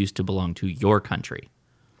someone who used to belong to your country.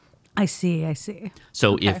 I see.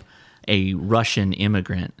 So Okay. if a Russian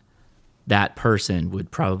immigrant, that person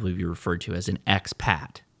would probably be referred to as an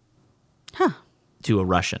expat. Huh. To a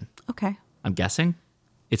Russian. Okay. I'm guessing.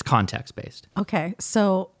 It's context based. Okay.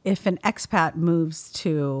 So if an expat moves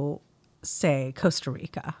to, say, Costa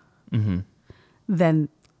Rica, then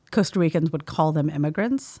Costa Ricans would call them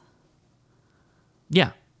immigrants?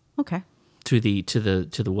 Yeah. Okay. To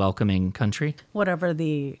the welcoming country. Whatever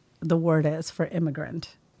the word is for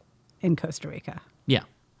immigrant in Costa Rica. Yeah.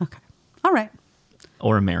 Okay. All right.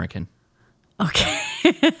 Or American. Okay.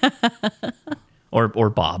 or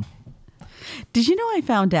Bob. Did you know I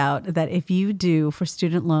found out that if you do, for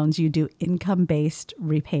student loans, you do income-based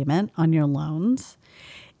repayment on your loans?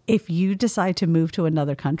 If you decide to move to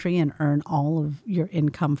another country and earn all of your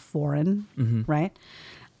income foreign, right?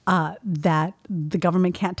 That the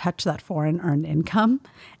government can't touch that foreign earned income,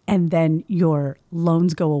 and then your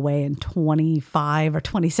loans go away in 25 or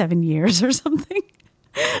 27 years or something.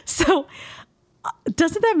 So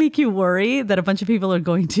doesn't that make you worry that a bunch of people are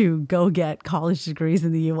going to go get college degrees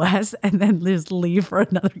in the U.S. and then just leave for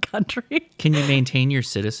another country? Can you maintain your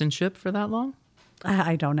citizenship for that long?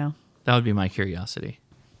 I don't know. That would be my curiosity.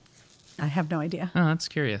 I have no idea. Oh, that's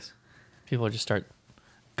curious. People just start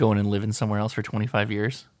going and living somewhere else for 25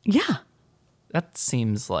 years. Yeah. That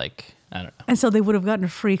seems like, I don't know. And so they would have gotten a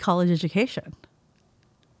free college education.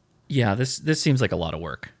 Yeah, this seems like a lot of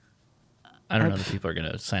work. I don't know that people are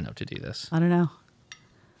going to sign up to do this. I don't know.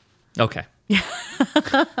 Okay. Yeah.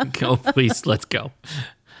 Go, please. Let's go.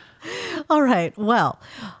 All right. Well,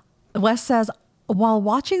 Wes says, while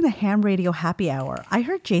watching the Ham Radio Happy Hour, I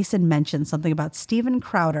heard Jason mention something about Steven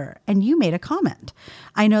Crowder, and you made a comment.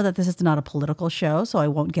 I know that this is not a political show, so I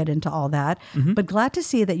won't get into all that, but glad to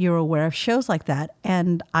see that you're aware of shows like that,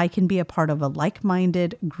 and I can be a part of a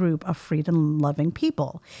like-minded group of freedom-loving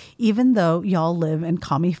people, even though y'all live in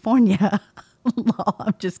California.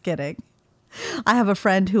 I'm just kidding. I have a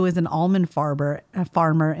friend who is an almond farmer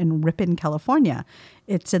in Ripon, California.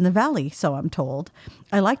 It's in the valley, so I'm told.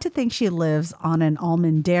 I like to think she lives on an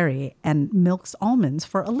almond dairy and milks almonds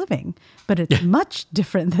for a living, but it's much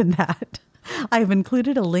different than that. I have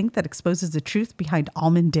included a link that exposes the truth behind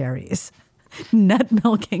almond dairies. Nut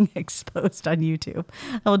milking exposed on YouTube.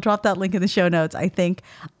 I will drop that link in the show notes. I think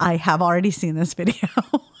I have already seen this video.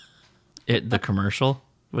 The commercial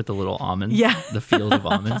with the little almonds. Yeah. The field of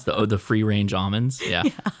almonds, the free range almonds. Yeah.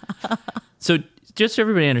 So just so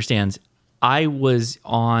everybody understands, I was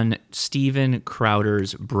on Steven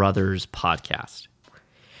Crowder's brother's podcast.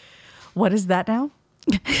 What is that now?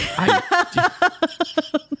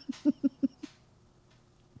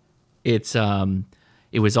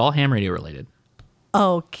 It was all ham radio related.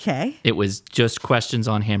 Okay. It was just questions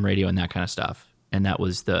on ham radio and that kind of stuff. And that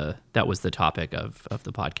was the topic of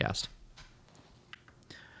the podcast.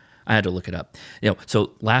 I had to look it up.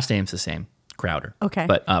 So last name's the same, Crowder. Okay.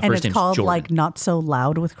 But and first it's name's called Jordan. like Not So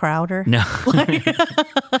Loud with Crowder? No.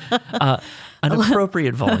 An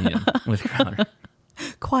appropriate volume with Crowder.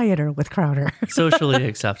 Quieter with Crowder. Socially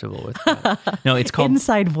acceptable with Crowder. No, it's called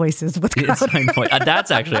Inside Voices with Crowder. Inside Voice.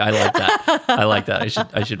 That's actually, I like that. I like that.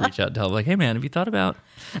 I should reach out and tell him, like, hey man, have you thought about?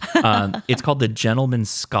 It's called the Gentleman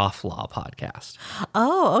Scofflaw podcast.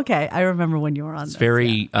 Oh, okay. I remember when you were on. It's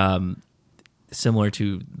very similar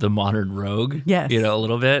to the Modern Rogue. Yes. A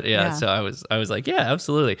little bit. Yeah. Yeah. So I was like, yeah,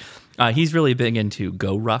 absolutely. He's really big into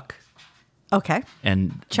Go Ruck. Okay.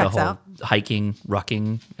 And Checks the whole out. hiking,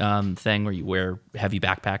 rucking thing where you wear heavy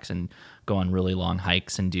backpacks and go on really long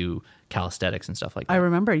hikes and do calisthenics and stuff like that. I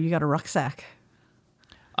remember you got a rucksack.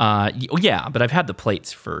 Yeah, but I've had the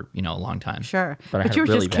plates for a long time. Sure. But I had you a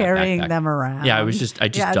were really just bad carrying backpack. them around. Yeah, I just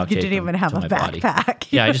duct taped them. You didn't even have to a my body. backpack.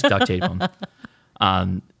 Yeah, I just duct taped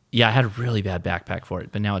them. Yeah, I had a really bad backpack for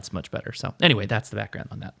it, but now it's much better. So anyway, that's the background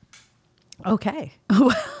on that. Okay.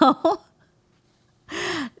 Well,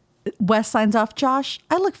 Wes signs off, Josh,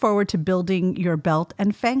 I look forward to building your belt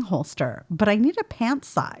and fang holster, but I need a pant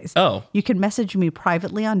size. Oh. You can message me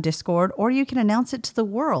privately on Discord, or you can announce it to the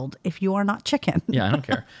world if you are not chicken. Yeah, I don't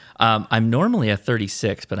care. I'm normally a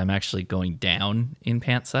 36, but I'm actually going down in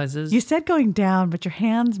pant sizes. You said going down, but your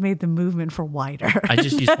hands made the movement for wider. I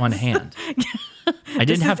just used one hand. I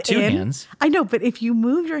didn't have two hands. I know, but if you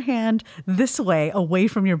move your hand this way away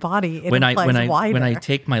from your body, it When implies wider. when I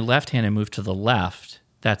take my left hand and move to the left,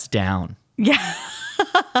 that's down. Yeah.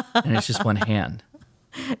 And it's just one hand.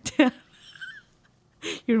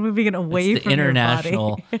 You're moving it away It's the from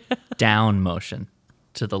international your body. down motion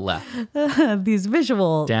to the left. These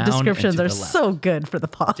visual Down descriptions and are to the left. so good for the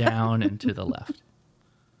pod. Down and to the left.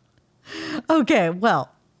 Okay,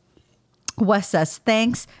 well, Wes says,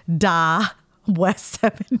 thanks, da,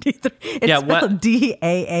 Wes73. It's Yeah, what- spelled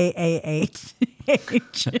DAAAH.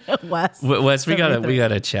 Wes. Wes, we 73.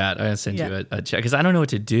 gotta chat. I gotta send Yeah. you a chat because I don't know what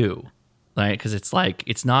to do. Right? Because it's like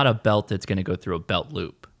it's not a belt that's gonna go through a belt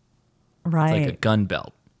loop. Right. It's like a gun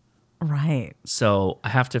belt. Right. So I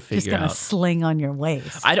have to Just figure gonna out. sling on your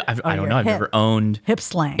waist. I don't your know. I've hip. never owned Hip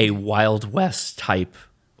slang. a Wild West type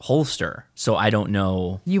holster, so I don't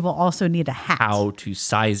know You will also need a hat. how to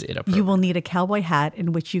size it appropriately. You will need a cowboy hat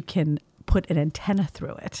in which you can put an antenna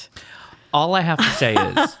through it. All I have to say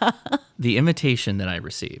is the invitation that I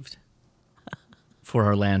received for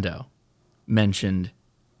Orlando mentioned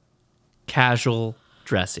casual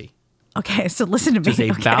dressy. Okay, so listen to me. Does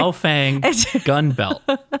a okay? Baofeng gun belt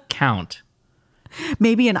count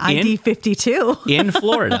Maybe an ID 52. in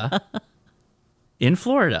Florida? In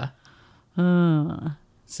Florida.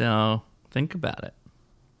 So think about it.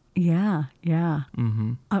 Yeah, yeah.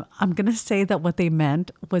 Mm-hmm. I'm going to say that what they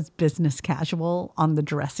meant was business casual on the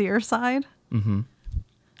dressier side. Mm-hmm.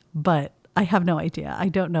 But I have no idea. I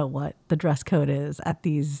don't know what the dress code is at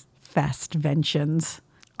these festventions.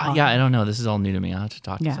 Yeah, I don't know. This is all new to me. I'll have to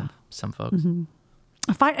talk Yeah. to some folks. You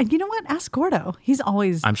know what? Ask Gordo. He's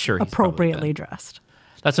always I'm sure he's appropriately probably dressed.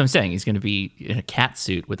 That's what I'm saying. He's going to be in a cat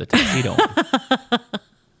suit with a tuxedo on.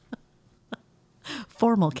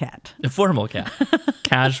 Formal cat. A formal cat.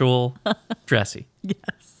 Casual Dressy.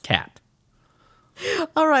 Yes. Cat.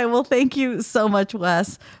 All right. Well, thank you so much,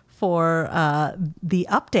 Wes, for the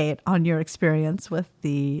update on your experience with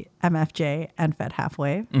the MFJ and Fed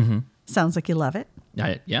Halfway. Mm-hmm. Sounds like you love it.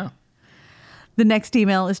 Yeah. The next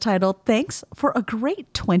email is titled, Thanks for a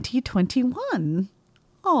Great 2021.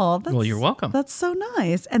 Oh, Well, you're welcome. That's so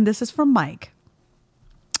nice. And this is from Mike.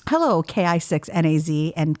 Hello,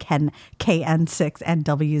 KI6NAZ and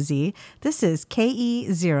KN6NWZ. This is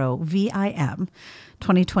KE0VIM.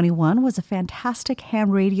 2021 was a fantastic ham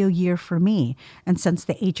radio year for me, and since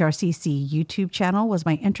the HRCC YouTube channel was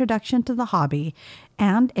my introduction to the hobby,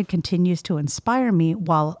 and it continues to inspire me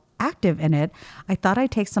while active in it, I thought I'd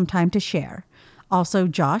take some time to share. Also,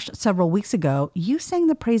 Josh, several weeks ago, you sang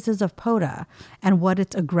the praises of POTA and what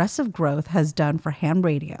its aggressive growth has done for ham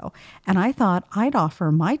radio, and I thought I'd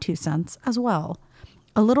offer my 2 cents as well.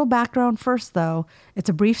 A little background first, though. It's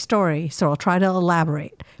a brief story, so I'll try to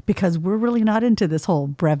elaborate, because we're really not into this whole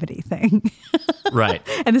brevity thing. Right.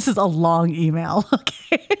 And this is a long email,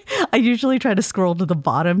 okay? I usually try to scroll to the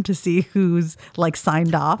bottom to see who's,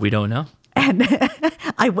 signed off. We don't know. And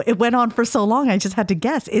it went on for so long, I just had to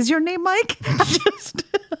guess. Is your name Mike?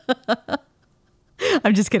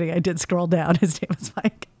 I'm just kidding. I did scroll down. His name is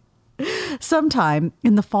Mike. Sometime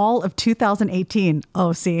in the fall of 2018.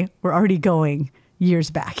 Oh, see, we're already going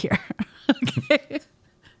years back here. Okay.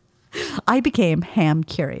 I became ham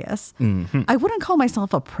curious. Mm-hmm. I wouldn't call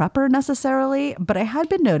myself a prepper necessarily, but I had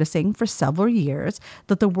been noticing for several years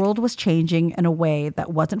that the world was changing in a way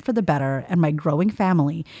that wasn't for the better, and my growing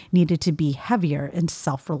family needed to be heavier in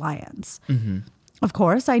self-reliance. Mm-hmm. Of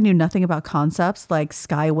course, I knew nothing about concepts like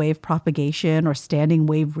skywave propagation or standing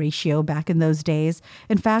wave ratio back in those days.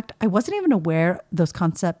 In fact, I wasn't even aware those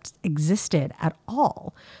concepts existed at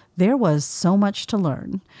all. There was so much to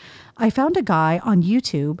learn. I found a guy on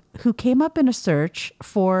YouTube who came up in a search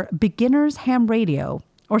for beginner's ham radio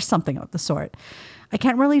or something of the sort. I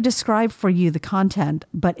can't really describe for you the content,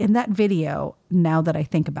 but in that video, now that I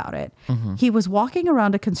think about it, he was walking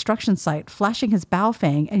around a construction site, flashing his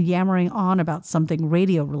Baofeng and yammering on about something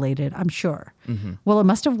radio related, I'm sure. Mm-hmm. Well, it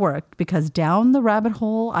must have worked, because down the rabbit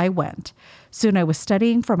hole I went. Soon I was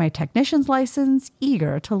studying for my technician's license,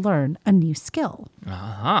 eager to learn a new skill.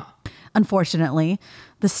 Uh-huh. Unfortunately,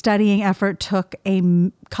 the studying effort took a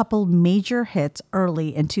couple major hits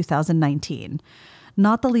early in 2019.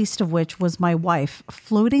 Not the least of which was my wife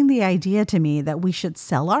floating the idea to me that we should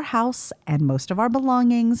sell our house and most of our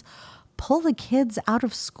belongings, pull the kids out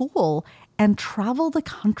of school, and travel the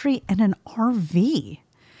country in an RV.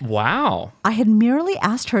 Wow. I had merely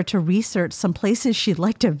asked her to research some places she'd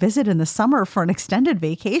like to visit in the summer for an extended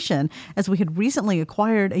vacation, as we had recently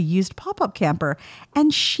acquired a used pop-up camper,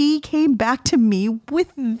 and she came back to me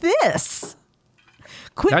with this.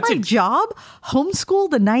 Quit my job, homeschool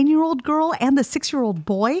the 9-year-old girl and the 6-year-old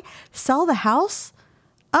boy, sell the house?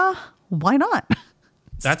 Why not?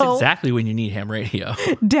 That's exactly when you need ham radio.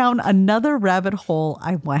 Down another rabbit hole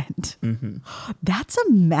I went. Mm-hmm. That's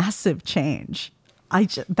a massive change.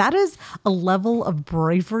 That is a level of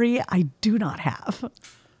bravery I do not have.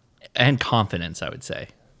 And confidence, I would say.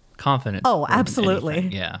 Confidence. Oh, absolutely.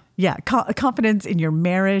 Anything. Yeah. Yeah. Confidence in your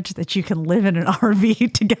marriage, that you can live in an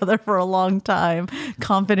RV together for a long time.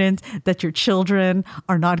 Confidence that your children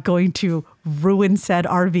are not going to ruin said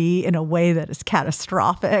RV in a way that is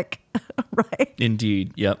catastrophic. Right?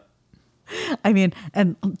 Indeed. Yep. I mean,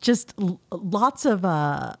 and just lots of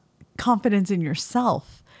confidence in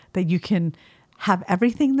yourself that you can have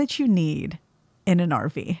everything that you need in an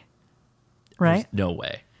RV. Right? There's no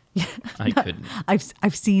way. I couldn't.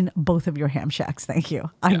 I've seen both of your ham shacks. Thank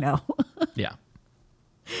you. I know. Yeah.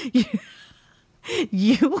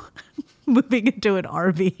 You moving into an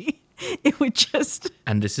RV, it would just.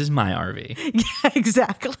 And this is my RV. Yeah,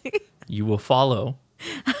 exactly. You will follow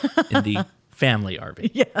in the family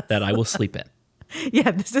RV that I will sleep in.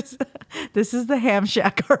 Yeah, this is the ham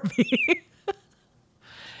shack RV.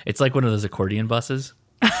 It's like one of those accordion buses.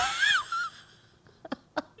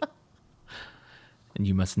 And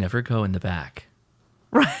you must never go in the back.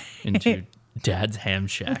 Right. Into Dad's ham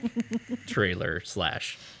shack trailer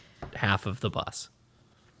 / half of the bus.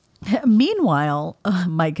 Meanwhile,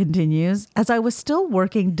 Mike continues, as I was still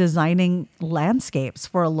working designing landscapes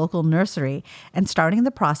for a local nursery and starting the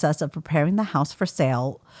process of preparing the house for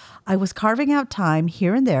sale, I was carving out time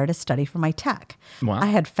here and there to study for my tech. Wow. I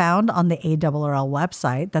had found on the ARRL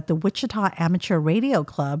website that the Wichita Amateur Radio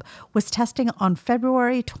Club was testing on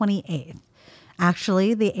February 28th.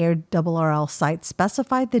 Actually, the ARRL site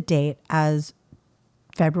specified the date as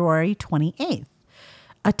February 28th.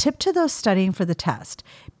 A tip to those studying for the test: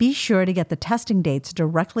 be sure to get the testing dates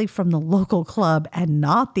directly from the local club and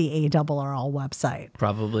not the ARRL website.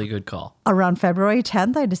 Probably a good call. Around February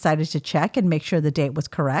 10th, I decided to check and make sure the date was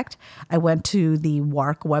correct. I went to the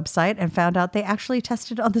WARC website and found out they actually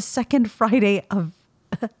tested on the second Friday of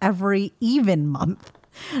every even month.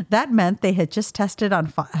 That meant they had just tested on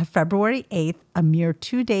February 8th, a mere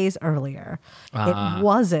 2 days earlier. It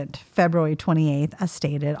wasn't February 28th, as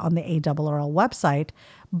stated on the ARRL website,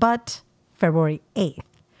 but February 8th.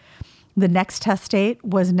 The next test date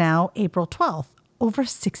was now April 12th, over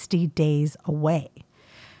 60 days away.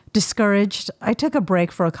 Discouraged, I took a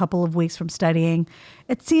break for a couple of weeks from studying.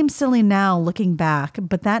 It seems silly now looking back,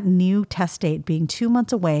 but that new test date being 2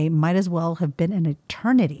 months away might as well have been an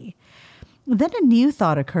eternity. Then a new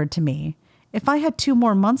thought occurred to me. If I had 2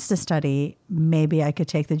 more months to study, maybe I could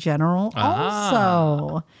take the general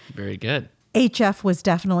also. Very good. HF was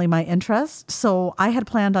definitely my interest, so I had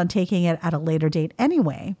planned on taking it at a later date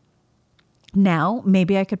anyway. Now,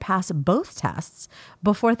 maybe I could pass both tests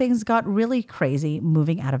before things got really crazy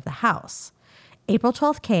moving out of the house. April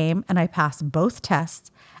 12th came, and I passed both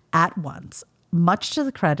tests at once, much to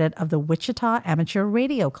the credit of the Wichita Amateur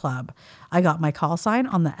Radio Club. I got my call sign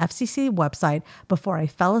on the FCC website before I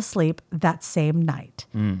fell asleep that same night.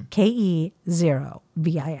 KE0VIM.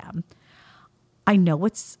 I know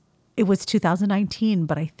it was 2019,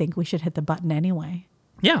 but I think we should hit the button anyway.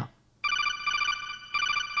 Yeah.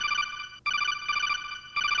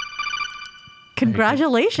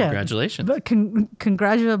 Congratulations. Congratulations.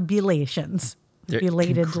 Congratulations.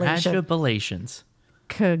 Congratulations.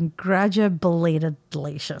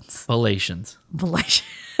 Congratulations. Belations.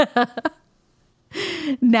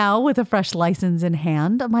 Now, with a fresh license in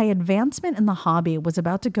hand, my advancement in the hobby was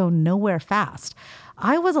about to go nowhere fast.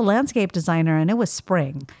 I was a landscape designer and it was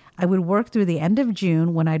spring. I would work through the end of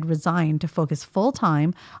June when I'd resign to focus full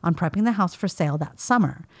time on prepping the house for sale that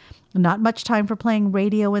summer. Not much time for playing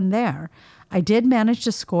radio in there. I did manage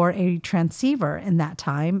to score a transceiver in that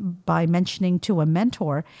time by mentioning to a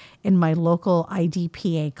mentor in my local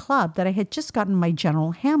IDPA club that I had just gotten my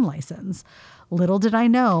general ham license. Little did I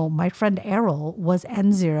know, my friend Errol was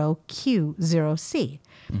N0Q0C.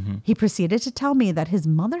 He proceeded to tell me that his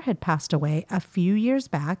mother had passed away a few years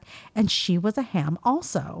back, and she was a ham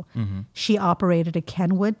also. She operated a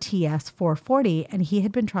Kenwood TS440, and he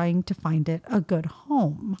had been trying to find it a good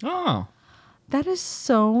home. Oh. That is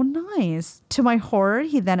so nice. To my horror,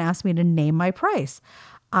 he then asked me to name my price.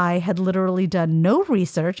 I had literally done no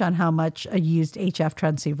research on how much a used HF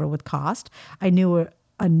transceiver would cost. I knew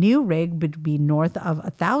a new rig would be north of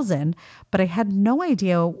 $1,000, but I had no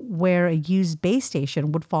idea where a used base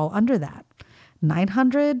station would fall under that.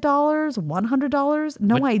 $900, $100,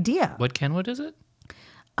 no idea. What Kenwood is it?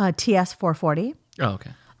 TS440. Oh,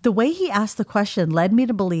 okay. The way he asked the question led me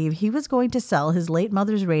to believe he was going to sell his late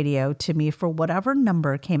mother's radio to me for whatever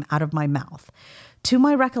number came out of my mouth. To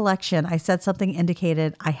my recollection, I said something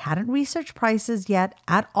indicated I hadn't researched prices yet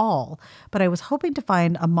at all, but I was hoping to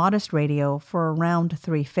find a modest radio for around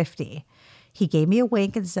 $350. He gave me a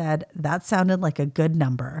wink and said that sounded like a good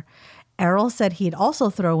number. Errol said he'd also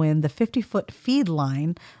throw in the 50-foot feed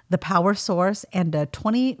line, the power source, and a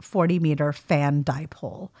 20-40-meter fan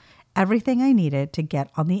dipole. Everything I needed to get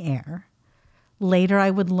on the air. Later, I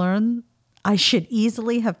would learn I should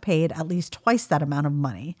easily have paid at least twice that amount of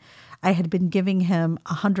money. I had been giving him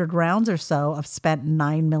 100 rounds or so of spent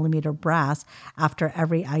 9mm brass after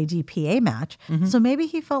every IDPA match, so maybe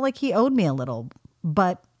he felt like he owed me a little,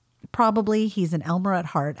 but probably he's an Elmer at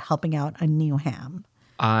heart helping out a new ham.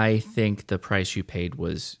 I think the price you paid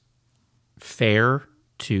was fair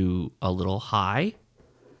to a little high.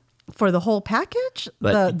 For the whole package?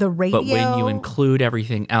 But, the radio? But when you include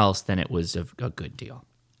everything else, then it was a good deal.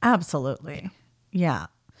 Absolutely. Yeah.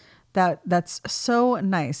 That's so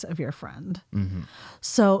nice of your friend.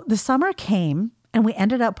 So the summer came and we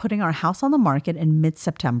ended up putting our house on the market in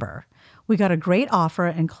mid-September. We got a great offer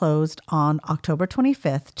and closed on October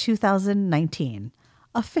 25th, 2019.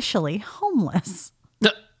 Officially homeless.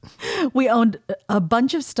 We owned a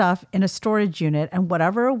bunch of stuff in a storage unit and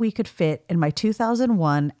whatever we could fit in my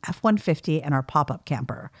 2001 F-150 and our pop-up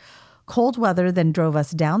camper. Cold weather then drove us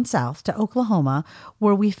down south to Oklahoma,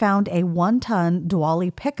 where we found a 1-ton Dually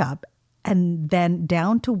pickup, and then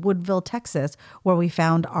down to Woodville, Texas, where we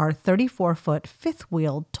found our 34-foot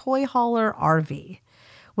fifth-wheel toy hauler RV.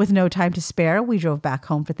 With no time to spare, we drove back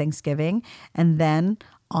home for Thanksgiving and then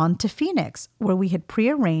on to Phoenix, where we had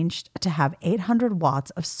prearranged to have 800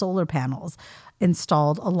 watts of solar panels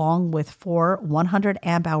installed along with 4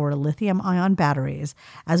 100-amp-hour lithium-ion batteries,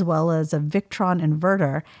 as well as a Victron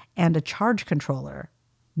inverter and a charge controller.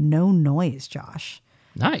 No noise, Josh.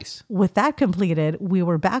 Nice. With that completed, we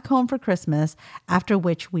were back home for Christmas, after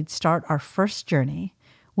which we'd start our first journey.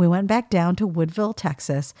 We went back down to Woodville,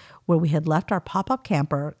 Texas, where we had left our pop-up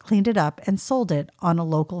camper, cleaned it up, and sold it on a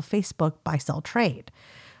local Facebook buy-sell trade.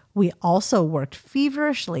 We also worked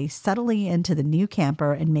feverishly settling into the new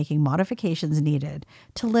camper and making modifications needed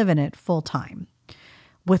to live in it full-time.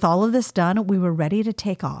 With all of this done, we were ready to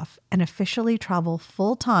take off and officially travel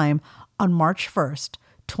full-time on March 1st,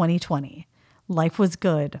 2020. Life was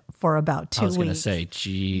good for about 2 weeks. I was going to say,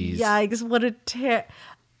 geez. Yikes, what a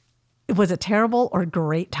was it terrible or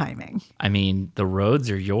great timing? I mean, the roads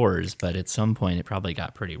are yours, but at some point it probably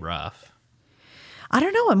got pretty rough. I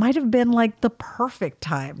don't know. It might have been like the perfect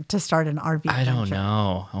time to start an RV adventure. I don't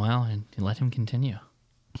know. Well, let him continue.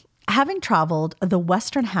 Having traveled the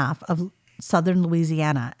western half of southern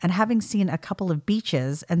Louisiana and having seen a couple of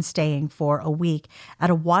beaches and staying for a week at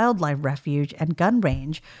a wildlife refuge and gun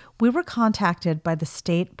range, we were contacted by the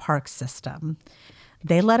state park system.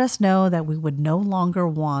 They let us know that we would no longer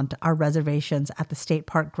want our reservations at the state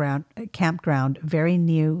park campground very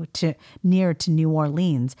near to New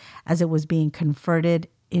Orleans, as it was being converted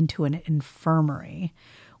into an infirmary.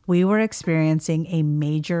 We were experiencing a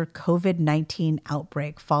major COVID-19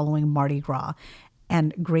 outbreak following Mardi Gras,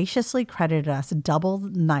 and graciously credited us double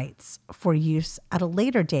nights for use at a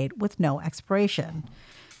later date with no expiration.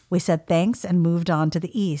 We said thanks and moved on to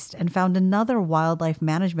the east and found another wildlife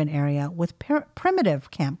management area with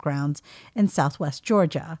primitive campgrounds in southwest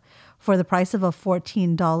Georgia. For the price of a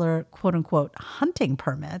 $14 quote-unquote hunting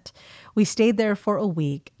permit, we stayed there for a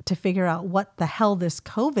week to figure out what the hell this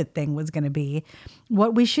COVID thing was going to be,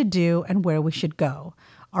 what we should do, and where we should go.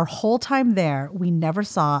 Our whole time there, we never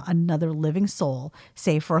saw another living soul,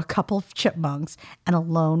 save for a couple of chipmunks and a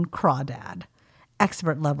lone crawdad.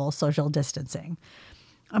 Expert level social distancing.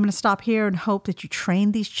 I'm going to stop here and hope that you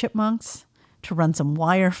train these chipmunks to run some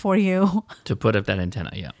wire for you. To put up that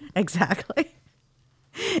antenna, yeah. Exactly.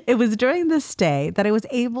 It was during this stay that I was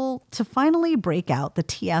able to finally break out the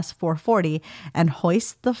TS-440 and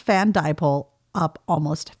hoist the fan dipole up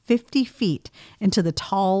almost 50 feet into the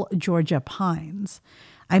tall Georgia pines.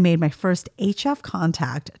 I made my first HF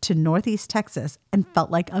contact to Northeast Texas and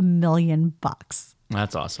felt like $1 million.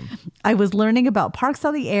 That's awesome. I was learning about parks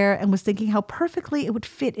on the air and was thinking how perfectly it would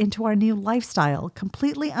fit into our new lifestyle,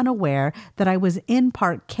 completely unaware that I was in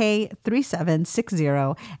Park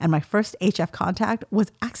K3760 and my first HF contact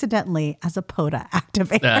was accidentally as a POTA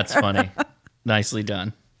activator. That's funny. Nicely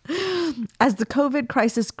done. As the COVID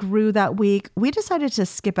crisis grew that week, we decided to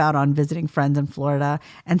skip out on visiting friends in Florida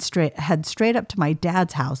and head straight up to my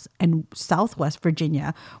dad's house in Southwest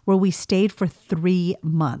Virginia, where we stayed for 3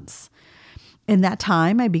 months. In that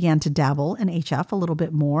time, I began to dabble in HF a little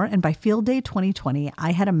bit more, and by Field Day 2020,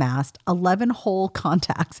 I had amassed 11 whole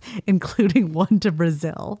contacts, including one to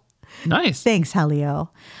Brazil. Nice. Thanks,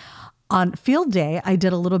 Helio. On Field Day, I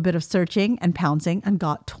did a little bit of searching and pouncing and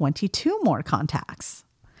got 22 more contacts.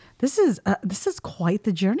 This is quite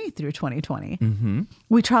the journey through 2020. Mm-hmm.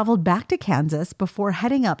 We traveled back to Kansas before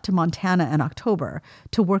heading up to Montana in October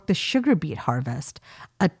to work the sugar beet harvest,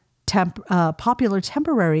 a popular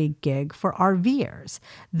temporary gig for RVers,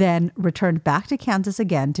 then returned back to Kansas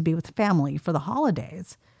again to be with family for the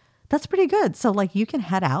holidays. That's pretty good. So like you can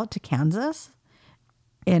head out to Kansas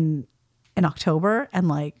in October and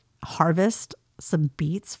like harvest some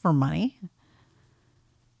beets for money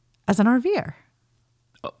as an RVer.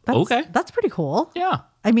 Okay. That's pretty cool. Yeah.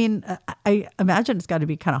 I mean, I imagine it's got to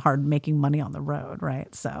be kind of hard making money on the road,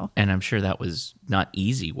 right? So, and I'm sure that was not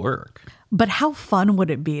easy work. But how fun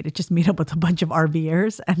would it be to just meet up with a bunch of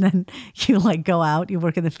RVers and then you like go out, you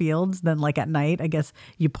work in the fields, then like at night, I guess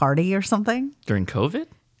you party or something? During COVID?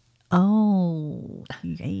 Oh,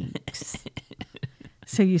 yikes.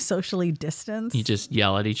 So you socially distance? You just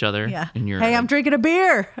yell at each other? Yeah. In your hey, I'm drinking a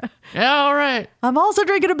beer. Yeah, all right. I'm also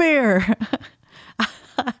drinking a beer.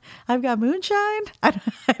 I've got moonshine. I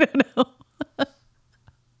don't know.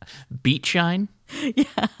 Beet shine?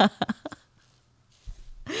 Yeah.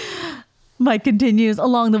 Mike continues,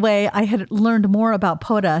 along the way, I had learned more about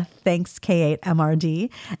POTA, thanks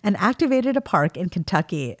K8MRD, and activated a park in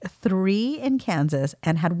Kentucky, 3 in Kansas,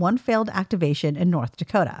 and had 1 failed activation in North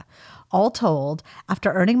Dakota. All told,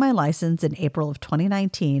 after earning my license in April of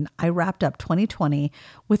 2019, I wrapped up 2020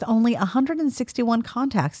 with only 161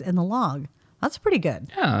 contacts in the log. That's pretty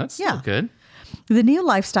good. Yeah, that's still good. The new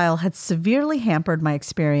lifestyle had severely hampered my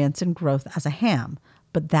experience and growth as a ham,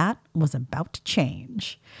 but that was about to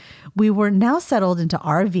change. We were now settled into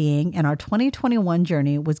RVing, and our 2021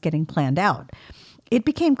 journey was getting planned out. It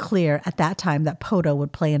became clear at that time that POTA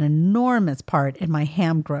would play an enormous part in my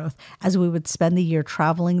ham growth as we would spend the year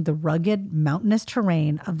traveling the rugged, mountainous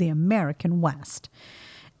terrain of the American West.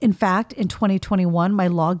 In fact, in 2021, my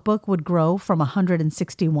logbook would grow from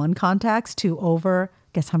 161 contacts to over,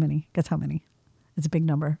 guess how many? Guess how many? It's a big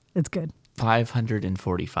number. It's good.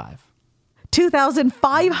 545.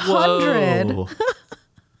 2,500. Whoa.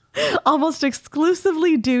 Almost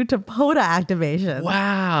exclusively due to POTA activations.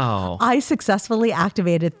 Wow. I successfully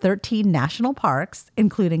activated 13 national parks,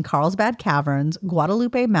 including Carlsbad Caverns,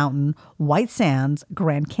 Guadalupe Mountain, White Sands,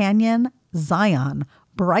 Grand Canyon, Zion,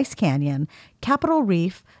 Bryce Canyon, Capitol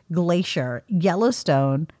Reef, Glacier,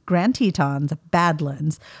 Yellowstone, Grand Tetons,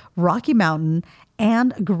 Badlands, Rocky Mountain,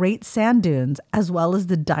 and Great Sand Dunes, as well as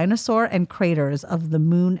the dinosaur and craters of the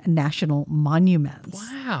Moon National Monuments.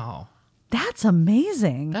 Wow. That's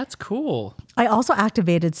amazing. That's cool. I also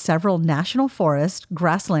activated several national forests,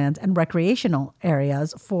 grasslands, and recreational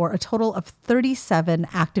areas for a total of 37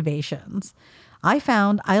 activations. I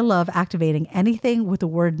found I love activating anything with the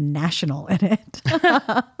word national in it.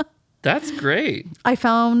 That's great. I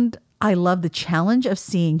found I love the challenge of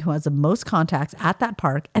seeing who has the most contacts at that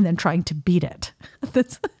park and then trying to beat it.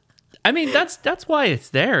 I mean, that's why it's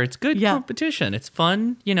there. It's good competition. It's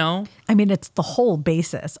fun, you know. I mean, it's the whole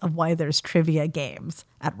basis of why there's trivia games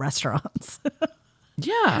at restaurants.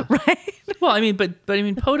 Yeah. Right. Well, I mean, but I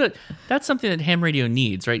mean, POTA, that's something that ham radio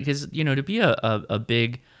needs, right? Because, you know, to be a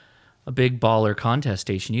big baller contest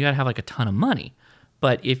station, you got to have like a ton of money.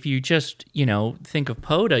 But if you just, you know, think of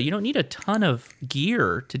POTA, you don't need a ton of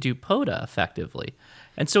gear to do POTA effectively.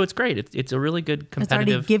 And so it's great. It's a really good competitive.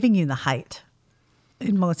 It's already giving you the height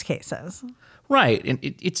in most cases. Right. And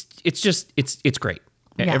it's great.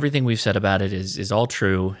 Yeah. Everything we've said about it is all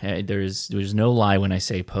true. There's no lie when I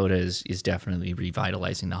say POTA is definitely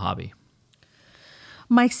revitalizing the hobby.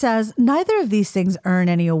 Mike says, neither of these things earn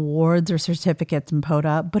any awards or certificates in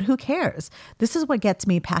POTA, but who cares? This is what gets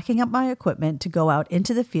me packing up my equipment to go out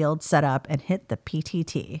into the field, set up, and hit the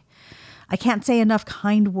PTT. I can't say enough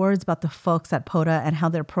kind words about the folks at POTA and how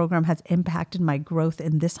their program has impacted my growth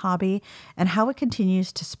in this hobby and how it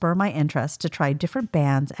continues to spur my interest to try different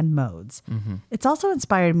bands and modes. Mm-hmm. It's also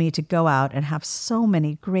inspired me to go out and have so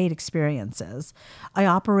many great experiences. I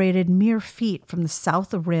operated mere feet from the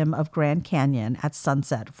south rim of Grand Canyon at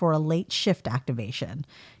sunset for a late shift activation.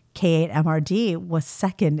 K8MRD was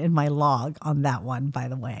second in my log on that one, by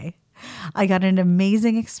the way. I got an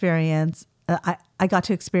amazing experience. I got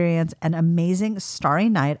to experience an amazing starry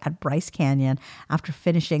night at Bryce Canyon after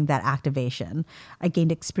finishing that activation. I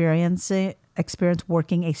gained experience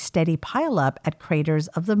working a steady pileup at Craters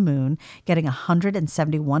of the Moon, getting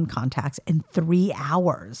 171 contacts in 3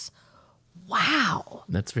 hours. Wow.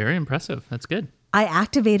 That's very impressive. That's good. I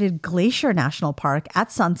activated Glacier National Park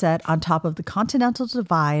at sunset on top of the Continental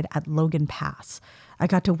Divide at Logan Pass. I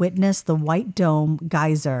got to witness the White Dome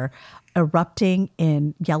geyser erupting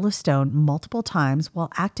in Yellowstone multiple times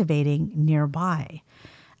while activating nearby.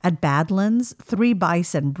 At Badlands, 3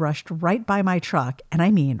 bison brushed right by my truck, and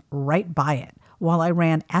I mean right by it, while I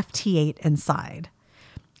ran FT8 inside.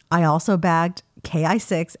 I also bagged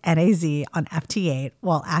KI6 NAZ on FT8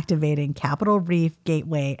 while activating Capitol Reef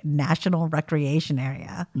Gateway National Recreation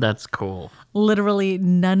Area. That's cool. Literally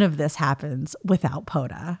none of this happens without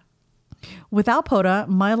POTA. Without POTA,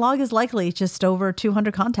 my log is likely just over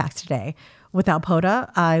 200 contacts today. Without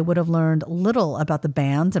POTA, I would have learned little about the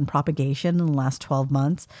bands and propagation in the last 12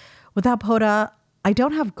 months. Without POTA, I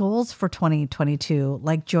don't have goals for 2022,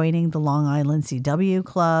 like joining the Long Island CW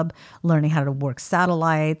Club, learning how to work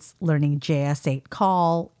satellites, learning JS8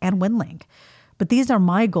 call, and WinLink. But these are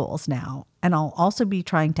my goals now, and I'll also be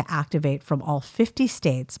trying to activate from all 50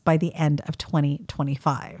 states by the end of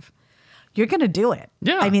 2025. You're going to do it.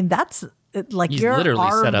 Yeah. I mean, that's like your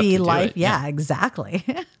RV life. Yeah, exactly.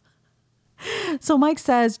 So Mike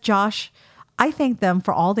says, Josh, I thank them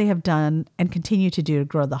for all they have done and continue to do to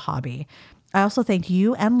grow the hobby. I also thank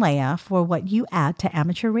you and Leia for what you add to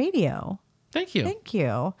amateur radio. Thank you. Thank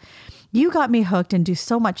you. You got me hooked and do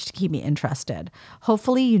so much to keep me interested.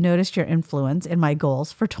 Hopefully you noticed your influence in my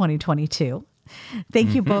goals for 2022.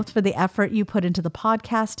 Thank you both for the effort you put into the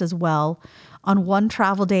podcast as well. On one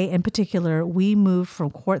travel day in particular, we moved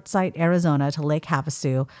from Quartzsite, Arizona to Lake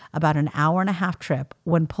Havasu, about an hour-and-a-half trip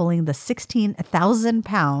when pulling the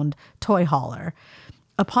 16,000-pound toy hauler.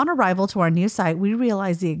 Upon arrival to our new site, we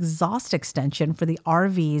realized the exhaust extension for the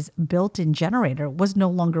RV's built-in generator was no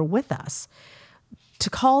longer with us. To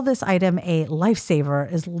call this item a lifesaver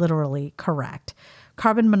is literally correct.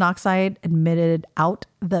 Carbon monoxide emitted out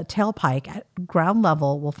the tailpipe at ground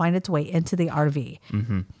level will find its way into the RV.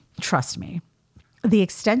 Mm-hmm. Trust me. The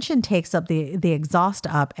extension takes up the exhaust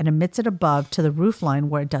up and emits it above to the roofline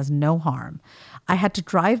where it does no harm. I had to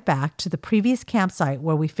drive back to the previous campsite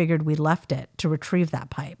where we figured we left it to retrieve that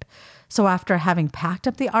pipe. So after having packed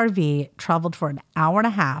up the RV, traveled for an hour and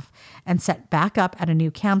a half, and set back up at a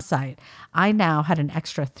new campsite, I now had an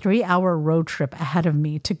extra 3-hour road trip ahead of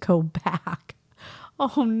me to go back.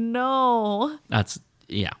 Oh no.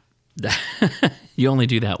 Yeah. You only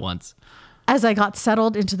do that once. As I got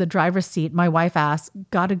settled into the driver's seat, my wife asked,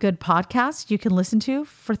 "Got a good podcast you can listen to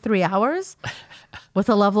for 3 hours?" With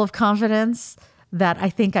a level of confidence that I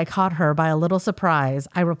think I caught her by a little surprise,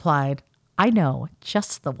 I replied, "I know,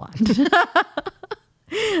 just the one."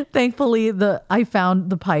 Thankfully, I found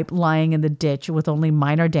the pipe lying in the ditch with only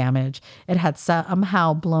minor damage. It had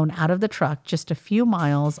somehow blown out of the truck just a few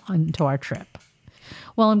miles into our trip.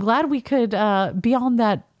 Well, I'm glad we could be on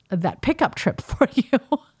that pickup trip for you.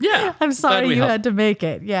 Yeah. I'm sorry you had to make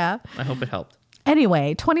it. Yeah. I hope it helped.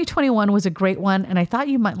 Anyway, 2021 was a great one, and I thought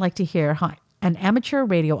you might like to hear how an amateur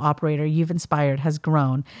radio operator you've inspired has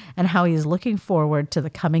grown and how he is looking forward to the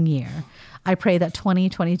coming year. I pray that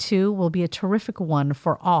 2022 will be a terrific one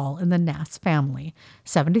for all in the NAS family.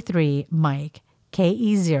 73 Mike,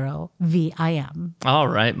 KE0VIM. All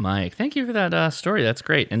right, Mike. Thank you for that story. That's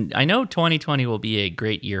great. And I know 2020 will be a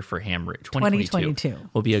great year for ham radio. 2022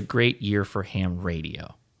 will be a great year for ham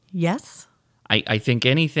radio. Yes. I think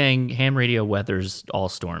anything ham radio weathers all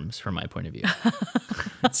storms from my point of view.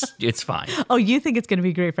 It's fine. Oh, you think it's going to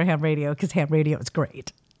be great for ham radio because ham radio is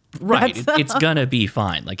great. Right. It's going to be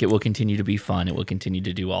fine. Like, it will continue to be fun. It will continue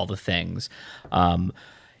to do all the things.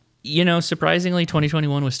 Surprisingly,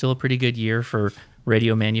 2021 was still a pretty good year for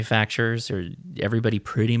radio manufacturers. Everybody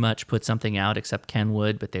pretty much put something out except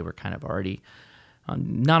Kenwood, but they were kind of already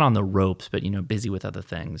not on the ropes, but, busy with other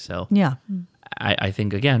things. So yeah, I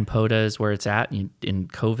think, again, POTA is where it's at,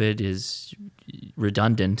 and COVID is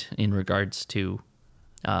redundant in regards to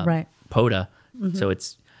right. POTA. Mm-hmm. So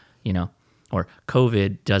it's, or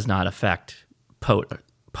COVID does not affect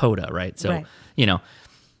POTA, right? So, right.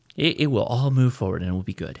 It will all move forward and it will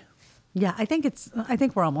be good. Yeah, I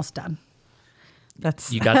think we're almost done.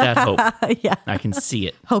 You got that hope. Yeah. I can see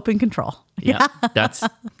it. Hope and control. Yeah.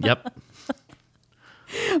 Yep.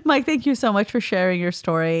 Mike, thank you so much for sharing your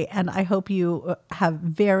story. And I hope you have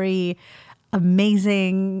very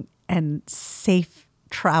amazing and safe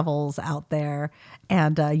travels out there.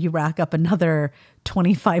 And you rack up another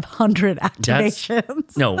 2,500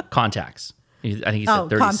 activations. Contacts. I think he said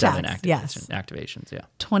 37 activations. Yeah.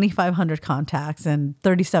 2,500 contacts and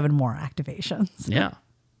 37 more activations. Yeah.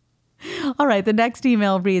 All right. The next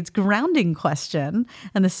email reads, grounding question.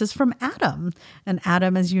 And this is from Adam. And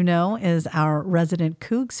Adam, as you know, is our resident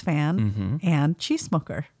Cougs fan and cheese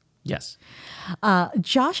smoker. Yes.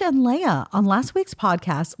 Josh and Leah, on last week's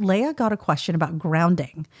podcast, Leah got a question about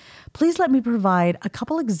grounding. Please let me provide a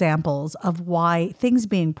couple examples of why things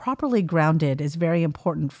being properly grounded is very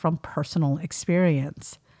important from personal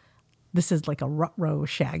experience. This is like a ruh-roh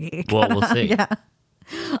Shaggy. Well, we'll see. Yeah.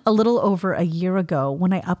 A little over a year ago,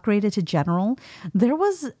 when I upgraded to General, there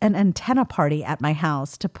was an antenna party at my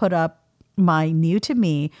house to put up my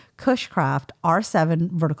new-to-me Cushcraft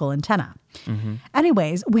R7 vertical antenna. Mm-hmm.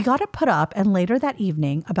 Anyways, we got it put up, and later that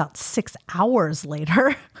evening, about 6 hours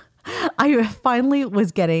later, I finally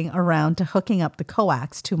was getting around to hooking up the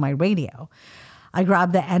coax to my radio. I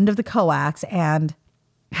grabbed the end of the coax, and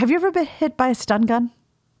have you ever been hit by a stun gun?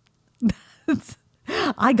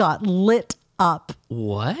 I got lit up.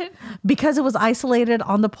 What? Because it was isolated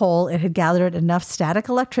on the pole, it had gathered enough static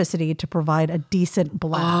electricity to provide a decent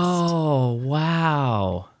blast. Oh,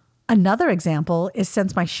 wow. Another example is,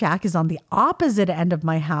 since my shack is on the opposite end of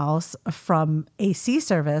my house from AC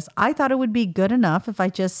service, I thought it would be good enough if I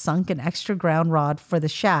just sunk an extra ground rod for the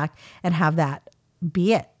shack and have that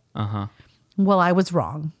be it. Uh-huh. Well, I was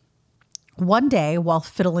wrong. One day, while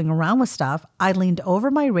fiddling around with stuff, I leaned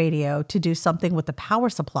over my radio to do something with the power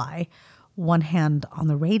supply, one hand on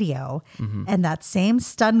the radio, and that same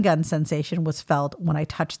stun gun sensation was felt when I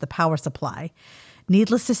touched the power supply.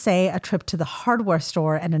 Needless to say, a trip to the hardware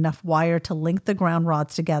store and enough wire to link the ground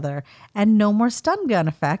rods together, and no more stun gun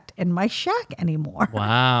effect in my shack anymore.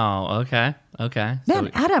 Wow. Okay. Man,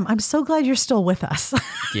 Adam, I'm so glad you're still with us.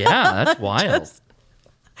 Yeah, that's wild.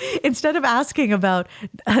 Instead of asking about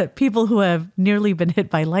people who have nearly been hit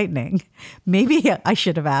by lightning, maybe I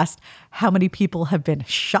should have asked how many people have been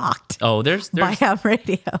shocked by ham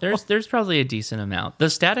radio. There's probably a decent amount. The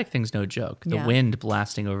static thing's no joke. The wind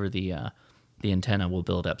blasting over the antenna will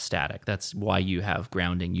build up static. That's why you have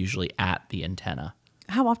grounding usually at the antenna.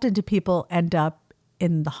 How often do people end up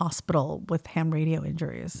in the hospital with ham radio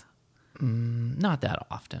injuries? Not that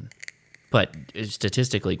often. But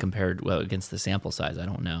statistically compared against the sample size, I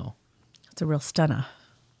don't know. It's a real stunner.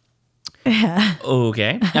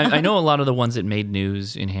 Okay. I know a lot of the ones that made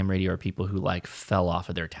news in ham radio are people who like fell off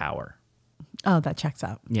of their tower. Oh, that checks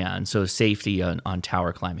out. Yeah, and so safety on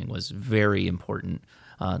tower climbing was very important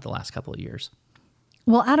the last couple of years.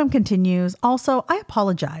 Well, Adam continues, also, I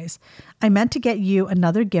apologize. I meant to get you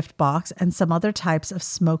another gift box and some other types of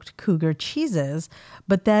smoked cougar cheeses,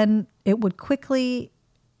 but then it would quickly...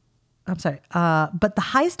 but the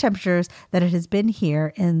highest temperatures that it has been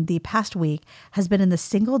here in the past week has been in the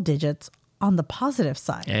single digits on the positive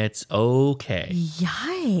side. It's okay.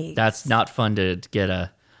 Yikes. That's not fun to get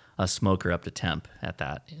a smoker up to temp at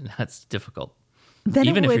that. That's difficult. Then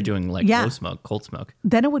Even it if would- you're doing like yeah. low smoke, cold smoke.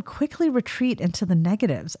 Then it would quickly retreat into the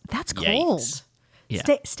negatives. That's cold. Yikes. Yeah.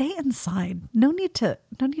 Stay inside. No need to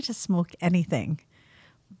smoke anything.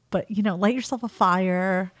 But light yourself a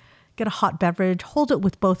fire, get a hot beverage, hold it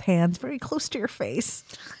with both hands very close to your face.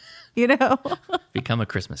 Become a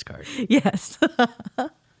Christmas card. Yes.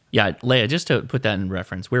 Yeah, Leia, just to put that in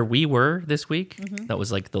reference, where we were this week, that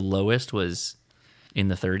was like the lowest was in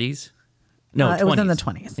the 30s. No, 20s. It was in the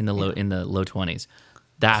 20s. In the low 20s.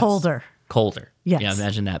 That's Colder. Yes. Yes. Yeah,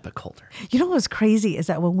 imagine that, but colder. You know what was crazy is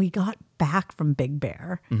that when we got back from Big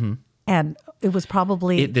Bear, and it was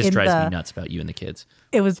probably This drives me nuts about you and the kids.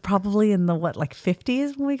 It was probably in the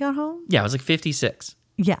 50s when we got home? Yeah, it was like 56.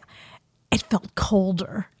 Yeah. It felt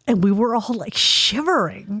colder and we were all like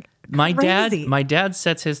shivering. My Crazy. dad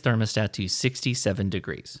sets his thermostat to 67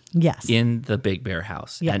 degrees. Yes. In the Big Bear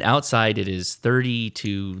house. Yeah. And outside it is 30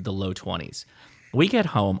 to the low 20s. We get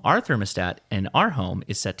home, our thermostat in our home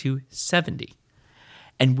is set to 70.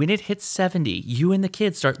 And when it hits 70, you and the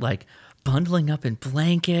kids start like bundling up in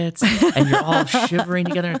blankets and you're all shivering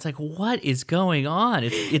together. It's like, what is going on?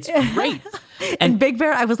 It's great. And Big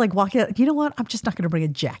Bear, I was like walking out, you know what? I'm just not going to bring a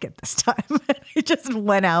jacket this time. I just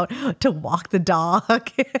went out to walk the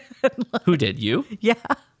dog. Who did? You? Yeah.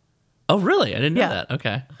 Oh, really? I didn't know Yeah. that.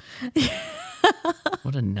 Okay.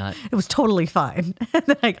 What a nut. It was totally fine. And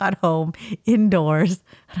then I got home indoors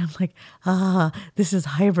and I'm like, this is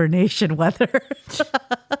hibernation weather.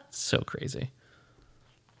 So crazy.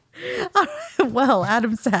 Well,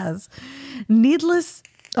 Adam says,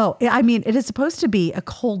 it is supposed to be a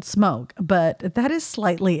cold smoke, but that is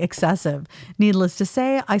slightly excessive. Needless to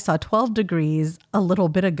say, I saw 12 degrees a little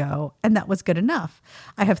bit ago, and that was good enough.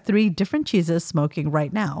 I have 3 different cheeses smoking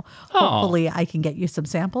right now. Hopefully, I can get you some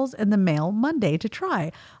samples in the mail Monday to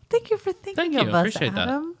try. Thank you for thinking Thank you. of us, Appreciate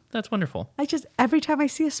Adam. that. That's wonderful. Every time I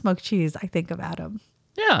see a smoked cheese, I think of Adam.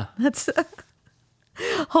 Yeah. That's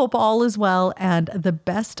hope all is well and the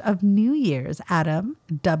best of New Year's, Adam.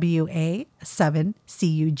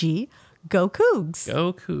 WA7CUG. Go Cougs.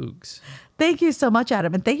 Go Cougs. Thank you so much,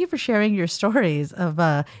 Adam. And thank you for sharing your stories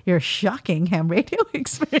of your shocking ham radio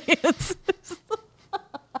experience.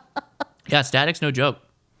 Yeah, static's no joke.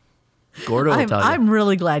 Gordo will tell you. I'm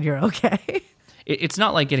really glad you're okay. It's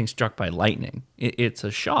not like getting struck by lightning. It's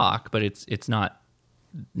a shock, but it's not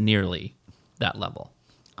nearly that level.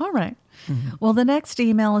 All right. Well, the next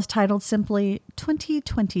email is titled simply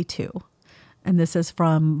 2022. And this is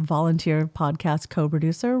from volunteer podcast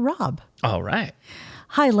co-producer Rob. All right.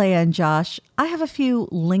 Hi, Leia and Josh. I have a few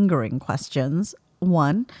lingering questions.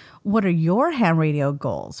 1, what are your ham radio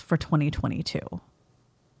goals for 2022?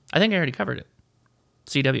 I think I already covered it.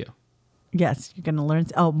 CW. Yes, you're going to learn.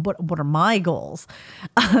 Oh, what are my goals?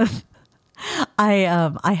 I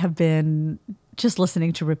have been just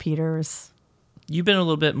listening to repeaters. You've been a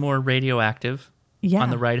little bit more radioactive. Yeah. On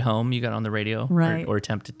the ride home, you got on the radio. Right. Or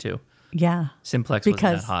attempted to. Yeah. Simplex wasn't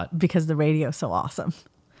that hot. Because the radio's so awesome.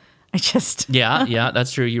 I just... Yeah,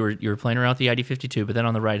 that's true. You were playing around with the ID52, but then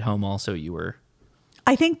on the ride home also you were...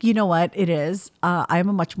 I think, you know what it is? I'm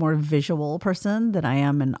a much more visual person than I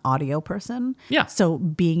am an audio person. Yeah. So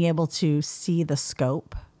being able to see the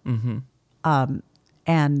scope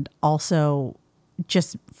and also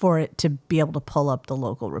just for it to be able to pull up the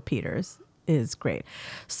local repeaters is great.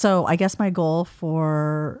 So I guess my goal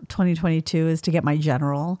for 2022 is to get my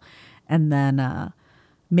general and then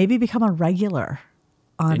maybe become a regular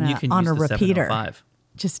on a repeater. 705.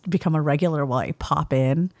 Just become a regular while I pop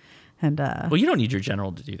in. And well, you don't need your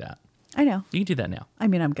general to do that. I know. You can do that now. I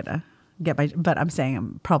mean, I'm gonna get but I'm saying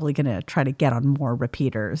I'm probably gonna try to get on more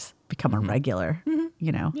repeaters, become a regular.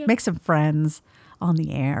 Make some friends on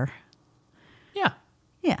the air. Yeah.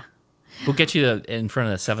 Yeah. We'll get you in front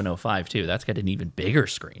of the 705 too. That's got an even bigger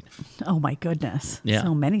screen. Oh my goodness. Yeah.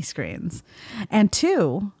 So many screens. And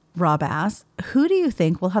 2, Rob asks, who do you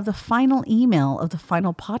think will have the final email of the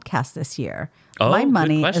final podcast this year? Oh, My good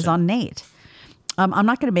money question. is on Nate. I'm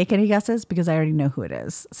not going to make any guesses because I already know who it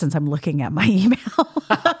is since I'm looking at my email.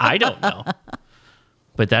 I don't know.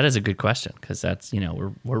 But that is a good question because that's,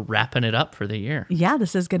 we're wrapping it up for the year. Yeah,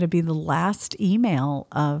 this is going to be the last email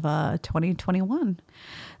of 2021.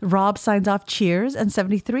 Rob signs off, cheers, and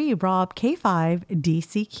 73, Rob K5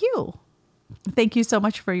 DCQ. Thank you so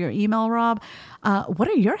much for your email, Rob. What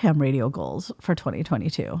are your ham radio goals for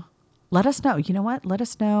 2022? Let us know. You know what? Let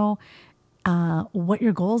us know what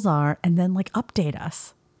your goals are and then update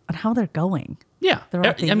us on how they're going. Yeah.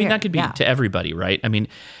 throughout the I mean, year. that could be to everybody, right? I mean,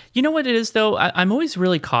 you know what it is, though? I'm always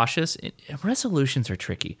really cautious. Resolutions are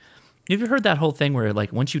tricky. Have you heard that whole thing where,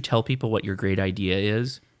 once you tell people what your great idea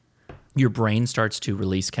is, your brain starts to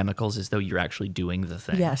release chemicals as though you're actually doing the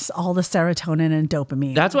thing? Yes, all the serotonin and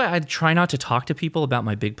dopamine. That's why I try not to talk to people about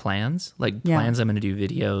my big plans, plans I'm going to do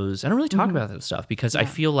videos. I don't really talk about that stuff because I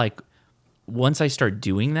feel like once I start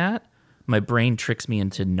doing that, my brain tricks me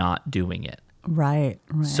into not doing it. Right.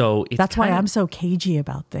 So that's why I'm so cagey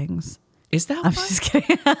about things. Is that I'm why? just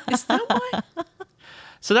kidding. Is that why?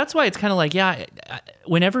 So that's why it's kind of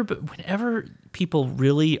whenever people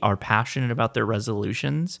really are passionate about their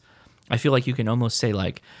resolutions, I feel like you can almost say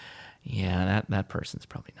that person's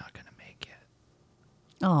probably not going to make it.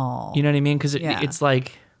 Oh. You know what I mean? Because it's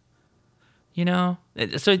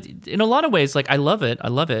so in a lot of ways, I love it.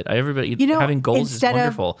 Everybody, having goals is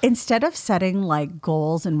wonderful. Instead of setting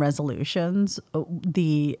goals and resolutions,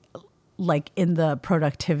 in the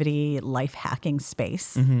productivity life hacking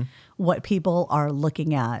space, what people are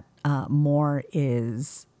looking at more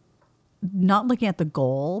is not looking at the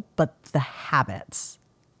goal, but the habits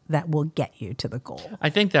that will get you to the goal. I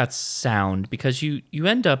think that's sound because you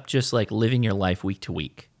end up just living your life week to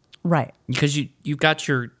week. Right. Because you've got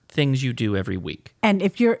your things you do every week. And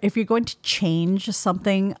if you're going to change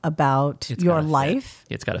something about your life,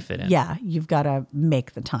 it's got to fit in. Yeah, you've got to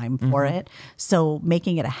make the time for it. So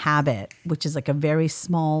making it a habit, which is a very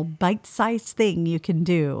small bite-sized thing you can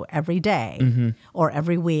do every day or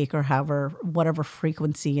every week or whatever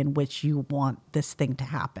frequency in which you want this thing to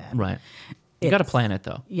happen. Right. You got to plan it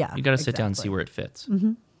though. Yeah. You got to sit down and see where it fits.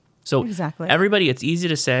 So everybody, it's easy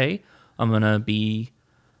to say, I'm going to be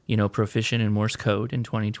proficient in Morse code in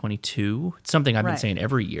 2022. It's something I've been saying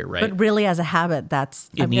every year, right? But really, as a habit,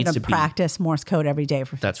 I'm going to be. Practice Morse code every day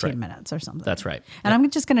for 15 right. minutes or something. That's right. And I'm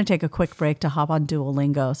just going to take a quick break to hop on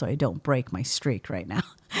Duolingo so I don't break my streak right now.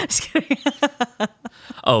 Just kidding.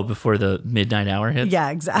 Oh, before the midnight hour hits? Yeah,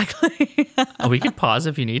 exactly. We could pause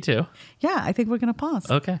if you need to. Yeah, I think we're going to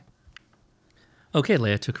pause. Okay,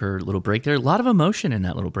 Leia took her little break there. A lot of emotion in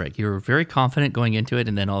that little break. You were very confident going into it,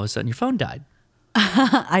 and then all of a sudden your phone died.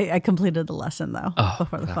 I completed the lesson, though,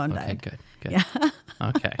 before the phone died. Good. Yeah.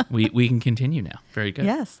 Okay. We can continue now. Very good.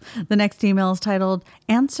 Yes. The next email is titled,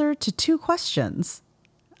 Answer to 2 Questions.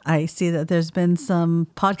 I see that there's been some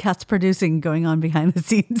podcast producing going on behind the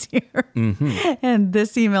scenes here. And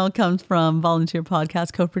this email comes from volunteer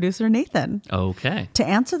podcast co-producer Nathan. Okay. To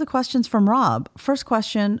answer the questions from Rob, first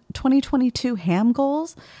question, 2022 ham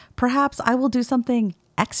goals. Perhaps I will do something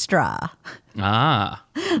extra.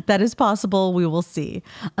 That is possible. We will see.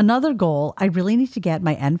 Another goal, I really need to get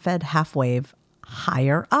my NFED half wave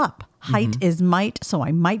higher up. Height is might, so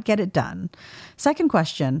I might get it done. Second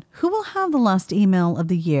question, who will have the last email of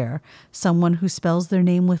the year? Someone who spells their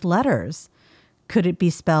name with letters. Could it be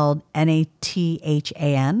spelled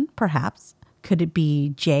Nathan? Perhaps. Could it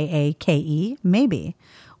be Jake? Maybe.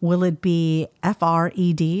 Will it be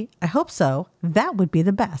Fred? I hope so. That would be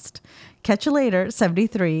the best. Catch you later,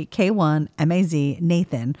 73 K1 MAZ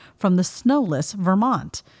Nathan from the snowless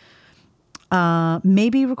Vermont.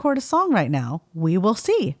 Maybe record a song right now. We will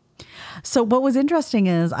see. So what was interesting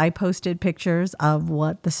is I posted pictures of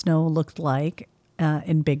what the snow looked like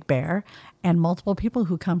in Big Bear, and multiple people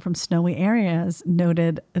who come from snowy areas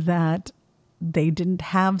noted that they didn't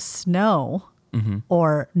have snow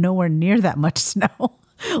or nowhere near that much snow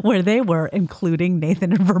where they were, including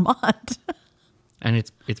Nathan in Vermont. And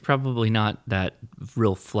it's probably not that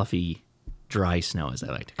real fluffy, dry snow, as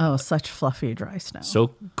I like to call it. Such fluffy, dry snow.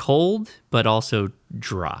 So cold, but also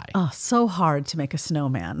dry. Oh, so hard to make a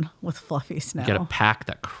snowman with fluffy snow. You got to pack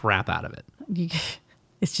the crap out of it.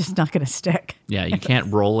 It's just not going to stick. Yeah, you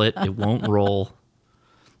can't roll it. It won't roll.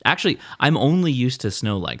 Actually, I'm only used to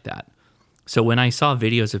snow like that. So when I saw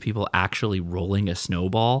videos of people actually rolling a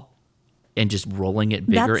snowball and just rolling it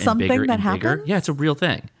bigger and bigger and bigger. Yeah, it's a real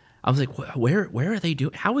thing. I was like, where are they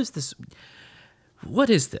doing? How is this? What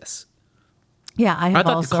is this? Yeah, I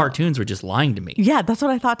thought the cartoons were just lying to me. Yeah, that's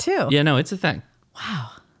what I thought too. Yeah, no, it's a thing.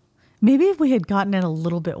 Wow. Maybe if we had gotten it a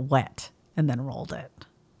little bit wet and then rolled it.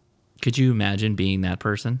 Could you imagine being that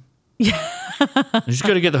person? Yeah. I'm just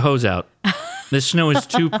going to get the hose out. This snow is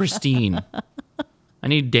too pristine. I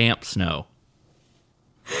need damp snow.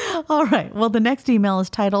 All right. Well, the next email is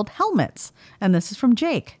titled Helmets, and this is from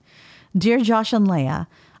Jake. Dear Josh and Leia,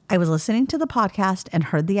 I was listening to the podcast and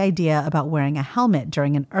heard the idea about wearing a helmet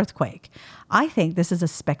during an earthquake. I think this is a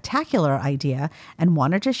spectacular idea and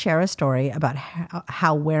wanted to share a story about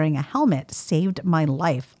how wearing a helmet saved my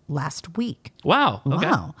life last week. Wow. Okay.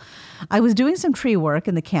 Wow. I was doing some tree work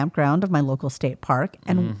in the campground of my local state park,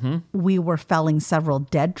 and we were felling several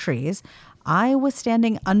dead trees. I was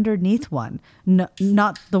standing underneath one,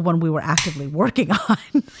 not the one we were actively working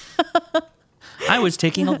on. I was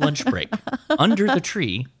taking a lunch break under the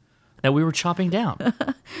tree that we were chopping down.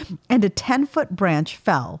 And a 10-foot branch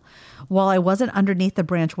fell. While I wasn't underneath the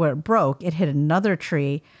branch where it broke, it hit another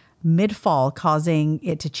tree mid-fall, causing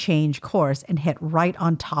it to change course and hit right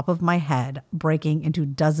on top of my head, breaking into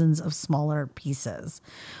dozens of smaller pieces.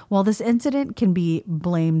 While this incident can be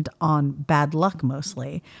blamed on bad luck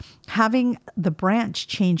mostly, having the branch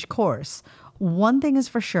change course, one thing is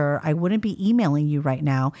for sure, I wouldn't be emailing you right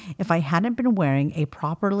now if I hadn't been wearing a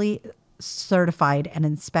properly certified and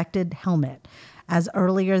inspected helmet. As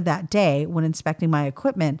earlier that day, when inspecting my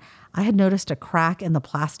equipment, I had noticed a crack in the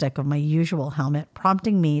plastic of my usual helmet,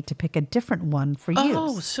 prompting me to pick a different one for use.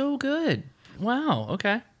 Oh, so good. Wow.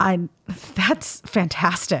 Okay. That's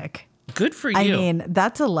fantastic. Good for you. I mean,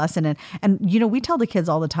 that's a lesson. And you know, we tell the kids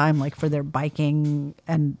all the time, like for their biking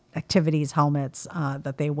and activities helmets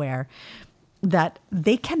that they wear, that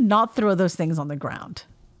they cannot throw those things on the ground.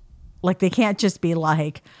 Like they can't just be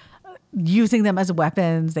like using them as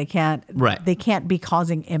weapons. They can't. Right. They can't be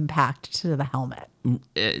causing impact to the helmet.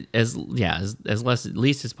 As less at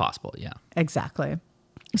least as possible. Yeah. Exactly.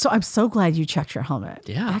 So I'm so glad you checked your helmet.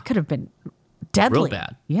 Yeah. That could have been deadly. Real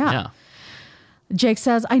bad. Yeah. Jake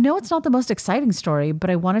says, I know it's not the most exciting story,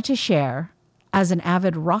 but I wanted to share. As an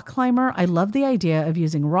avid rock climber, I love the idea of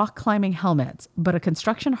using rock climbing helmets, but a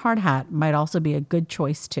construction hard hat might also be a good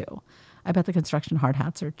choice too. I bet the construction hard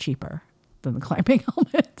hats are cheaper than the climbing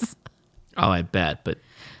helmets. Oh, I bet. But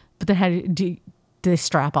then do they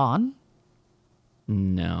strap on?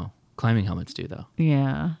 No. Climbing helmets do, though.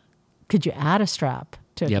 Yeah. Could you add a strap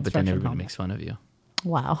to a Yeah, but then construction everybody helmet? makes fun of you.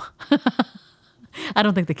 Wow. I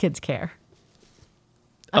don't think the kids care.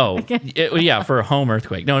 Oh, yeah, for a home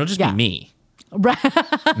earthquake. No, it'll just be me. Right.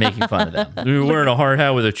 Making fun of them. You're wearing a hard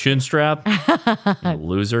hat with a chin strap? You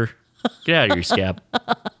loser. Get out of here, scab.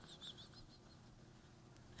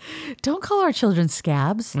 Don't call our children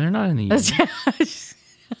scabs. They're not in the union.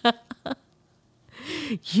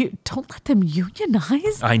 You don't let them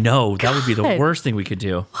unionize. I know. That would be the God. worst thing we could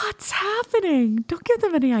do. What's happening? Don't give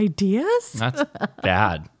them any ideas. That's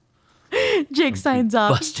bad. Jake signs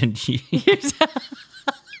off. Busting you.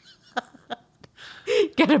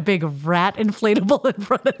 Get a big rat inflatable in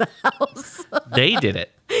front of the house. They did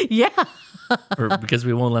it. Yeah. Or because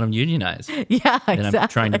we won't let them unionize. Yeah, And exactly. I'm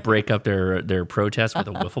trying to break up their protest with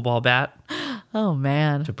a wiffle ball bat Oh,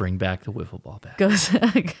 man. to bring back the wiffle ball bat.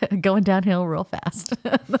 Going downhill real fast.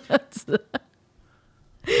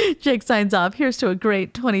 Jake signs off. Here's to a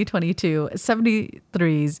great 2022.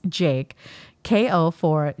 73's Jake,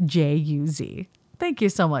 KO4JUZ. Thank you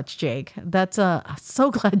so much, Jake. That's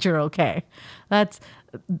so glad you're okay. That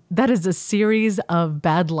is a series of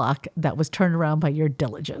bad luck that was turned around by your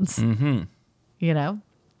diligence. Mm-hmm. You know?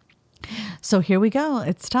 So here we go.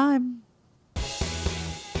 It's time.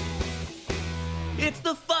 It's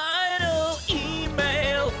the final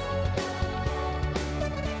email.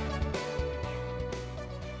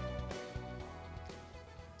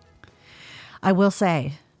 I will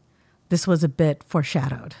say, this was a bit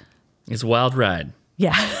foreshadowed. It's a wild ride.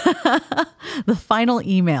 Yeah. The final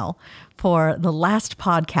email for the last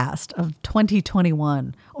podcast of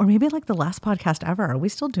 2021, or maybe like the last podcast ever. Are we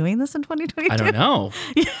still doing this in 2022? I don't know.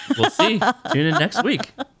 We'll see. Tune in next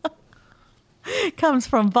week. Comes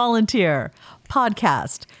from volunteer,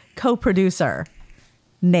 podcast, co-producer,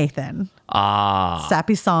 Nathan.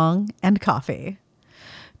 Sappy song and coffee.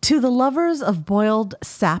 To the lovers of boiled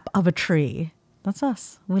sap of a tree. That's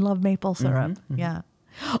us. We love maple syrup. Yeah.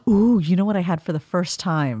 Ooh, you know what I had for the first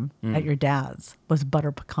time at your dad's was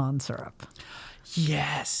butter pecan syrup.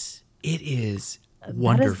 Yes, it is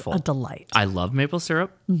wonderful. That is a delight. I love maple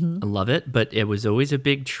syrup. I love it, but it was always a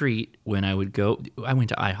big treat when I would go. I went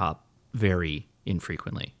to IHOP very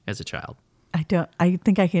infrequently as a child. I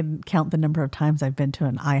think I can count the number of times I've been to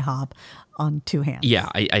an IHOP on two hands. Yeah,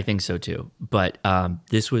 I think so too. But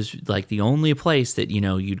this was like the only place that,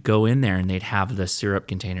 you'd go in there and they'd have the syrup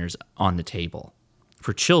containers on the table.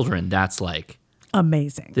 For children, that's like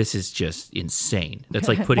amazing. This is just insane. That's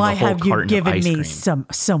like putting Why a whole have you carton of given ice me cream.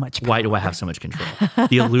 so much power? Why do I have so much control?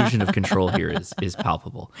 The illusion of control here is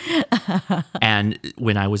palpable. And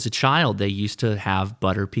when I was a child, they used to have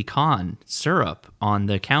butter pecan syrup on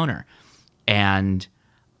the counter. And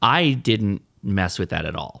I didn't mess with that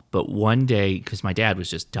at all. But one day, because my dad was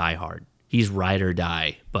just diehard, he's ride or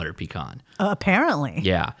die butter pecan. Apparently.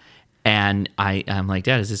 Yeah. And I'm like,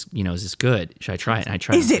 Dad, is this good? Should I try it? And I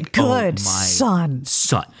tried it. Is it good, son?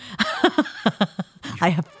 Son. I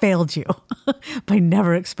have failed you by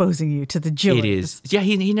never exposing you to the joys. It is. Yeah,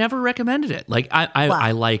 he never recommended it. Like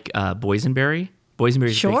I like boysenberry. Boysenberry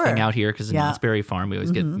is a big thing out here because of Knott's Berry Farm. We always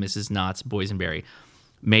get Mrs. Knott's boysenberry.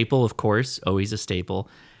 Maple, of course, always a staple.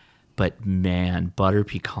 But man, butter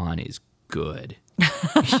pecan is good.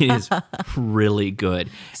 It is really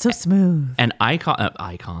good. So smooth. And IHOP,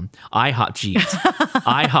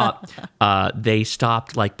 they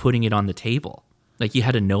stopped like putting it on the table. Like you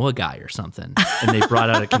had a Noah guy or something, and they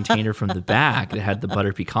brought out a container from the back that had the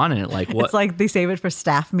butter pecan in it. Like what? It's like they save it for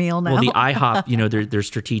staff meal now. Well, the IHOP, their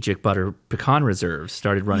strategic butter pecan reserves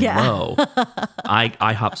started running low.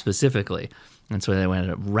 IHOP specifically, and so they went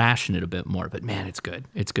to ration it a bit more. But man, it's good.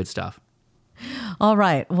 It's good stuff. All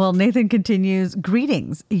right. Well, Nathan continues,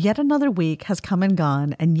 greetings. Yet another week has come and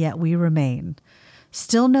gone, and yet we remain.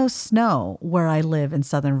 Still no snow where I live in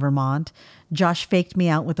southern Vermont. Josh faked me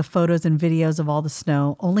out with the photos and videos of all the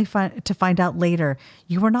snow, only to find out later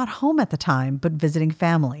you were not home at the time, but visiting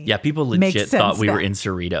family. Yeah, people legit thought we were in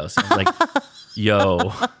Cerritos. Like,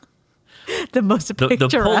 yo. The most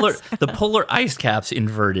picturesque. The polar ice cap's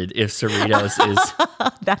inverted if Cerritos is...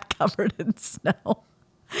 that covered in snow.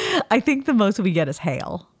 I think the most we get is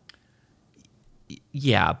hail.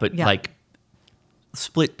 Yeah, but like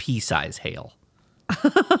split pea size hail.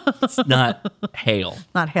 It's not hail.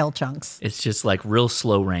 Not hail chunks. It's just like real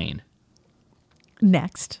slow rain.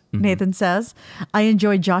 Next, Nathan says, I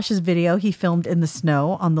enjoyed Josh's video he filmed in the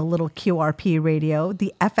snow on the little QRP radio,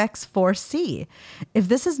 the FX4C. If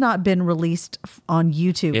this has not been released on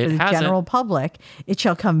YouTube for the general public, it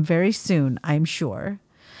shall come very soon, I'm sure.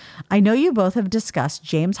 I know you both have discussed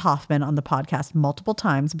James Hoffman on the podcast multiple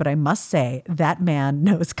times, but I must say that man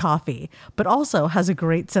knows coffee, but also has a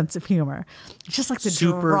great sense of humor. It's just like the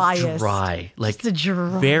driest. Dry. Like the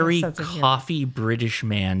driest very coffee British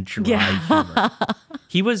man dry humor.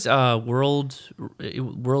 He was world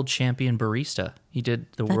champion barista. He did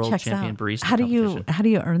the world champion barista competition. How do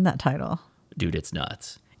you earn that title? Dude, it's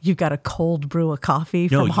nuts. You got to cold brew a coffee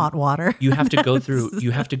from hot water. You have to go through.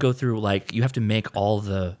 You have to make all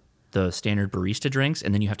the standard barista drinks,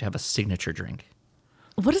 and then you have to have a signature drink.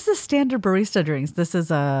 What is the standard barista drinks? This is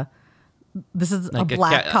a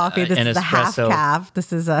black coffee. This is a half calf.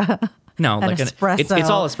 This is a espresso. It's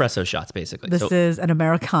all espresso shots basically. This is an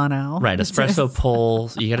Americano. Right, espresso pull.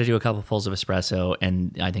 You got to do a couple pulls of espresso,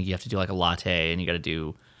 and I think you have to do like a latte, and you got to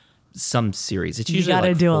do some series. It's usually you got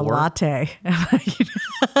to do 4. a latte.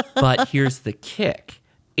 But here's the kick: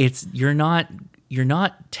 you're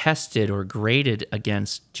not tested or graded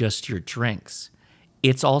against just your drinks.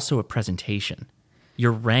 It's also a presentation.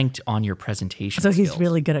 You're ranked on your presentation So skills. he's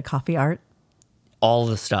really good at coffee art? All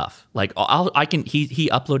the stuff. Like he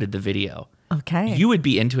uploaded the video. Okay. You would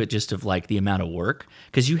be into it just of like the amount of work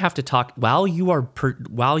because you have to talk while you are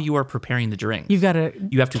preparing the drinks. You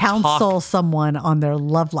have to counsel someone on their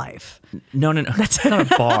love life. No. That's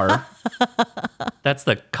not a bar. That's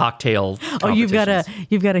the cocktail. Oh, you've got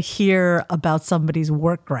to hear about somebody's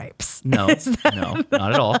work gripes. No, not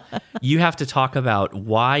at all. You have to talk about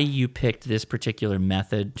why you picked this particular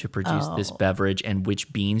method to produce this beverage and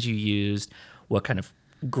which beans you used, what kind of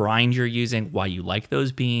grind you're using, why you like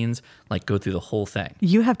those beans, like go through the whole thing.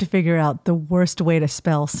 You have to figure out the worst way to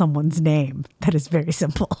spell someone's name that is very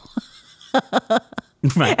simple.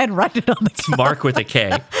 Right. And write it on the It's Mark with a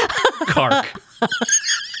K. Kark.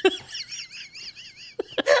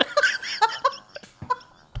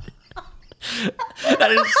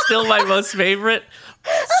 That is still my most favorite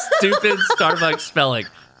stupid Starbucks spelling.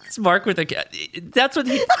 It's Mark with a K. That's what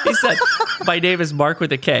he said. My name is Mark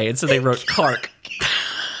with a K. And so they wrote Kark.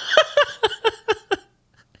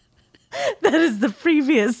 That is the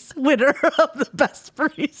previous winner of the best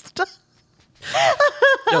barista.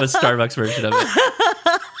 That was Starbucks version of it.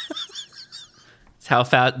 It's how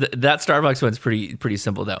fast that Starbucks one's pretty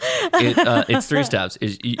simple though. It's 3 steps.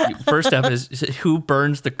 First step is who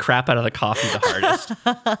burns the crap out of the coffee the hardest.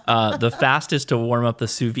 The fastest to warm up the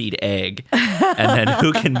sous vide egg, and then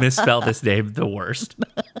who can misspell this name the worst.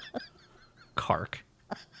 Kark.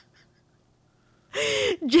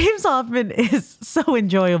 James Hoffman is so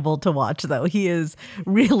enjoyable to watch, though. He is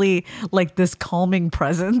really like this calming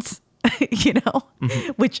presence you know,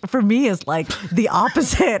 which for me is like the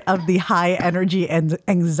opposite of the high energy and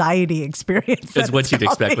anxiety experience. Is what you'd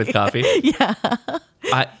expect with coffee. Yeah.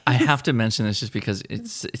 I have to mention this just because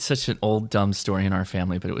it's such an old dumb story in our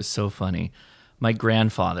family, but it was so funny. My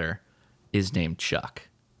grandfather is named Chuck.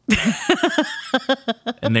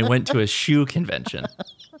 And they went to a shoe convention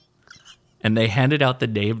and they handed out the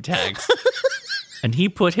name tags and he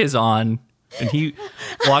put his on and he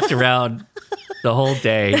walked around the whole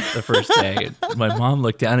day, the first day. And my mom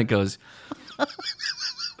looked down and goes,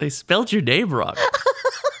 "They spelled your name wrong.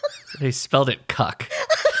 They spelled it cuck."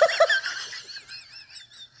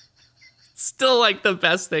 Still like the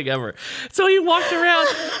best thing ever. So he walked around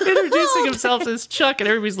introducing himself as Chuck, and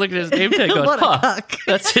everybody's looking at his name tag going, cuck.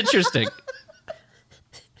 That's interesting. I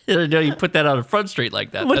didn't know you put that on a front street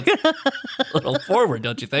like that. That's a little forward,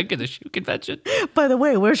 don't you think, in a shoe convention? By the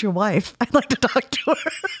way, where's your wife? I'd like to talk to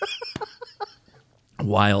her.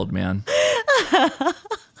 Wild, man.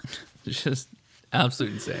 It's just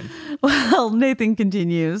absolutely insane. Well, Nathan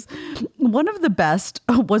continues. One of the best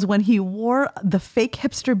was when he wore the fake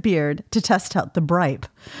hipster beard to test out the Bripe.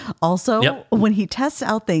 Also, when he tests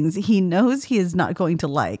out things he knows he is not going to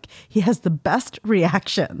like, he has the best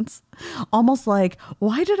reactions. Almost like,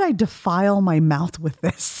 why did I defile my mouth with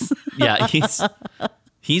this? Yeah,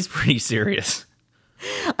 he's pretty serious.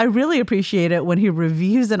 I really appreciate it when he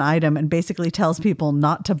reviews an item and basically tells people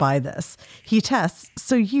not to buy this. He tests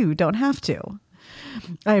so you don't have to.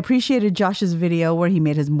 I appreciated Josh's video where he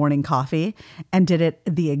made his morning coffee and did it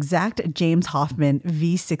the exact James Hoffman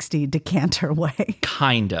V60 decanter way.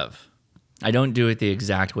 Kind of. I don't do it the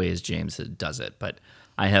exact way as James does it, but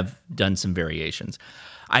I have done some variations.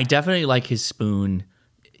 I definitely like his spoon.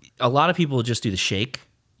 A lot of people just do the shake,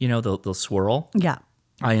 you know, they'll swirl. Yeah.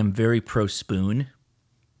 I am very pro spoon.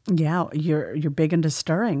 Yeah, you're big into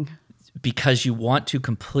stirring. Because you want to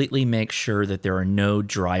completely make sure that there are no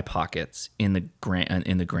dry pockets in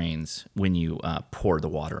the grains when you pour the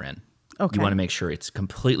water in. Okay. You want to make sure it's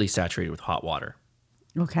completely saturated with hot water.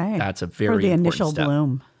 Okay. That's a very For the important initial step.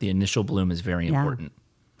 bloom. The initial bloom is very important.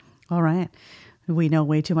 All right. We know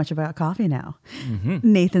way too much about coffee now.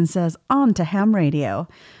 Nathan says, on to ham radio.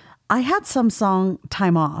 I had some song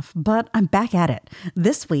time off, but I'm back at it.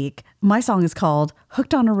 This week, my song is called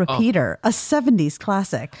Hooked on a Repeater, a 70s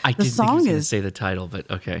classic. I didn't think he was going to say the title, but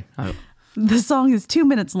okay. The song is 2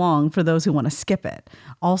 minutes long for those who want to skip it.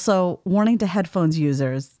 Also, warning to headphones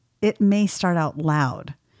users, it may start out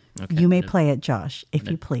loud. Okay. You may play it, Josh, if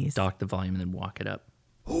you please. Dock the volume and then walk it up.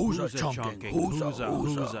 Who's a chunking? Who's a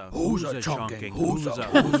chunking? Who's a chunking? Who's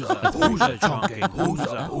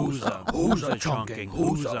a chunking?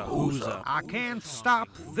 I can't stop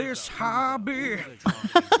this hobby.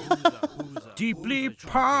 Deeply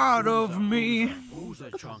part of me.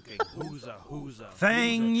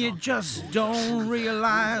 Thing you just don't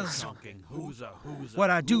realize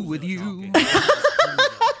what I do with you.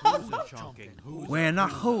 When I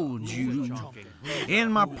hold you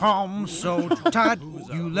in my palm so tight,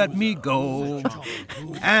 you let me go.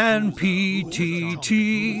 And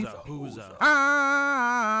PTT,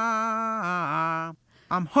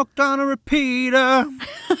 I'm hooked on a repeater.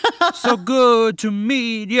 So good to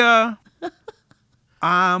meet ya.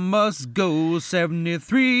 I must go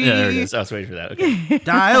 73. Yeah, there it is. I was waiting for that. Okay.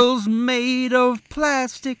 Dials made of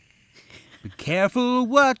plastic. Be careful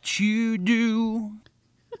what you do.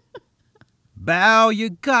 Bow,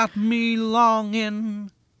 you got me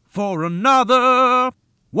longing for another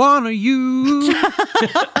one of you.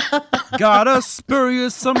 Got a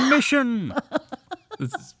spurious submission,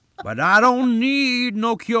 but I don't need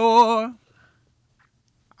no cure.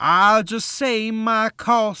 I'll just say my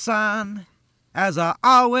call sign, as I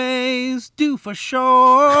always do for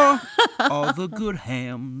sure. All the good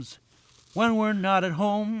hams, when we're not at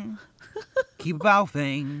home, keep about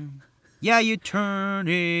thing. Yeah, you turn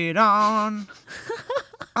it on.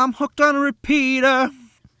 I'm hooked on a repeater.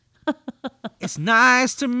 It's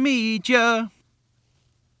nice to meet ya.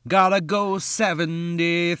 Gotta go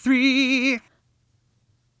 73.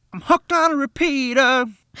 I'm hooked on a repeater.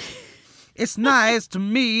 It's nice to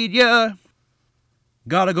meet ya.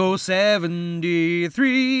 Gotta go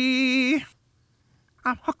 73.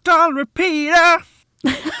 I'm hooked on a repeater.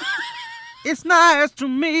 It's nice to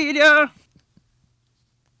meet ya.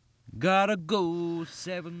 Gotta go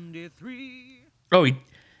 73. Oh,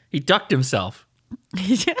 he ducked himself.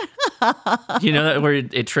 You know that where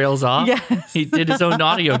it trails off? Yes. He did his own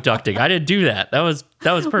audio ducting. I didn't do that. That was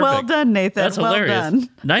perfect. Well done, Nathan. That's well hilarious. Done.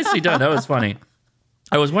 Nicely done. That was funny.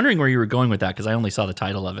 I was wondering where you were going with that because I only saw the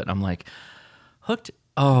title of it. I'm like, hooked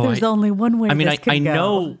Oh, There's only one way. I mean, this could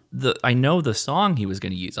go. I know the song he was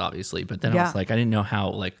going to use, obviously, but then I was like, I didn't know how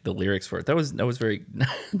like the lyrics for it. That was very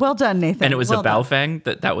Well done, Nathan. and it was well a Baofeng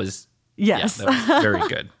that was Yes. that was very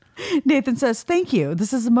good. Nathan says, "Thank you.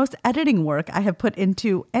 This is the most editing work I have put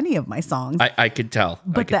into any of my songs." I could tell,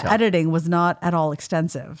 but the editing was not at all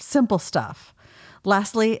extensive. Simple stuff.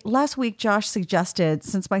 Lastly, last week Josh suggested,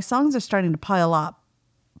 since my songs are starting to pile up,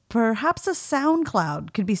 perhaps a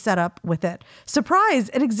SoundCloud could be set up with it. Surprise,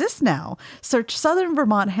 it exists now. Search Southern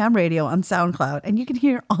Vermont Ham Radio on SoundCloud and you can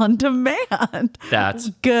hear on demand. That's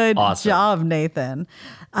good awesome. job, Nathan.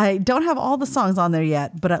 I don't have all the songs on there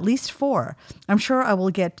yet, but at least 4. I'm sure I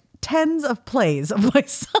will get tens of plays of my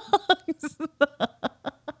songs.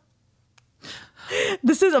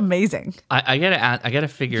 This is amazing. I gotta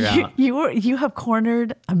figure out. You have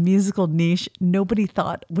cornered a musical niche nobody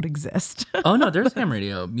thought would exist. Oh no, there's ham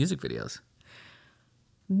radio music videos.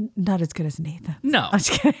 Not as good as Nathan. No, I'm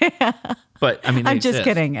just kidding. But I mean, I'm just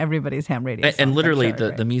kidding. Everybody's ham radio. And songs, literally, I'm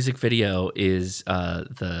sure, the music video is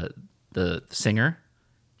the singer.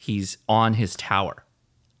 He's on his tower.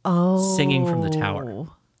 Oh, singing from the tower.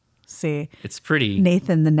 See, it's pretty.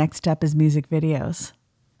 Nathan, the next step is music videos.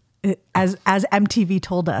 As MTV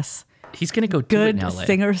told us, he's going to go do good it in LA.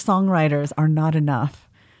 Singer-songwriters are not enough.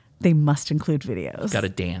 They must include videos. Got to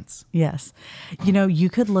dance. Yes. You know, you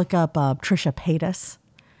could look up Trisha Paytas.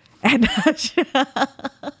 And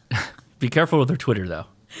be careful with her Twitter, though.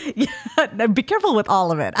 Yeah, be careful with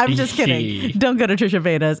all of it. I'm just kidding. Don't go to Trisha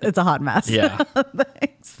Paytas. It's a hot mess. Yeah.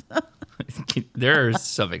 Thanks. There are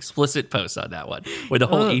some explicit posts on that one. Where the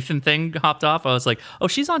whole Ethan thing hopped off, I was like, oh,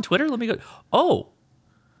 she's on Twitter? Let me go. Oh.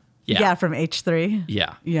 Yeah, from H3.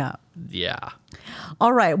 Yeah. Yeah.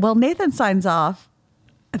 All right. Well, Nathan signs off.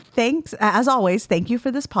 Thanks. As always, thank you for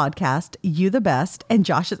this podcast. You the best. And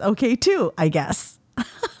Josh is okay too, I guess.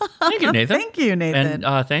 Thank you, Nathan. Thank you, Nathan.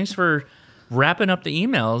 And thanks for wrapping up the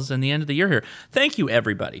emails and the end of the year here. Thank you,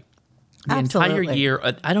 everybody. The entire year.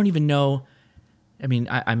 I don't even know. I mean,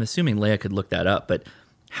 I'm assuming Leia could look that up, but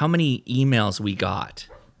how many emails we got?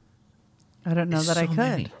 I don't know that I could.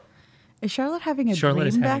 Many. Is Charlotte having a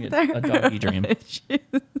Charlotte dream is having back there? a doggy dream.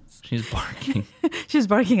 She's barking. She's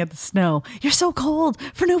barking at the snow. You're so cold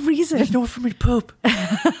for no reason. There's nowhere for me to poop.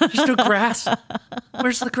 There's no grass.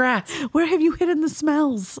 Where's the grass? Where have you hidden the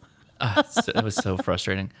smells? It was so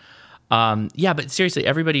frustrating. Yeah, but seriously,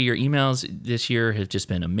 everybody, your emails this year have just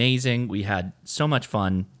been amazing. We had so much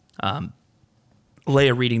fun.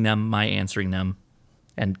 Leia reading them, my answering them,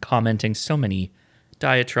 and commenting so many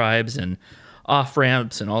diatribes and off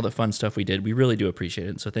ramps and all the fun stuff we did. We really do appreciate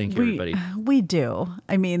it. So thank you, everybody. We do.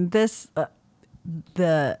 I mean, the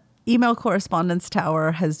email correspondence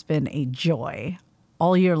tower has been a joy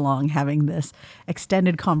all year long, having this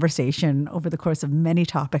extended conversation over the course of many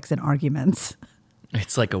topics and arguments.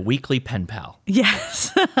 It's like a weekly pen pal.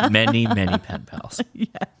 Yes. many pen pals.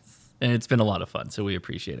 Yes. And it's been a lot of fun. So we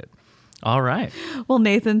appreciate it. All right. Well,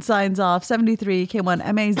 Nathan signs off. 73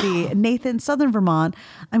 K1 MAZ. Nathan, Southern Vermont.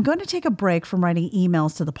 I'm going to take a break from writing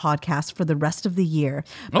emails to the podcast for the rest of the year.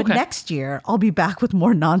 But next year, I'll be back with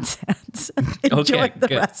more nonsense. Enjoy the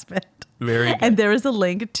respite. Very good. And there is a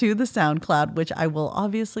link to the SoundCloud, which I will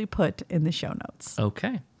obviously put in the show notes.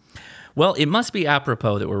 Okay. Well, it must be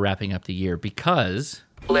apropos that we're wrapping up the year because...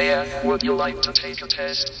 Leia, would you like to take a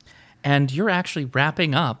test? And you're actually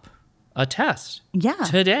wrapping up a test. Yeah.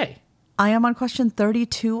 Today. I am on question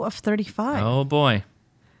 32 of 35. Oh boy.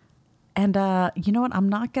 And you know what? I'm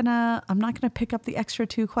not gonna pick up the extra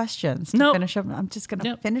 2 questions. Finish up. I'm just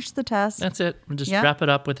gonna finish the test. That's it. We'll just wrap it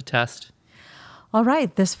up with the test. All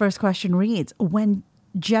right. This first question reads: when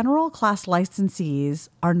general class licensees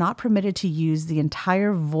are not permitted to use the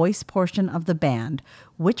entire voice portion of the band,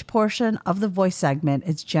 which portion of the voice segment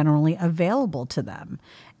is generally available to them?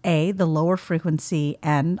 A, the lower frequency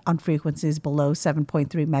end on frequencies below 7.3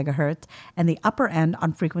 megahertz and the upper end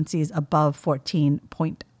on frequencies above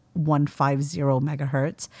 14.150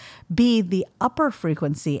 megahertz. B, the upper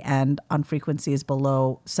frequency end on frequencies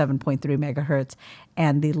below 7.3 megahertz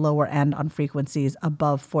and the lower end on frequencies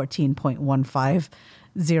above 14.150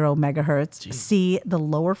 megahertz. Jeez. C, the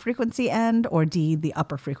lower frequency end, or D, the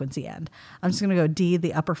upper frequency end. I'm just going to go D,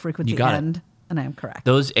 the upper frequency end. It. And I am correct.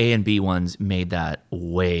 Those A and B ones made that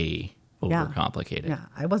way overcomplicated. Yeah,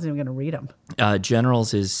 I wasn't even going to read them.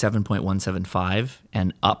 Generals is 7.175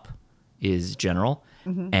 and up is general,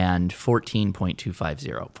 and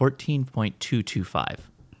 14.250. 14.225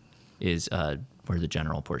 is where the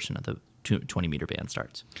general portion of the 20 meter band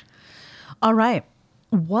starts. All right.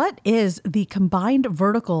 What is the combined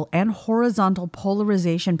vertical and horizontal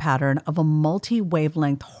polarization pattern of a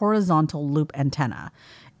multi-wavelength horizontal loop antenna?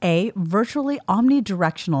 A, virtually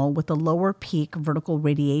omnidirectional with a lower peak vertical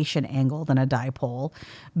radiation angle than a dipole.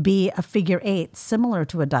 B, a figure 8 similar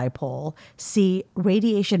to a dipole. C,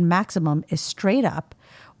 radiation maximum is straight up.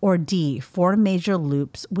 Or D, 4 major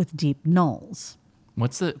loops with deep nulls.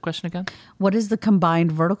 What's the question again? What is the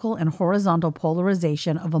combined vertical and horizontal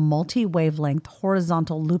polarization of a multi-wavelength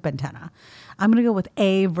horizontal loop antenna? I'm going to go with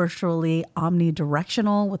A, virtually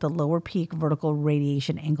omnidirectional with a lower peak vertical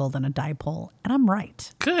radiation angle than a dipole. And I'm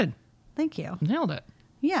right. Good. Thank you. Nailed it.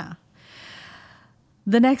 Yeah.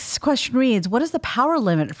 The next question reads, what is the power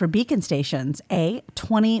limit for beacon stations? A,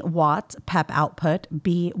 20 watts PEP output.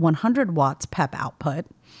 B, 100 watts PEP output.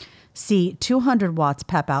 C, 200 watts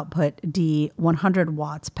PEP output. D, 100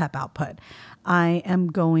 watts PEP output. I am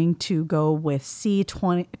going to go with C,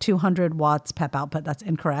 200 watts PEP output. That's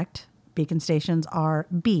incorrect. Beacon stations are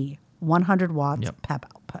B, 100 watts PEP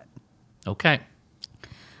output. Okay.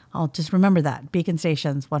 I'll just remember that. Beacon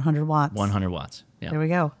stations, 100 watts. 100 watts. Yeah. There we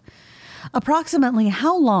go. Approximately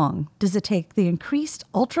how long does it take the increased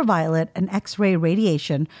ultraviolet and X-ray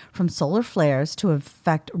radiation from solar flares to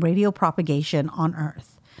affect radio propagation on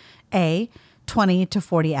Earth? A, 20 to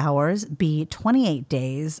 40 hours. B, 28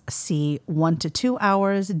 days. C, 1 to 2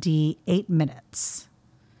 hours. D, 8 minutes.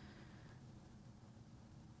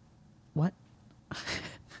 What?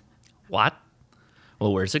 What?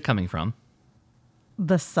 Well, where's it coming from?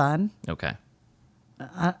 The sun. Okay.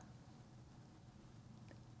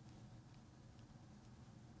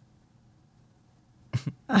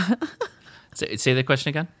 Say the question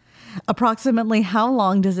again. Approximately how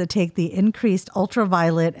long does it take the increased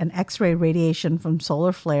ultraviolet and X-ray radiation from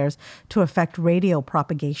solar flares to affect radio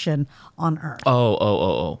propagation on Earth?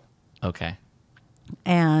 Oh. Okay.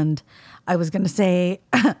 And I was going to say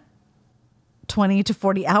 20 to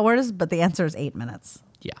 40 hours, but the answer is 8 minutes.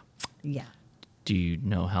 Yeah. Yeah. Do you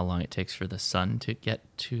know how long it takes for the sun to get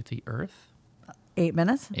to the Earth? 8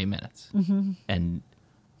 minutes? 8 minutes. Mm-hmm. And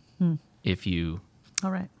if you...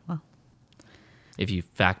 All right. Well, if you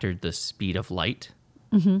factored the speed of light,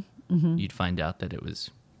 you'd find out that it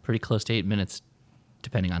was pretty close to 8 minutes,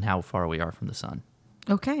 depending on how far we are from the sun.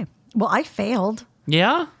 okay. Well, I failed.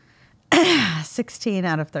 Yeah? 16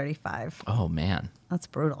 out of 35. Oh, man. That's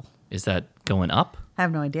brutal. Is that going up? I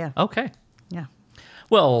have no idea. Okay. Yeah.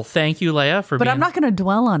 Well, thank you, Leia, for But being... I'm not going to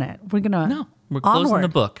dwell on it. We're going to... No. We're closing the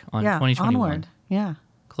book on 2021. Onward. Yeah.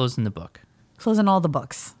 Closing the book. Closing all the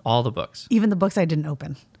books. All the books. Even the books I didn't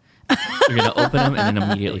open. You're going to open them and then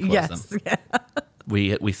immediately close Yes. them. Yeah.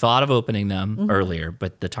 We thought of opening them earlier,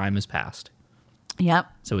 but the time has passed. Yep.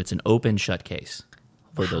 So it's an open shut case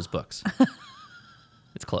for those books.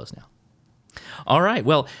 It's closed now. All right.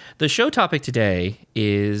 Well, the show topic today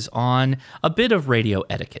is on a bit of radio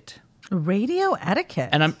etiquette. Radio etiquette.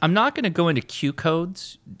 And I'm not going to go into Q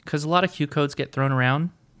codes because a lot of Q codes get thrown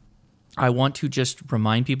around. I want to just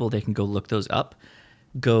remind people they can go look those up.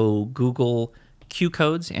 Go Google Q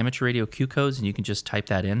codes, amateur radio Q codes, and you can just type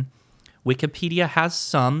that in. Wikipedia has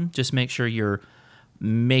some. Just make sure you're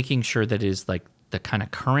making sure that it is like the kind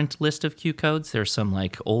of current list of Q codes. There's some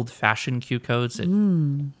like old-fashioned Q codes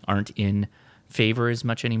that aren't in favor as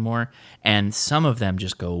much anymore, and some of them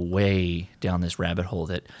just go way down this rabbit hole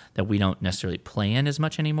that we don't necessarily play in as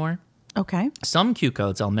much anymore. Okay. Some Q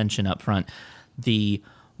codes I'll mention up front. The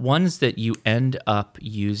ones that you end up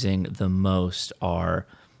using the most are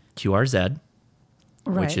QRZ,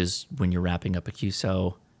 Right. which is when you're wrapping up a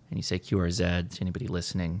QSO and you say QRZ to anybody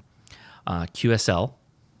listening. QSL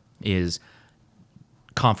is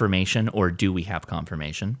confirmation, or do we have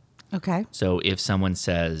confirmation? Okay. So if someone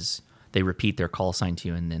says, they repeat their call sign to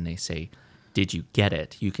you and then they say, did you get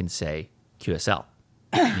it? You can say QSL,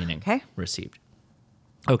 meaning received.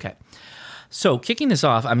 Okay. So kicking this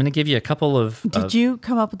off, I'm going to give you a couple of... Did you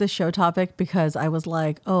come up with this show topic because I was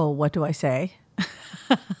like, oh, what do I say?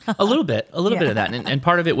 A little bit of that. And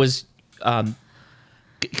part of it was...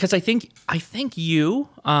 because I think you,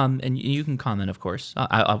 and you can comment, of course.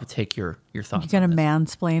 I will take your thoughts. You're going to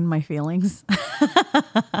mansplain my feelings?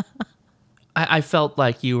 I felt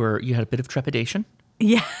like you had a bit of trepidation.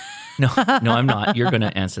 Yeah. No, I'm not. You're going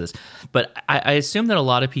to answer this. But I assume that a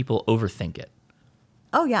lot of people overthink it.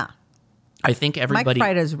 Oh, yeah. I think everybody... Mike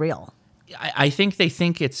Fright is real. I think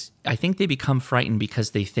they become frightened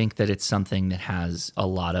because they think that it's something that has a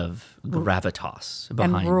lot of gravitas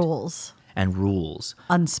behind. And rules. And rules.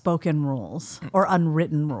 Unspoken rules or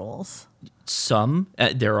unwritten rules. Some,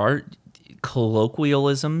 there are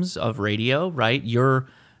colloquialisms of radio, right? Your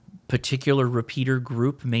particular repeater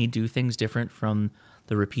group may do things different from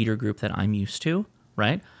the repeater group that I'm used to,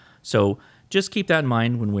 right? So just keep that in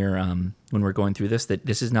mind when we're going through this, that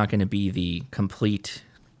this is not going to be the complete,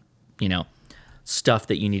 stuff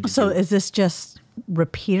that you need to do. So is this just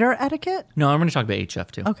repeater etiquette? No, I'm going to talk about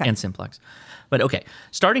HF too, Okay. and simplex. But okay,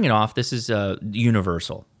 starting it off, this is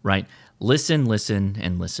universal, right? Listen,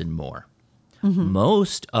 and listen more. Mm-hmm.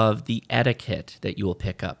 Most of the etiquette that you will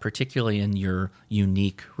pick up, particularly in your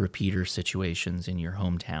unique repeater situations in your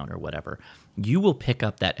hometown or whatever, you will pick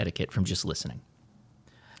up that etiquette from just listening.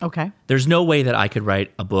 Okay. There's no way that I could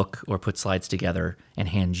write a book or put slides together and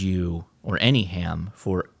hand you or any ham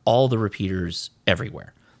for all the repeaters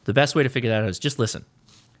everywhere. The best way to figure that out is just listen.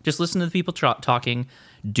 Just listen to the people talking,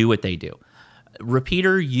 do what they do.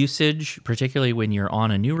 Repeater usage, particularly when you're on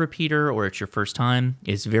a new repeater or it's your first time,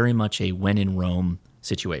 is very much a when in Rome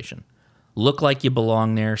situation. Look like you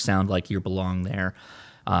belong there, sound like you belong there.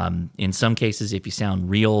 In some cases, if you sound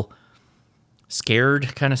real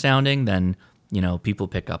scared kind of sounding, then people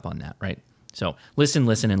pick up on that, right? So listen,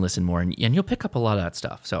 and listen more, and you'll pick up a lot of that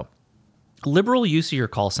stuff. So liberal use of your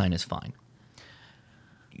call sign is fine.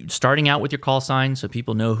 Starting out with your call sign so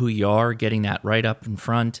people know who you are, getting that right up in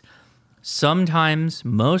front. Sometimes,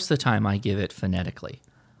 most of the time, I give it phonetically.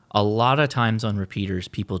 A lot of times on repeaters,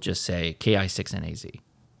 people just say KI6NAZ. Okay.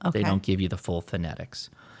 They don't give you the full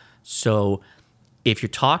phonetics. So if you're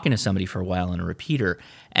talking to somebody for a while on a repeater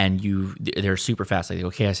and they're super fast, like they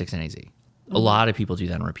go KI6NAZ. A lot of people do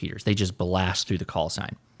that on repeaters. They just blast through the call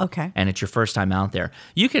sign. Okay. And it's your first time out there.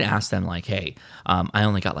 You can ask them like, hey, I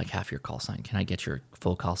only got like half your call sign. Can I get your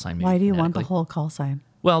full call sign? Maybe Why do you want the phonetically?" whole call sign?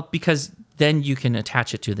 Well, because then you can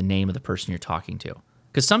attach it to the name of the person you're talking to.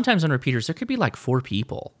 Because sometimes on repeaters, there could be like 4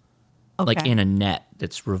 people, like Okay. in a net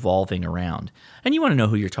that's revolving around. And you want to know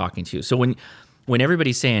who you're talking to. So when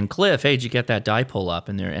everybody's saying, Cliff, hey, did you get that die pull up?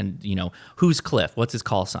 And who's Cliff? What's his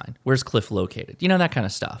call sign? Where's Cliff located? That kind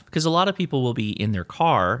of stuff. Because a lot of people will be in their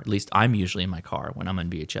car, at least I'm usually in my car when I'm on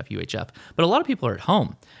VHF, UHF. But a lot of people are at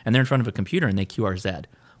home and they're in front of a computer and they QRZ.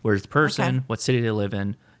 Where's the person, Okay. what city they live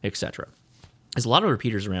in, etc. There's a lot of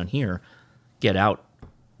repeaters around here get out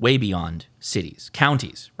way beyond cities,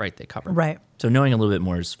 counties, right? They cover. Right. So knowing a little bit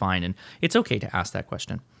more is fine. And it's okay to ask that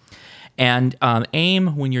question. And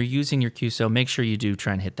aim when you're using your QSO, make sure you do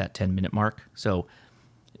try and hit that 10-minute mark. So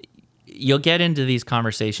you'll get into these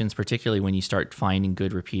conversations, particularly when you start finding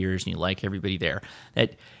good repeaters and you like everybody there,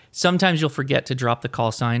 that sometimes you'll forget to drop the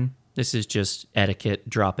call sign. This is just etiquette.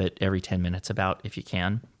 Drop it every 10 minutes about if you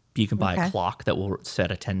can. You can buy Okay. a clock that will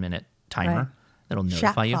set a 10-minute timer. Right. That'll Shack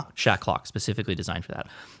notify you. clocks. Shack clock, specifically designed for that.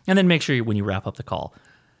 And then make sure when you wrap up the call,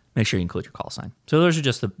 make sure you include your call sign. So those are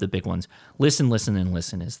just the big ones. Listen, and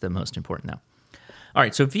listen is the most important now. All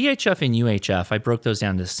right, so VHF and UHF, I broke those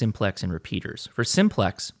down to simplex and repeaters. For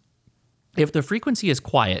simplex, if the frequency is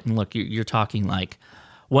quiet, and look, you're talking like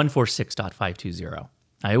 146.520.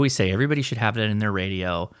 I always say everybody should have that in their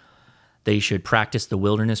radio. They should practice the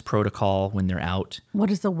wilderness protocol when they're out.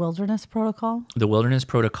 What is the wilderness protocol? The wilderness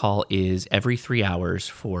protocol is every 3 hours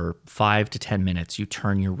for 5 to 10 minutes, you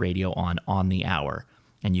turn your radio on the hour,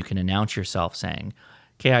 and you can announce yourself saying,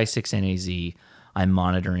 KI6NAZ, I'm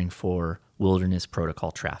monitoring for wilderness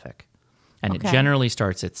protocol traffic. And Okay. it generally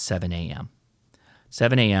starts at 7 a.m.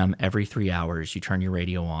 7 a.m. every 3 hours, you turn your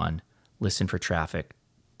radio on, listen for traffic,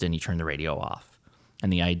 then you turn the radio off.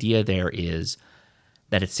 And the idea there is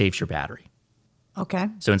that it saves your battery. Okay.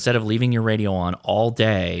 So instead of leaving your radio on all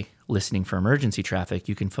day listening for emergency traffic,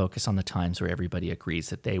 you can focus on the times where everybody agrees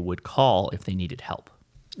that they would call if they needed help.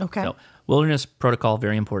 Okay. So wilderness protocol,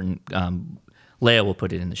 very important. Leah will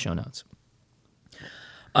put it in the show notes.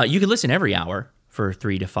 You can listen every hour for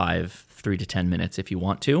 3 to 10 minutes if you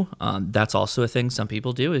want to. That's also a thing some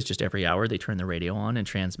people do, is just every hour they turn the radio on and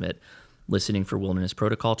transmit listening for wilderness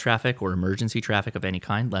protocol traffic or emergency traffic of any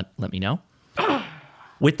kind. Let me know.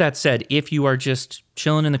 With that said, if you are just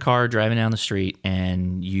chilling in the car, driving down the street,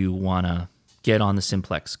 and you want to get on the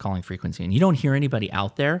simplex calling frequency and you don't hear anybody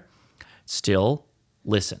out there, still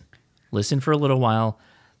listen. Listen for a little while,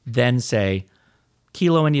 then say,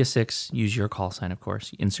 Kilo India 6, use your call sign, of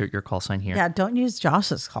course. Insert your call sign here. Yeah, don't use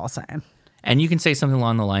Josh's call sign. And you can say something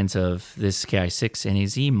along the lines of, this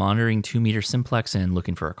KI6NAZ monitoring 2-meter simplex and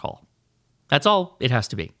looking for a call. That's all it has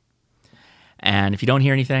to be. And if you don't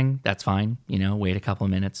hear anything, that's fine. Wait a couple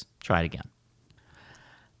of minutes, try it again.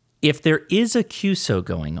 If there is a QSO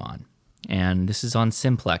going on, and this is on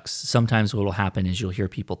simplex, sometimes what will happen is you'll hear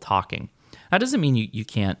people talking. That doesn't mean you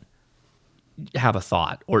can't have a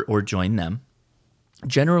thought or join them.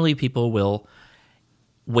 Generally, people will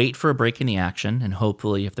wait for a break in the action, and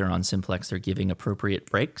hopefully if they're on simplex, they're giving appropriate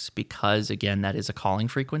breaks because, again, that is a calling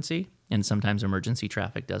frequency, and sometimes emergency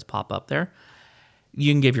traffic does pop up there.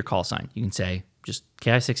 You can give your call sign. You can say just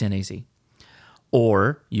KI6NAZ,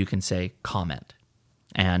 or you can say comment.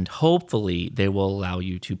 And hopefully they will allow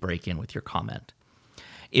you to break in with your comment.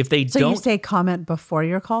 If they So don't, you say comment before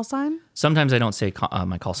your call sign? sometimes I don't say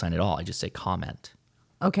my call sign at all. I just say comment.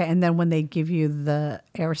 Okay, and then when they give you the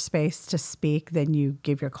airspace to speak, then you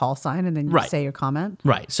give your call sign and then you Right. say your comment?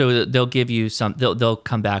 Right. So they'll give you they'll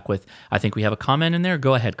come back with, I think we have a comment in there.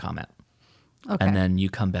 Go ahead, comment. Okay. And then you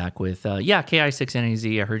come back with,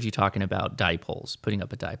 KI6NAZ, I heard you talking about dipoles, putting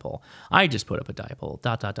up a dipole. I just put up a dipole, ...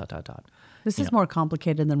 This is more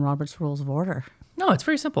complicated than Robert's Rules of Order. No, it's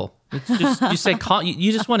very simple. It's just, you say,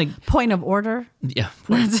 you just want to... Point of order? Yeah,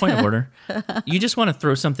 point of order. You just want to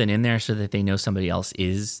throw something in there so that they know somebody else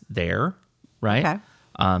is there, right?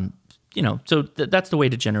 Okay. So that's the way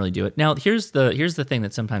to generally do it. Now, here's the thing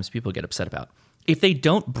that sometimes people get upset about. If they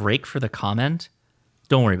don't break for the comment,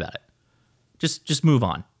 don't worry about it. Just move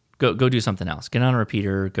on. Go do something else. Get on a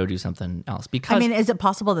repeater. Go do something else. Because is it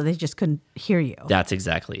possible that they just couldn't hear you? that's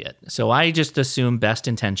exactly it. So I just assume best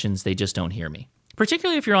intentions. They just don't hear me.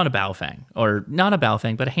 Particularly if you're on a Baofeng, or not a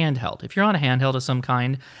Baofeng, but a handheld. If you're on a handheld of some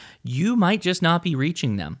kind, you might just not be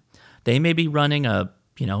reaching them. They may be running a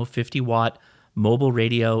 50-watt mobile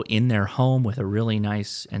radio in their home with a really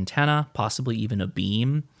nice antenna, possibly even a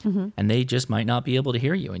beam, and they just might not be able to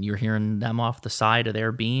hear you, and you're hearing them off the side of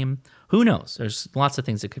their beam. Who knows? There's lots of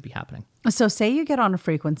things that could be happening. So say you get on a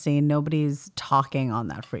frequency and nobody's talking on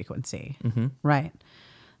that frequency, right?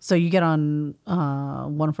 So you get on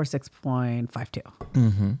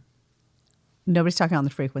 146.52. Nobody's talking on the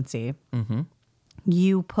frequency.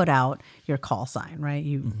 You put out your call sign, right?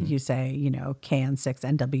 You say,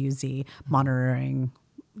 KN6 NWZ monitoring,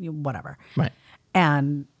 whatever. Right.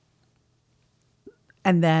 And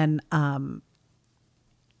then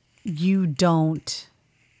you don't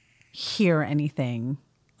hear anything.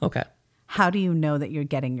 Okay. How do you know that you're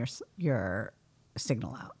getting your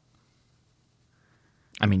signal out?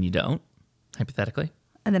 I mean, you don't, hypothetically,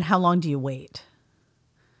 And then how long do you wait?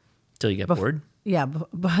 till you get bored. Yeah,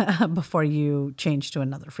 before you change to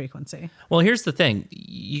another frequency. Well, here's the thing.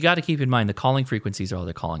 You got to keep in mind the calling frequencies are all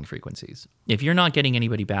the calling frequencies. If you're not getting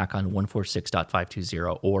anybody back on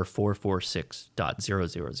 146.520 or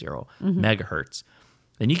 446.000 megahertz,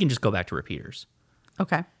 then you can just go back to repeaters.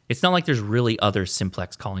 Okay. It's not like there's really other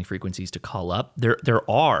simplex calling frequencies to call up. There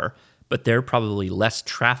are, but they're probably less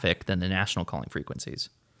traffic than the national calling frequencies.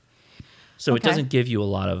 So it doesn't give you a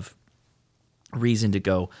lot of reason to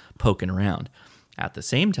go poking around. At the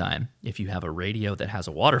same time, if you have a radio that has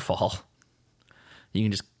a waterfall, you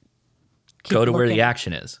can just go to where the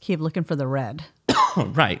action is. Keep looking for the red.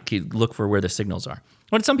 Right. Look for where the signals are.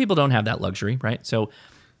 But some people don't have that luxury, right? So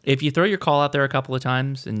if you throw your call out there a couple of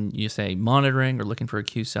times and you say monitoring or looking for a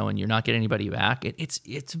QSO and you're not getting anybody back,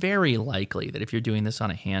 it's very likely that if you're doing this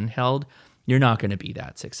on a handheld, you're not going to be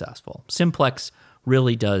that successful. Simplex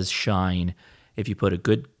really does shine if you put a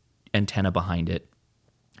good antenna behind it,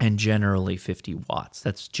 and generally 50 watts.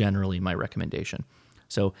 That's generally my recommendation.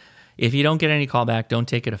 So if you don't get any callback, don't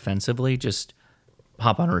take it offensively. Just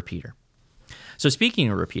hop on a repeater. So speaking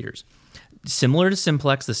of repeaters, similar to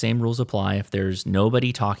simplex, the same rules apply. If there's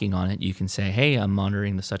nobody talking on it, you can say, hey, I'm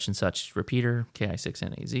monitoring the such and such repeater,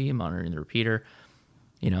 KI6NAZ, I'm monitoring the repeater,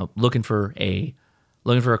 looking for a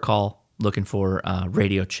call, looking for a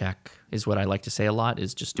radio check is what I like to say a lot,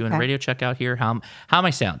 is just doing a radio check out here. How am I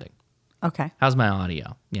sounding? Okay. How's my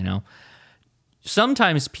audio?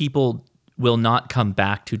 Sometimes people will not come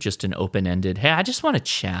back to just an open-ended, hey, I just want to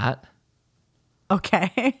chat.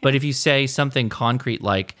 Okay. But if you say something concrete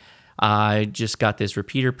like, I just got this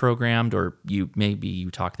repeater programmed, or maybe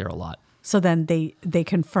you talk there a lot. So then they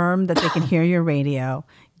confirm that they can hear your radio,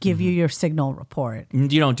 give you your signal report.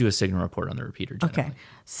 You don't do a signal report on the repeater generally. Okay.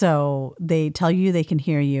 So they tell you they can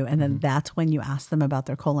hear you, and then that's when you ask them about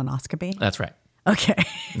their colonoscopy? That's right. Okay.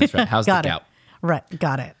 That's right. How's the gout? Right.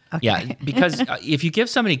 Got it. Okay. Yeah, because if you give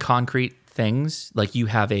somebody concrete things, like you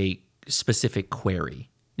have a specific query,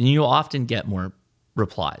 then you'll often get more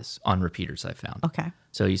replies on repeaters, I've found. Okay.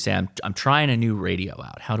 So you say, I'm trying a new radio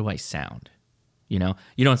out. How do I sound? You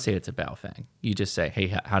don't say it's a Baofeng. You just say,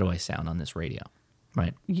 hey, how do I sound on this radio?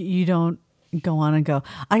 Right. You don't go on and go,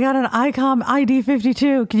 I got an ICOM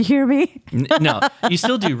ID52. Can you hear me? No, you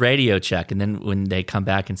still do radio check. And then when they come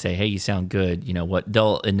back and say, hey, you sound good, what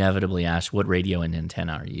they'll inevitably ask, what radio and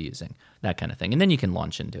antenna are you using? That kind of thing. And then you can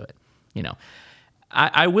launch into it.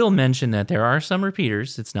 I will mention that there are some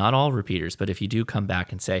repeaters. It's not all repeaters, but if you do come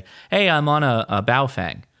back and say, hey, I'm on a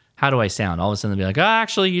Baofeng, how do I sound? All of a sudden they'll be like, oh,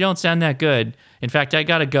 actually, you don't sound that good. In fact, I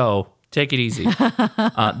got to go. Take it easy.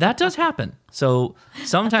 That does happen. So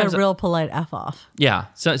sometimes the real polite F off. Yeah.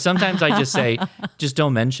 So sometimes I just say, just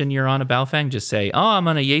don't mention you're on a Baofeng. Just say, oh, I'm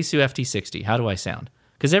on a Yaesu FT60. How do I sound?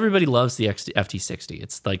 Because everybody loves the FT60.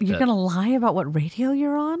 It's like You're going to lie about what radio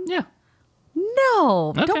you're on? Yeah.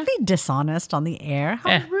 No. Okay. Don't be dishonest on the air.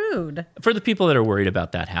 How rude. For the people that are worried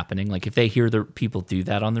about that happening, like if they hear the people do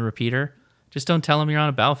that on the repeater, just don't tell them you're on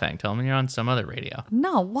a Baofeng. Tell them you're on some other radio.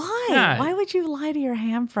 No, why? Yeah. Why would you lie to your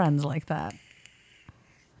ham friends like that?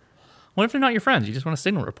 What if they're not your friends? You just want a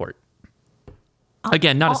signal report.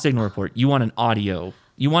 Again, not a signal report. You want an audio.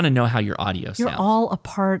 You want to know how your audio You're sounds. all a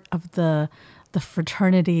part of the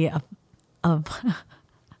fraternity of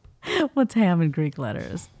what's ham in Greek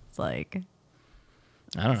letters? It's like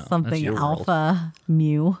I don't know. something That's your world. alpha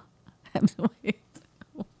mu.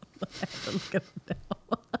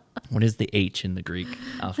 What is the H in the Greek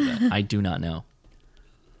alphabet? I do not know.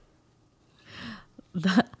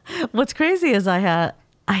 What's crazy is I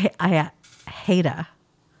Ada.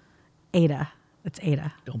 It's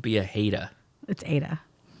Ada. Don't be a hater. It's Ada.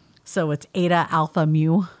 So it's Ada Alpha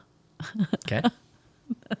Mu. Okay.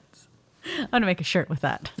 I'm going to make a shirt with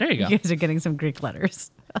that. There you go. You guys are getting some Greek letters.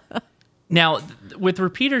 Now, with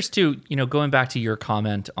repeaters too, going back to your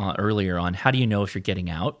comment earlier on how do you know if you're getting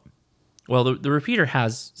out? Well, the repeater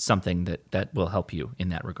has something that will help you in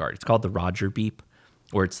that regard. It's called the Roger beep,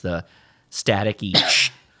 or it's the static-y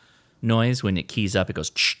noise. When it keys up, it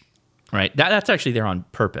goes right? That's actually there on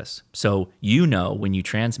purpose. So when you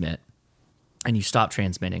transmit and you stop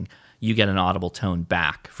transmitting, you get an audible tone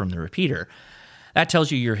back from the repeater. That tells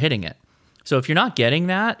you you're hitting it. So if you're not getting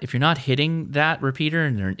that, if you're not hitting that repeater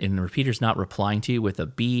and the repeater's not replying to you with a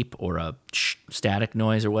beep or a static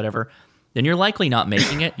noise or whatever, then you're likely not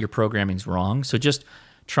making it. Your programming's wrong. So just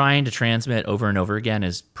trying to transmit over and over again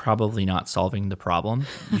is probably not solving the problem.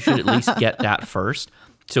 You should at least get that first.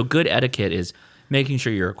 So good etiquette is making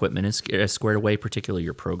sure your equipment is squared away, particularly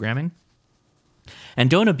your programming. And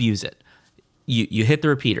don't abuse it. You hit the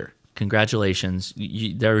repeater. Congratulations.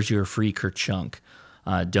 There's your free kerchunk.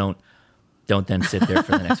 Don't then sit there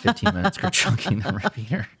for the next 15 minutes kerchunking the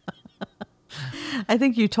repeater. I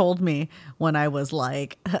think you told me when I was when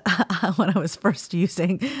I was first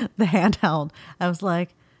using the handheld, I was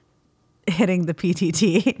like hitting the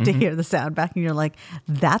PTT to hear the sound back, and you're like,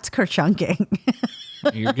 that's kerchunking.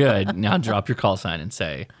 You're good. Now drop your call sign and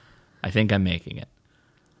say, I think I'm making it.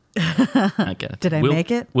 Okay. Did I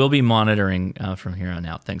make it? We'll be monitoring from here on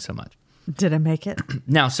out. Thanks so much. Did I make it?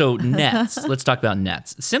 Now, so nets. Let's talk about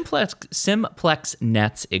nets. Simplex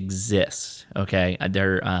nets exist. Okay, I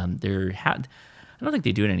don't think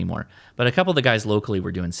they do it anymore, but a couple of the guys locally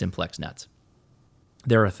were doing simplex nets.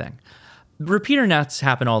 They're a thing. Repeater nets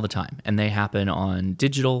happen all the time, and they happen on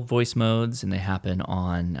digital voice modes, and they happen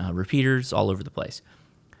on repeaters all over the place.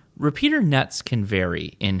 Repeater nets can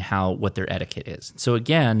vary in what their etiquette is. So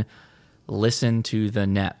again, listen to the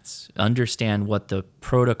nets, understand what the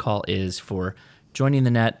protocol is for joining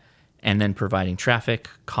the net and then providing traffic,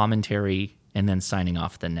 commentary, and then signing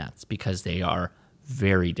off the nets, because they are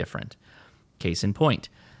very different. Case in point,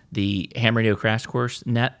 the Ham Radio Crash Course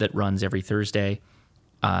net that runs every Thursday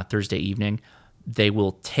evening, they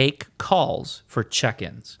will take calls for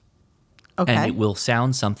check-ins. Okay. And it will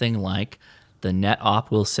sound something like the net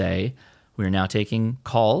op will say, we are now taking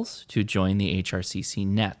calls to join the HRCC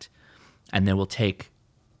net. And then we'll take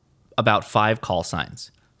about 5 call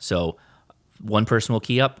signs. So one person will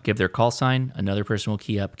key up, give their call sign. Another person will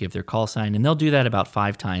key up, give their call sign. And they'll do that about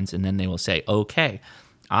 5 times. And then they will say, okay,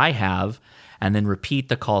 I have, and then repeat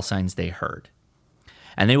the call signs they heard.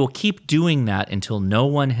 And they will keep doing that until no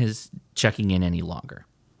one is checking in any longer.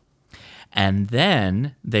 And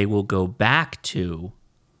then they will go back to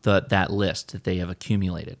that list that they have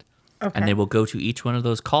accumulated. Okay. And they will go to each one of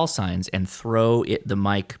those call signs and throw the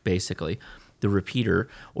mic, basically, the repeater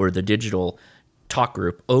or the digital talk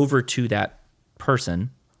group, over to that person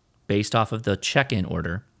based off of the check-in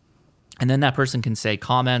order. And then that person can say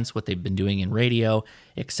comments, what they've been doing in radio,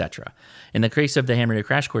 etc. In the case of the Ham Radio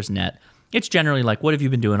Crash Course net, it's generally like, what have you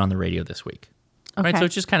been doing on the radio this week? Okay. Right? So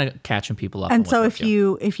it's just kind of catching people up. And so if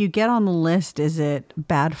you get on the list, is it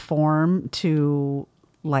bad form to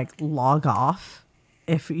log off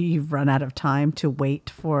if you've run out of time to wait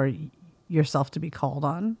for yourself to be called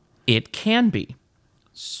on? It can be.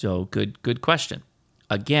 So good question.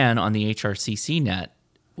 Again, on the HRCC net,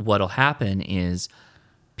 what'll happen is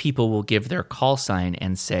people will give their call sign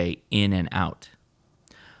and say in and out.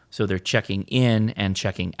 So they're checking in and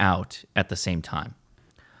checking out at the same time.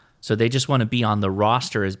 So they just want to be on the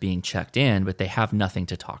roster as being checked in, but they have nothing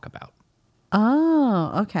to talk about.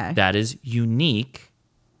 Oh, okay. That is unique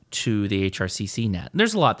to the HRCC net.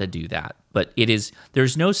 There's a lot that do that, but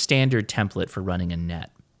there's no standard template for running a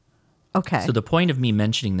net. Okay. So the point of me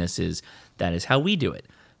mentioning this is that is how we do it.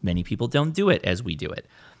 Many people don't do it as we do it.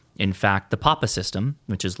 In fact, the PAPA system,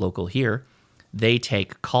 which is local here, they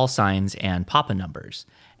take call signs and PAPA numbers.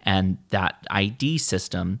 And that ID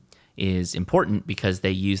system is important because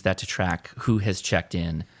they use that to track who has checked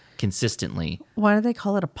in consistently. Why do they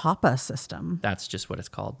call it a PAPA system? That's just what it's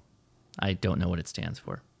called. I don't know what it stands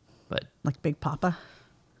for, but like Big Papa?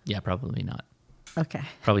 Yeah, probably not. Okay.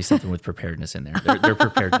 Probably something with preparedness in there. They're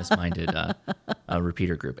preparedness-minded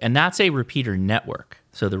repeater group. And that's a repeater network.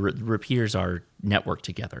 So the repeaters are networked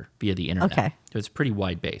together via the internet. Okay. So it's pretty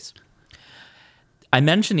wide base. I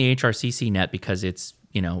mentioned the HRCC net because it's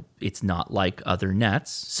not like other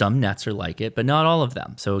nets. Some nets are like it, but not all of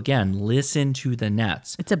them. So again, listen to the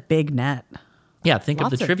nets. It's a big net. Yeah, think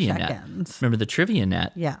Lots of the trivia net. check-ins. Remember the trivia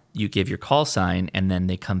net? Yeah. You give your call sign, and then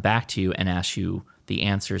they come back to you and ask you the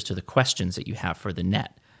answers to the questions that you have for the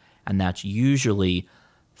net. And that's usually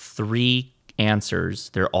 3 answers.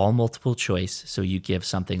 They're all multiple choice. So you give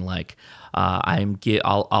something like,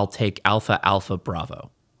 I'll take Alpha Alpha Bravo.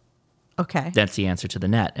 Okay. That's the answer to the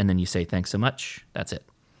net. And then you say, thanks so much. That's it.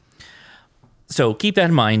 So keep that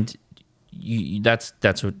in mind. That's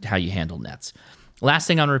how you handle nets. Last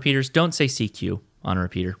thing on repeaters, don't say CQ on a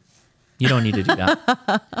repeater. You don't need to do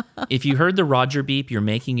that. If you heard the Roger beep, you're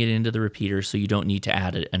making it into the repeater, so you don't need to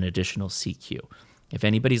add an additional CQ. If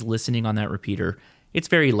anybody's listening on that repeater, it's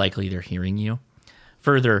very likely they're hearing you.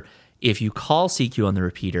 Further, if you call CQ on the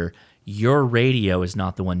repeater, your radio is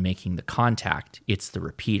not the one making the contact. It's the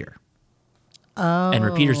repeater. Oh. And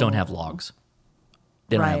repeaters don't have logs.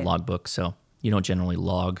 They don't have Right. logbooks, so you don't generally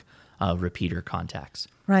log repeater contacts.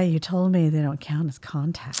 Right. You told me they don't count as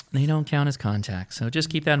contacts. They don't count as contacts. So just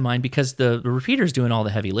keep that in mind because the repeater's doing all the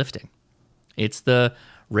heavy lifting. It's the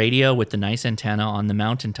radio with the nice antenna on the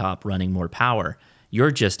mountaintop running more power. You're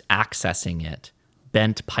just accessing it,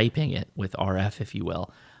 bent piping it with RF, if you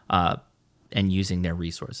will, and using their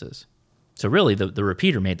resources. So really, the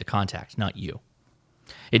repeater made the contact, not you.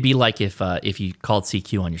 It'd be like if you called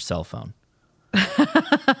CQ on your cell phone.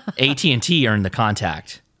 AT&T earned the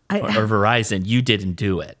contact, or Verizon. You didn't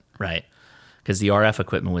do it, right? Because the RF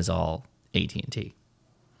equipment was all AT&T.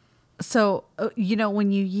 So,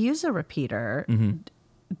 when you use a repeater,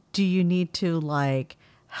 do you need to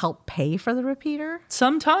help pay for the repeater?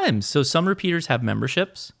 Sometimes. So some repeaters have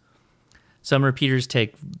memberships. Some repeaters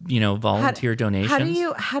take, volunteer donations.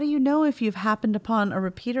 How do you know if you've happened upon a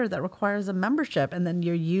repeater that requires a membership and then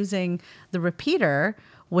you're using the repeater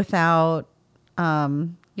without,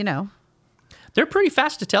 They're pretty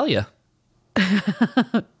fast to tell you.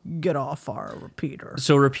 Get off our repeater.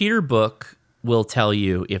 So Repeater Book will tell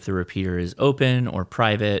you if the repeater is open or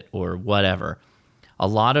private or whatever. A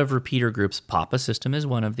lot of repeater groups, PAPA system is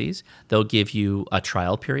one of these. They'll give you a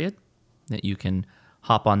trial period that you can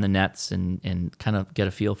hop on the nets and kind of get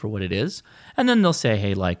a feel for what it is. And then they'll say,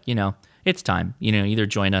 hey, it's time. Either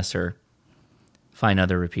join us or find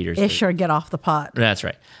other repeaters. Or get off the pot. That's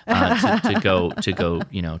right. To go,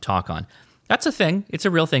 talk on. That's a thing. It's a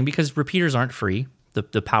real thing because repeaters aren't free.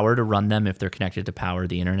 The power to run them, if they're connected to power,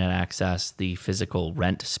 the internet access, the physical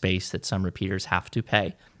rent space that some repeaters have to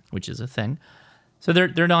pay, which is a thing. So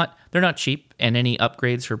they're not cheap, and any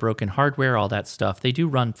upgrades for broken hardware, all that stuff, they do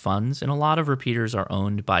run funds, and a lot of repeaters are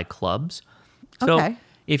owned by clubs. So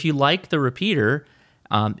if you like the repeater,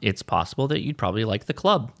 it's possible that you'd probably like the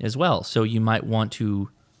club as well. So you might want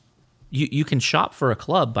to, you can shop for a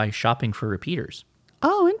club by shopping for repeaters.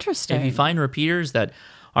 Oh, interesting. If you find repeaters that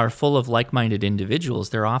are full of like-minded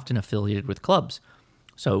individuals, they're often affiliated with clubs.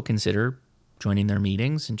 So consider joining their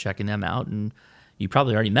meetings and checking them out. And you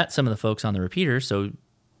probably already met some of the folks on the repeater, so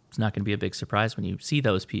it's not going to be a big surprise when you see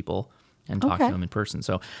those people and talk to them in person.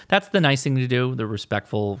 So that's the nice thing to do. The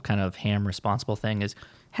respectful if it's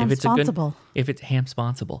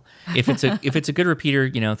a good repeater,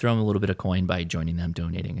 throw them a little bit of coin by joining them,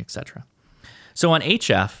 donating, etc. So on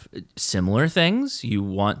HF, similar things. You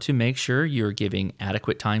want to make sure you're giving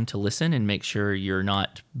adequate time to listen and make sure you're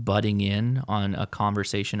not butting in on a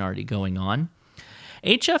conversation already going on.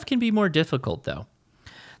 HF can be more difficult, though.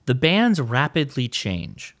 The bands rapidly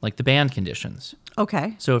change, like the band conditions.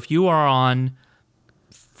 Okay. So if you are on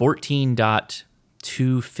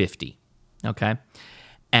 14.250, okay,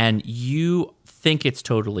 and you think it's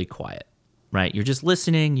totally quiet, right? You're just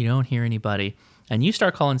listening, you don't hear anybody, and you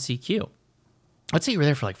start calling CQ. Let's say you were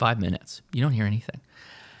there for 5 minutes. You don't hear anything.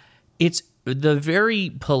 It's the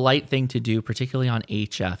very polite thing to do, particularly on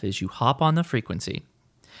HF, is you hop on the frequency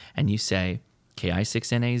and you say,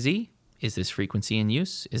 KI6NAZ, is this frequency in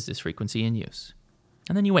use? Is this frequency in use?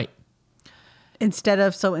 And then you wait. Instead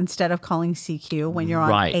of calling CQ when you're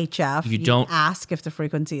on HF, you don't ask if the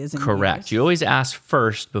frequency is in correct. use. You always ask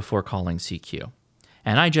first before calling CQ.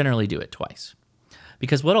 And I generally do it twice.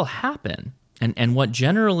 Because what'll happen, and what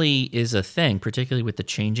generally is a thing, particularly with the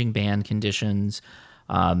changing band conditions,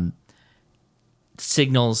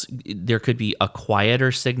 signals, there could be a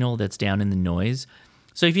quieter signal that's down in the noise.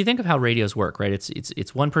 So if you think of how radios work, right?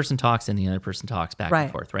 It's one person talks and the other person talks back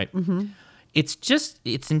and forth, right? Mm-hmm.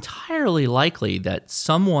 It's entirely likely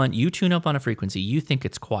that you tune up on a frequency, you think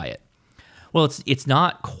it's quiet. Well, it's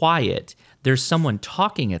not quiet. There's someone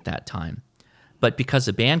talking at that time, but because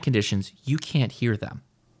of band conditions, you can't hear them.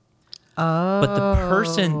 Oh. But the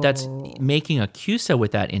person that's making a QSO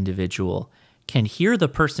with that individual can hear the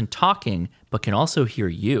person talking, but can also hear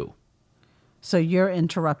you. So you're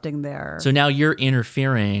interrupting their... So now you're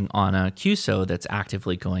interfering on a QSO that's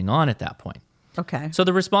actively going on at that point. Okay. So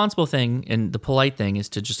the responsible thing and the polite thing is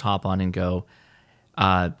to just hop on and go,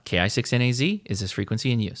 KI6NAZ, is this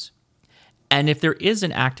frequency in use? And if there is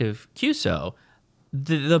an active QSO,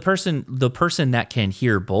 the person that can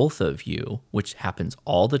hear both of you, which happens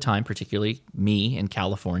all the time, particularly me in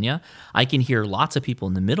California, I can hear lots of people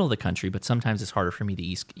in the middle of the country, but sometimes it's harder for me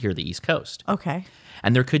to hear the East Coast. Okay.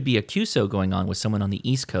 And there could be a QSO going on with someone on the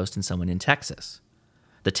East Coast and someone in Texas.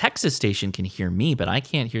 The Texas station can hear me, but I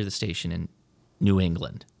can't hear the station in New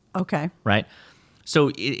England. Okay. Right?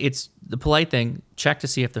 So it's the polite thing, check to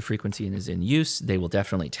see if the frequency is in use. They will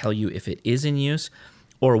definitely tell you if it is in use.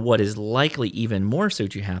 Or what is likely even more so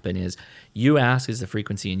to happen is you ask, is the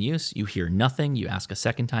frequency in use? You hear nothing. You ask a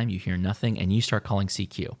second time, you hear nothing, and you start calling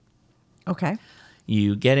CQ. Okay.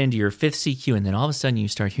 You get into your fifth CQ, and then all of a sudden you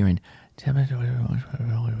start hearing,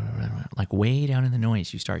 like way down in the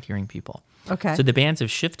noise, you start hearing people. Okay. So the bands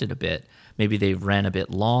have shifted a bit. Maybe they've ran a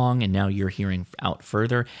bit long, and now you're hearing out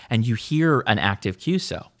further, and you hear an active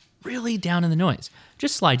QSO really down in the noise.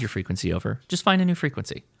 Just slide your frequency over. Just find a new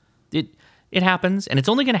frequency. It happens, and it's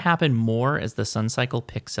only going to happen more as the sun cycle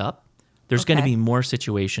picks up. There's going to be more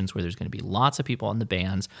situations where there's going to be lots of people on the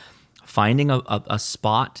bands. Finding a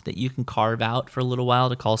spot that you can carve out for a little while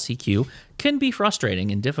to call CQ can be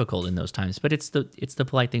frustrating and difficult in those times, but it's the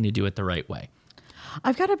polite thing to do it the right way.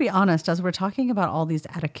 I've got to be honest, as we're talking about all these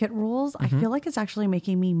etiquette rules, I feel like it's actually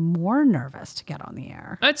making me more nervous to get on the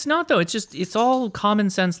air. It's not, though. It's all common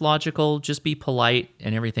sense, logical. Just be polite,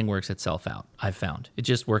 and everything works itself out, I've found. It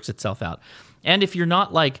just works itself out. And if you're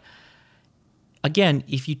not again,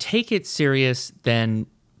 if you take it serious, then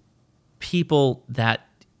people that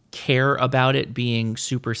care about it being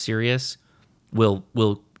super serious will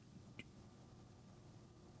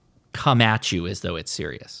come at you as though it's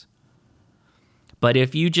serious. But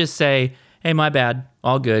if you just say, hey, my bad,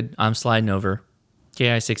 all good, I'm sliding over,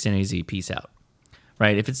 KI6NAZ, peace out,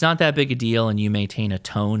 right? If it's not that big a deal and you maintain a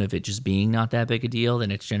tone of it just being not that big a deal,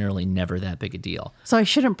 then it's generally never that big a deal. So I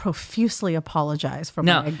shouldn't profusely apologize for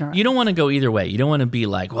my ignorance. You don't want to go either way. You don't want to be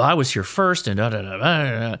like, well, I was here first and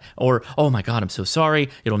da-da-da-da-da, or, oh my God, I'm so sorry,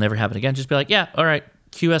 it'll never happen again. Just be like, yeah, all right,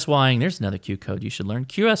 QSYing, there's another Q code you should learn.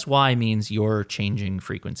 QSY means you're changing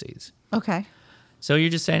frequencies. Okay. So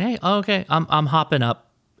you're just saying, hey, okay, I'm hopping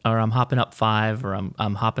up, or I'm hopping up 5, or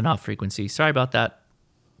I'm hopping off frequency. Sorry about that.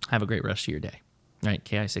 Have a great rest of your day. Right?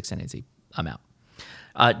 KI6NAZ. I'm out.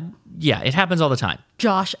 Yeah, it happens all the time.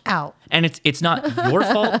 Josh out. And it's not your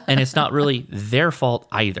fault, and it's not really their fault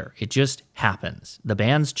either. It just happens. The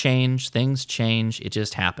bands change, things change. It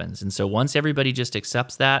just happens. And so once everybody just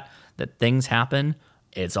accepts that things happen,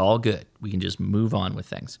 it's all good. We can just move on with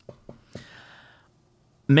things.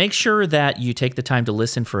 Make sure that you take the time to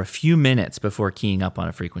listen for a few minutes before keying up on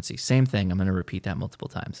a frequency. Same thing. I'm going to repeat that multiple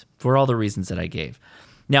times for all the reasons that I gave.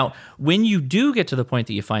 Now, when you do get to the point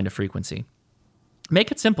that you find a frequency,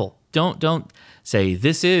 make it simple. Don't say,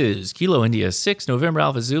 this is Kilo India 6 November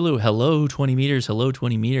Alpha Zulu, hello 20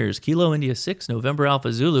 meters, Kilo India 6 November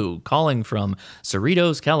Alpha Zulu, calling from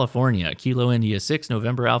Cerritos, California, Kilo India 6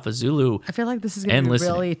 November Alpha Zulu. I feel like this is going to be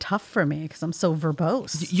really tough for me because I'm so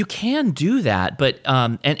verbose. You can do that, but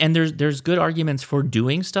and there's good arguments for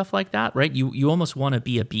doing stuff like that, right? You almost want to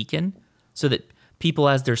be a beacon so that people,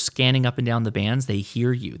 as they're scanning up and down the bands, they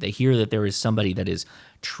hear you. They hear that there is somebody that is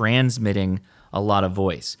transmitting a lot of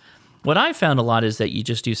voice. What I found a lot is that you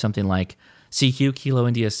just do something like CQ Kilo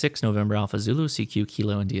India 6 November Alpha Zulu, CQ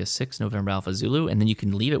Kilo India 6 November Alpha Zulu, and then you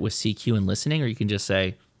can leave it with CQ and listening, or you can just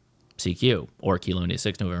say CQ or Kilo India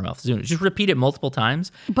 6 November Alpha Zulu. Just repeat it multiple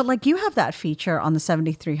times. But you have that feature on the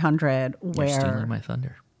 7300 where... You're stealing my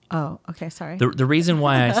thunder. Oh, okay, sorry. The reason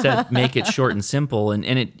why I said make it short and simple, and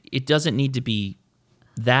it doesn't need to be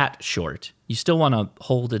that short. You still want to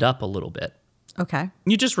hold it up a little bit. Okay.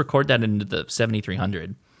 You just record that into the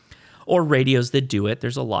 7300 or radios that do it.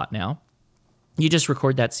 There's a lot now. You just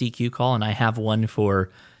record that CQ call, and I have one for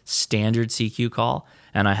standard CQ call,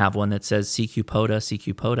 and I have one that says CQ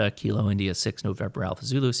POTA, Kilo India 6 November Alpha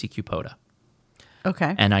Zulu, CQ POTA.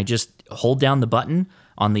 Okay. And I just hold down the button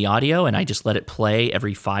on the audio and I just let it play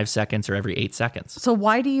every 5 seconds or every 8 seconds. So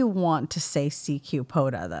why do you want to say CQ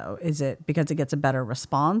POTA though? Is it because it gets a better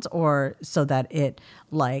response, or so that it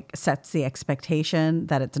like sets the expectation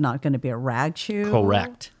that it's not going to be a rag chew?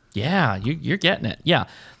 Correct. Yeah, you're getting it. Yeah.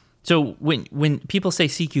 So when people say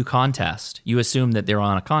CQ contest, you assume that they're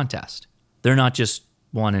on a contest. They're not just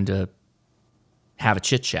wanting to have a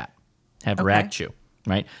chit chat, have rag chew,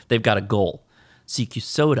 right? They've got a goal. CQ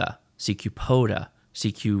soda, CQ POTA,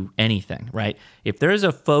 CQ anything, right? If there's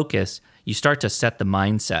a focus, you start to set the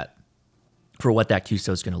mindset for what that QSO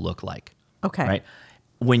is going to look like. Okay. Right?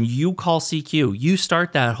 When you call CQ, you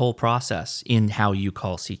start that whole process in how you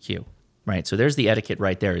call CQ, right? So there's the etiquette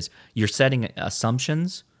right there, is you're setting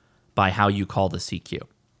assumptions by how you call the CQ,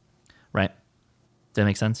 right? Does that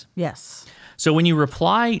make sense? Yes. So when you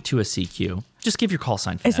reply to a CQ, just give your call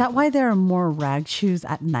sign. Is that why there are more rag chews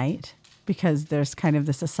at night? Because there's kind of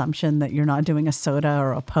this assumption that you're not doing a soda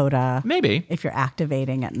or a POTA. Maybe. If you're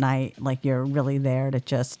activating at night, like you're really there to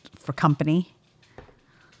just for company.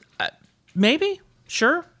 Maybe.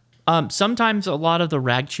 Sure. Sometimes a lot of the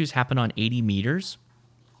rag chews happen on 80 meters,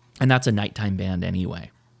 and that's a nighttime band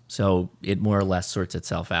anyway. So it more or less sorts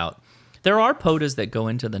itself out. There are POTAs that go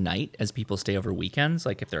into the night as people stay over weekends,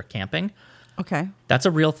 like if they're camping. Okay. That's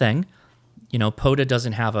a real thing. You know, POTA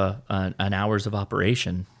doesn't have an hours of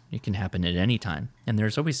operation. It can happen at any time, and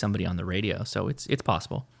there's always somebody on the radio, so it's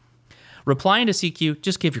possible. Replying to CQ,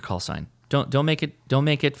 just give your call sign. Don't make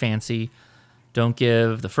it fancy. Don't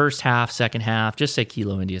give the first half, second half. Just say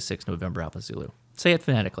Kilo India 6 November Alpha Zulu. Say it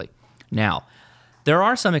phonetically. Now, there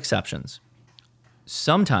are some exceptions.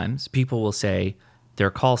 Sometimes people will say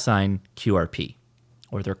their call sign QRP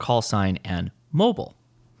or their call sign and mobile,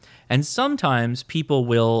 and sometimes people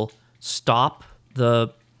will stop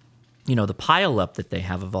the pile up that they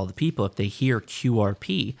have of all the people. If they hear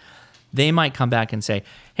QRP, they might come back and say,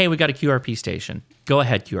 hey, we got a QRP station. Go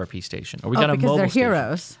ahead, QRP station. Or we got a mobile they're station.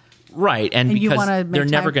 Heroes. Right. And because they're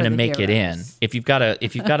never going to make it in. heroes. If you've got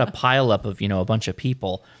a pile up of, a bunch of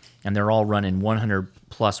people and they're all running 100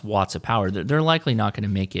 plus watts of power, they're likely not going to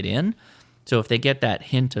make it in. So if they get that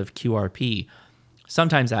hint of QRP,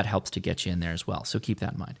 sometimes that helps to get you in there as well. So keep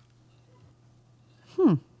that in mind.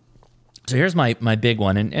 So here's my big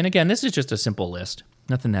one. And again, this is just a simple list.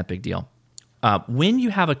 Nothing that big deal. When you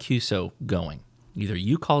have a QSO going, either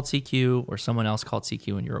you called CQ or someone else called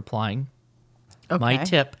CQ and you're replying, my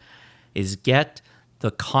tip is get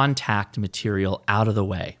the contact material out of the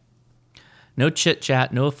way. No chit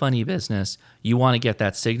chat, no funny business. You want to get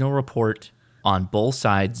that signal report on both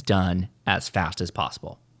sides done as fast as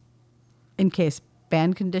possible. In case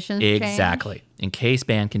band conditions Exactly. change? In case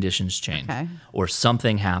band conditions change Okay. or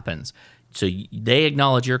something happens. So they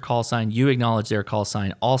acknowledge your call sign, you acknowledge their call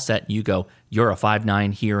sign, all set, you go, you're a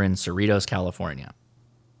 5.9 here in Cerritos, California.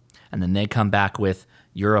 And then they come back with,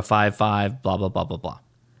 you're a 5.5, blah, blah, blah, blah, blah.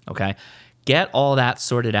 Okay? Get all that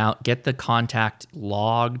sorted out. Get the contact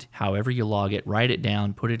logged, however you log it, write it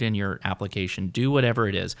down, put it in your application, do whatever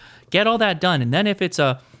it is. Get all that done. And then if it's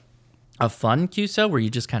a fun QSO where you're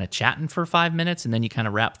just kind of chatting for 5 minutes and then you kind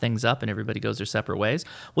of wrap things up and everybody goes their separate ways,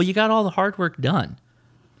 well, you got all the hard work done.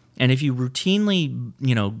 And if you routinely,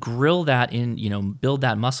 grill that in, build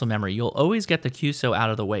that muscle memory, you'll always get the QSO out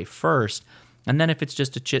of the way first. And then if it's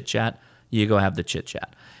just a chit chat, you go have the chit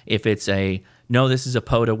chat. If it's no, this is a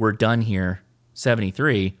POTA, we're done here,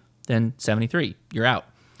 73, then 73, you're out.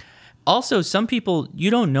 Also, some people,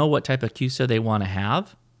 you don't know what type of QSO they want to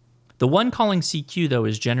have. The one calling CQ, though,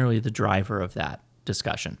 is generally the driver of that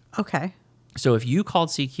discussion. Okay. So if you called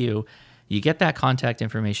CQ, you get that contact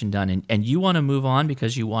information done, and you want to move on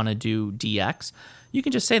because you want to do DX, you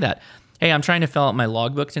can just say that. Hey, I'm trying to fill out my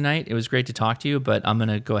logbook tonight. It was great to talk to you, but I'm going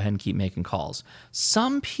to go ahead and keep making calls.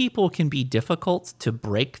 Some people can be difficult to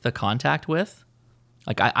break the contact with.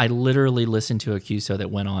 Like I literally listened to a QSO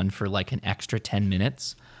that went on for like an extra 10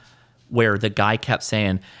 minutes where the guy kept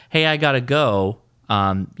saying, hey, I got to go.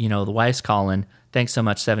 The wife's calling. Thanks so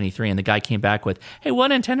much, 73. And the guy came back with, hey,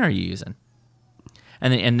 what antenna are you using?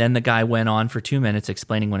 And then the guy went on for 2 minutes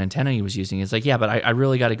explaining what antenna he was using. He's like, yeah, but I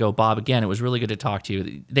really got to go, Bob. Again, it was really good to talk to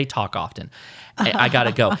you. They talk often. I got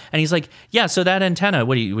to go. And he's like, yeah, so that antenna,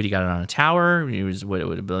 what do you got it on a tower? It was what it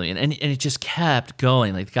would have been. And it just kept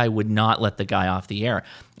going. Like the guy would not let the guy off the air.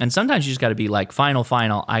 And sometimes you just got to be like, final,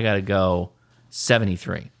 I got to go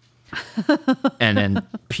 73. And then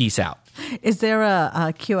peace out. Is there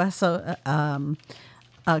a QSO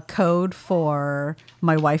a code for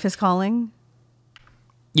my wife is calling?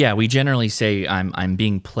 Yeah, we generally say I'm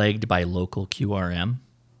being plagued by local QRM.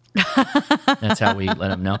 That's how we let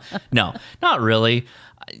them know. No, not really.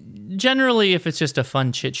 Generally, if it's just a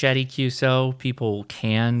fun chit-chatty QSO, people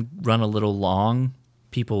can run a little long.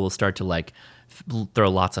 People will start to like throw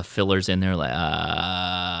lots of fillers in there. Like,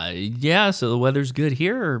 yeah, so the weather's good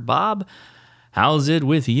here, Bob. How's it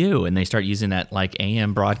with you? And they start using that like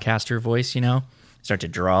AM broadcaster voice, start to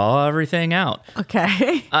draw everything out.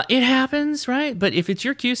 Okay. It happens, right? But if it's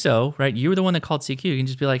your QSO, right, you were the one that called CQ, you can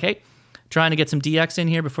just be like, hey, trying to get some DX in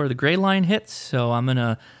here before the gray line hits. So I'm going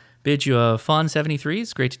to bid you a fun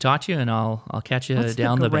 73s. Great to talk to you, and I'll catch you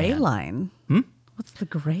down the gray band. line? What's the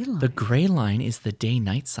gray line? The gray line is the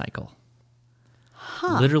day-night cycle.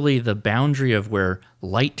 Literally the boundary of where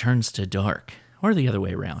light turns to dark, or the other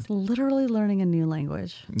way around. Literally learning a new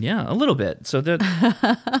language. Yeah, a little bit. So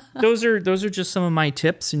those are just some of my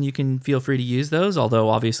tips, and you can feel free to use those. Although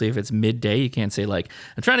obviously, if it's midday, you can't say like,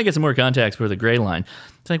 "I'm trying to get some more contacts for the gray line."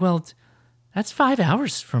 It's like, well, that's 5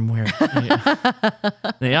 hours from where.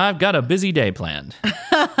 Yeah, I've got a busy day planned.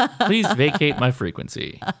 Please vacate my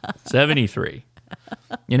frequency. 73.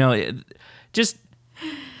 Just.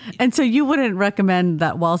 And so you wouldn't recommend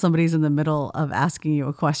that while somebody's in the middle of asking you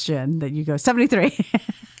a question that you go 73.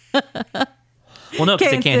 Well, no,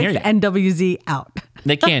 because they can't hear you. NWZ out.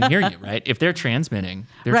 They can't hear you, right? If they're transmitting,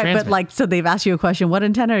 right, but like, so they've asked you a question, what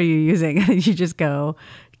antenna are you using? And you just go,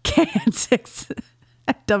 KN6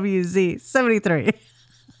 WZ 73.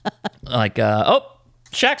 Like,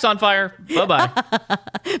 Shaq's on fire. Bye-bye.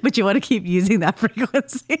 But you want to keep using that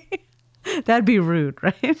frequency. That'd be rude,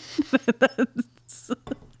 right?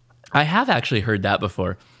 I have actually heard that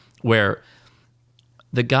before, where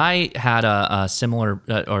the guy had a similar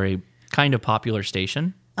or a kind of popular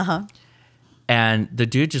station, and the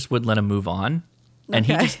dude just wouldn't let him move on, and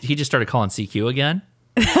he just started calling CQ again,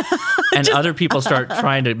 and other people start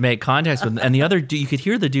trying to make contacts with him, and the other dude, you could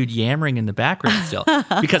hear the dude yammering in the background still,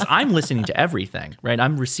 because I'm listening to everything, right?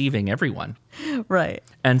 I'm receiving everyone. Right.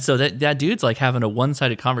 And so that dude's like having a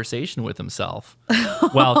one-sided conversation with himself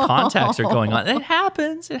while contacts are going on. It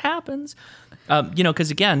happens.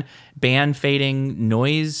 Because again, band fading,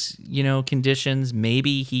 noise, conditions,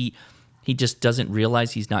 maybe he just doesn't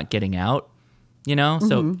realize he's not getting out,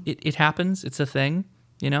 so it happens. It's a thing,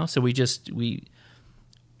 so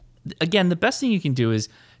again, the best thing you can do is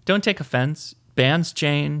don't take offense. Bands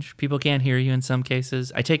change. People can't hear you in some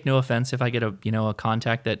cases. I take no offense if I get a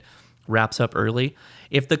contact that wraps up early.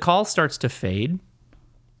 If the call starts to fade,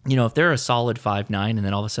 if they're a solid 5.9 and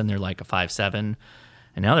then all of a sudden they're like a 5.7 and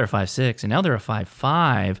now they're a 5.6 and now they're a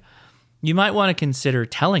 5.5, you might want to consider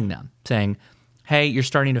telling them, saying, hey, you're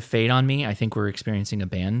starting to fade on me. I think we're experiencing a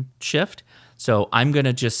band shift. So I'm going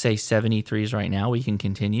to just say 73s right now. We can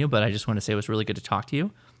continue, but I just want to say it was really good to talk to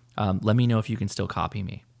you. Let me know if you can still copy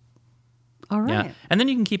me. All right. Yeah. And then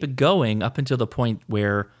you can keep it going up until the point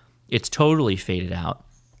where it's totally faded out.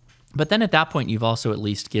 But then at that point, you've also at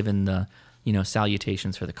least given the,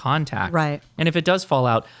 salutations for the contact. Right. And if it does fall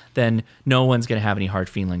out, then no one's going to have any hard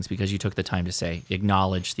feelings because you took the time to say,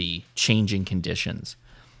 acknowledge the changing conditions.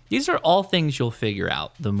 These are all things you'll figure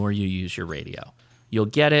out the more you use your radio. You'll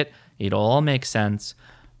get it. It'll all make sense.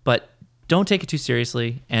 But don't take it too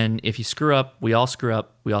seriously. And if you screw up, we all screw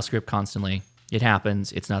up. We all screw up constantly. It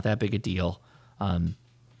happens. It's not that big a deal.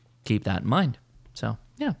 Keep that in mind. So,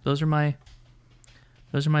 yeah, those are my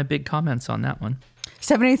big comments on that one.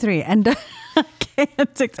 73 and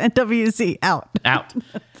KN6 NWZ out.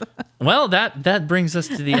 Well, that brings us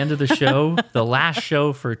to the end of the show, the last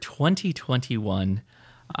show for 2021.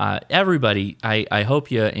 Everybody, I hope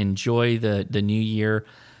you enjoy the new year.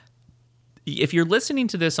 If you're listening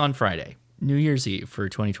to this on Friday, New Year's Eve for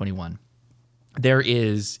 2021, there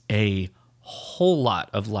is a whole lot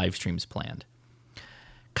of live streams planned.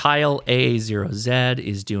 Kyle AA0Z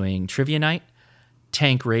is doing Trivia Night.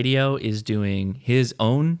 Tank Radio is doing his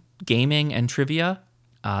own gaming and trivia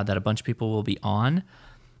that a bunch of people will be on.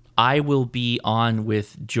 I will be on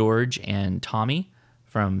with George and Tommy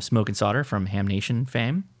from Smoke and Solder from Ham Nation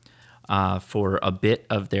fame for a bit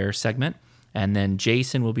of their segment. And then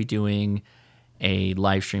Jason will be doing a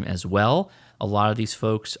live stream as well. A lot of these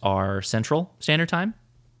folks are Central Standard Time,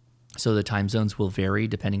 so the time zones will vary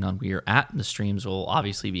depending on where you're at. The streams will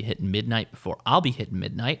obviously be hitting midnight before I'll be hitting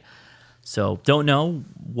midnight. So don't know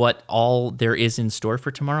what all there is in store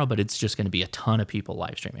for tomorrow, but it's just going to be a ton of people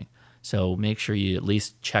live streaming. So make sure you at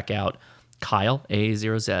least check out Kyle,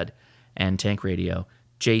 AA0Z, and Tank Radio,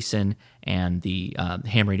 Jason, and the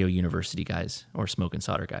Ham Radio University guys, or Smoke and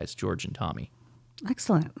Solder guys, George and Tommy.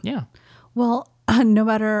 Excellent. Yeah. Well, no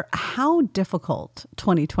matter how difficult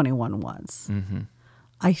 2021 was,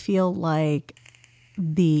 I feel like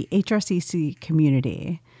the HRCC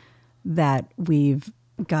community that we've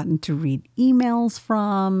gotten to read emails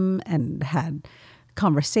from and had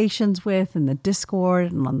conversations with in the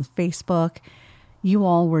Discord and on the Facebook, you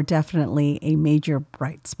all were definitely a major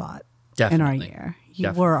bright spot in our year.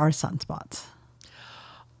 You were our sunspots.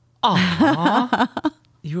 Aww.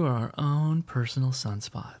 You are our own personal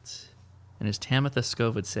sunspots. And as Tamitha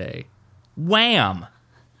Skov would say, wham!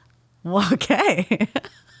 Okay.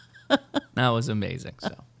 That was amazing.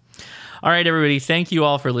 So, all right, everybody. Thank you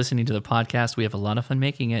all for listening to the podcast. We have a lot of fun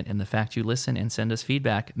making it, and the fact you listen and send us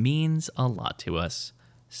feedback means a lot to us.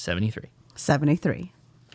 73.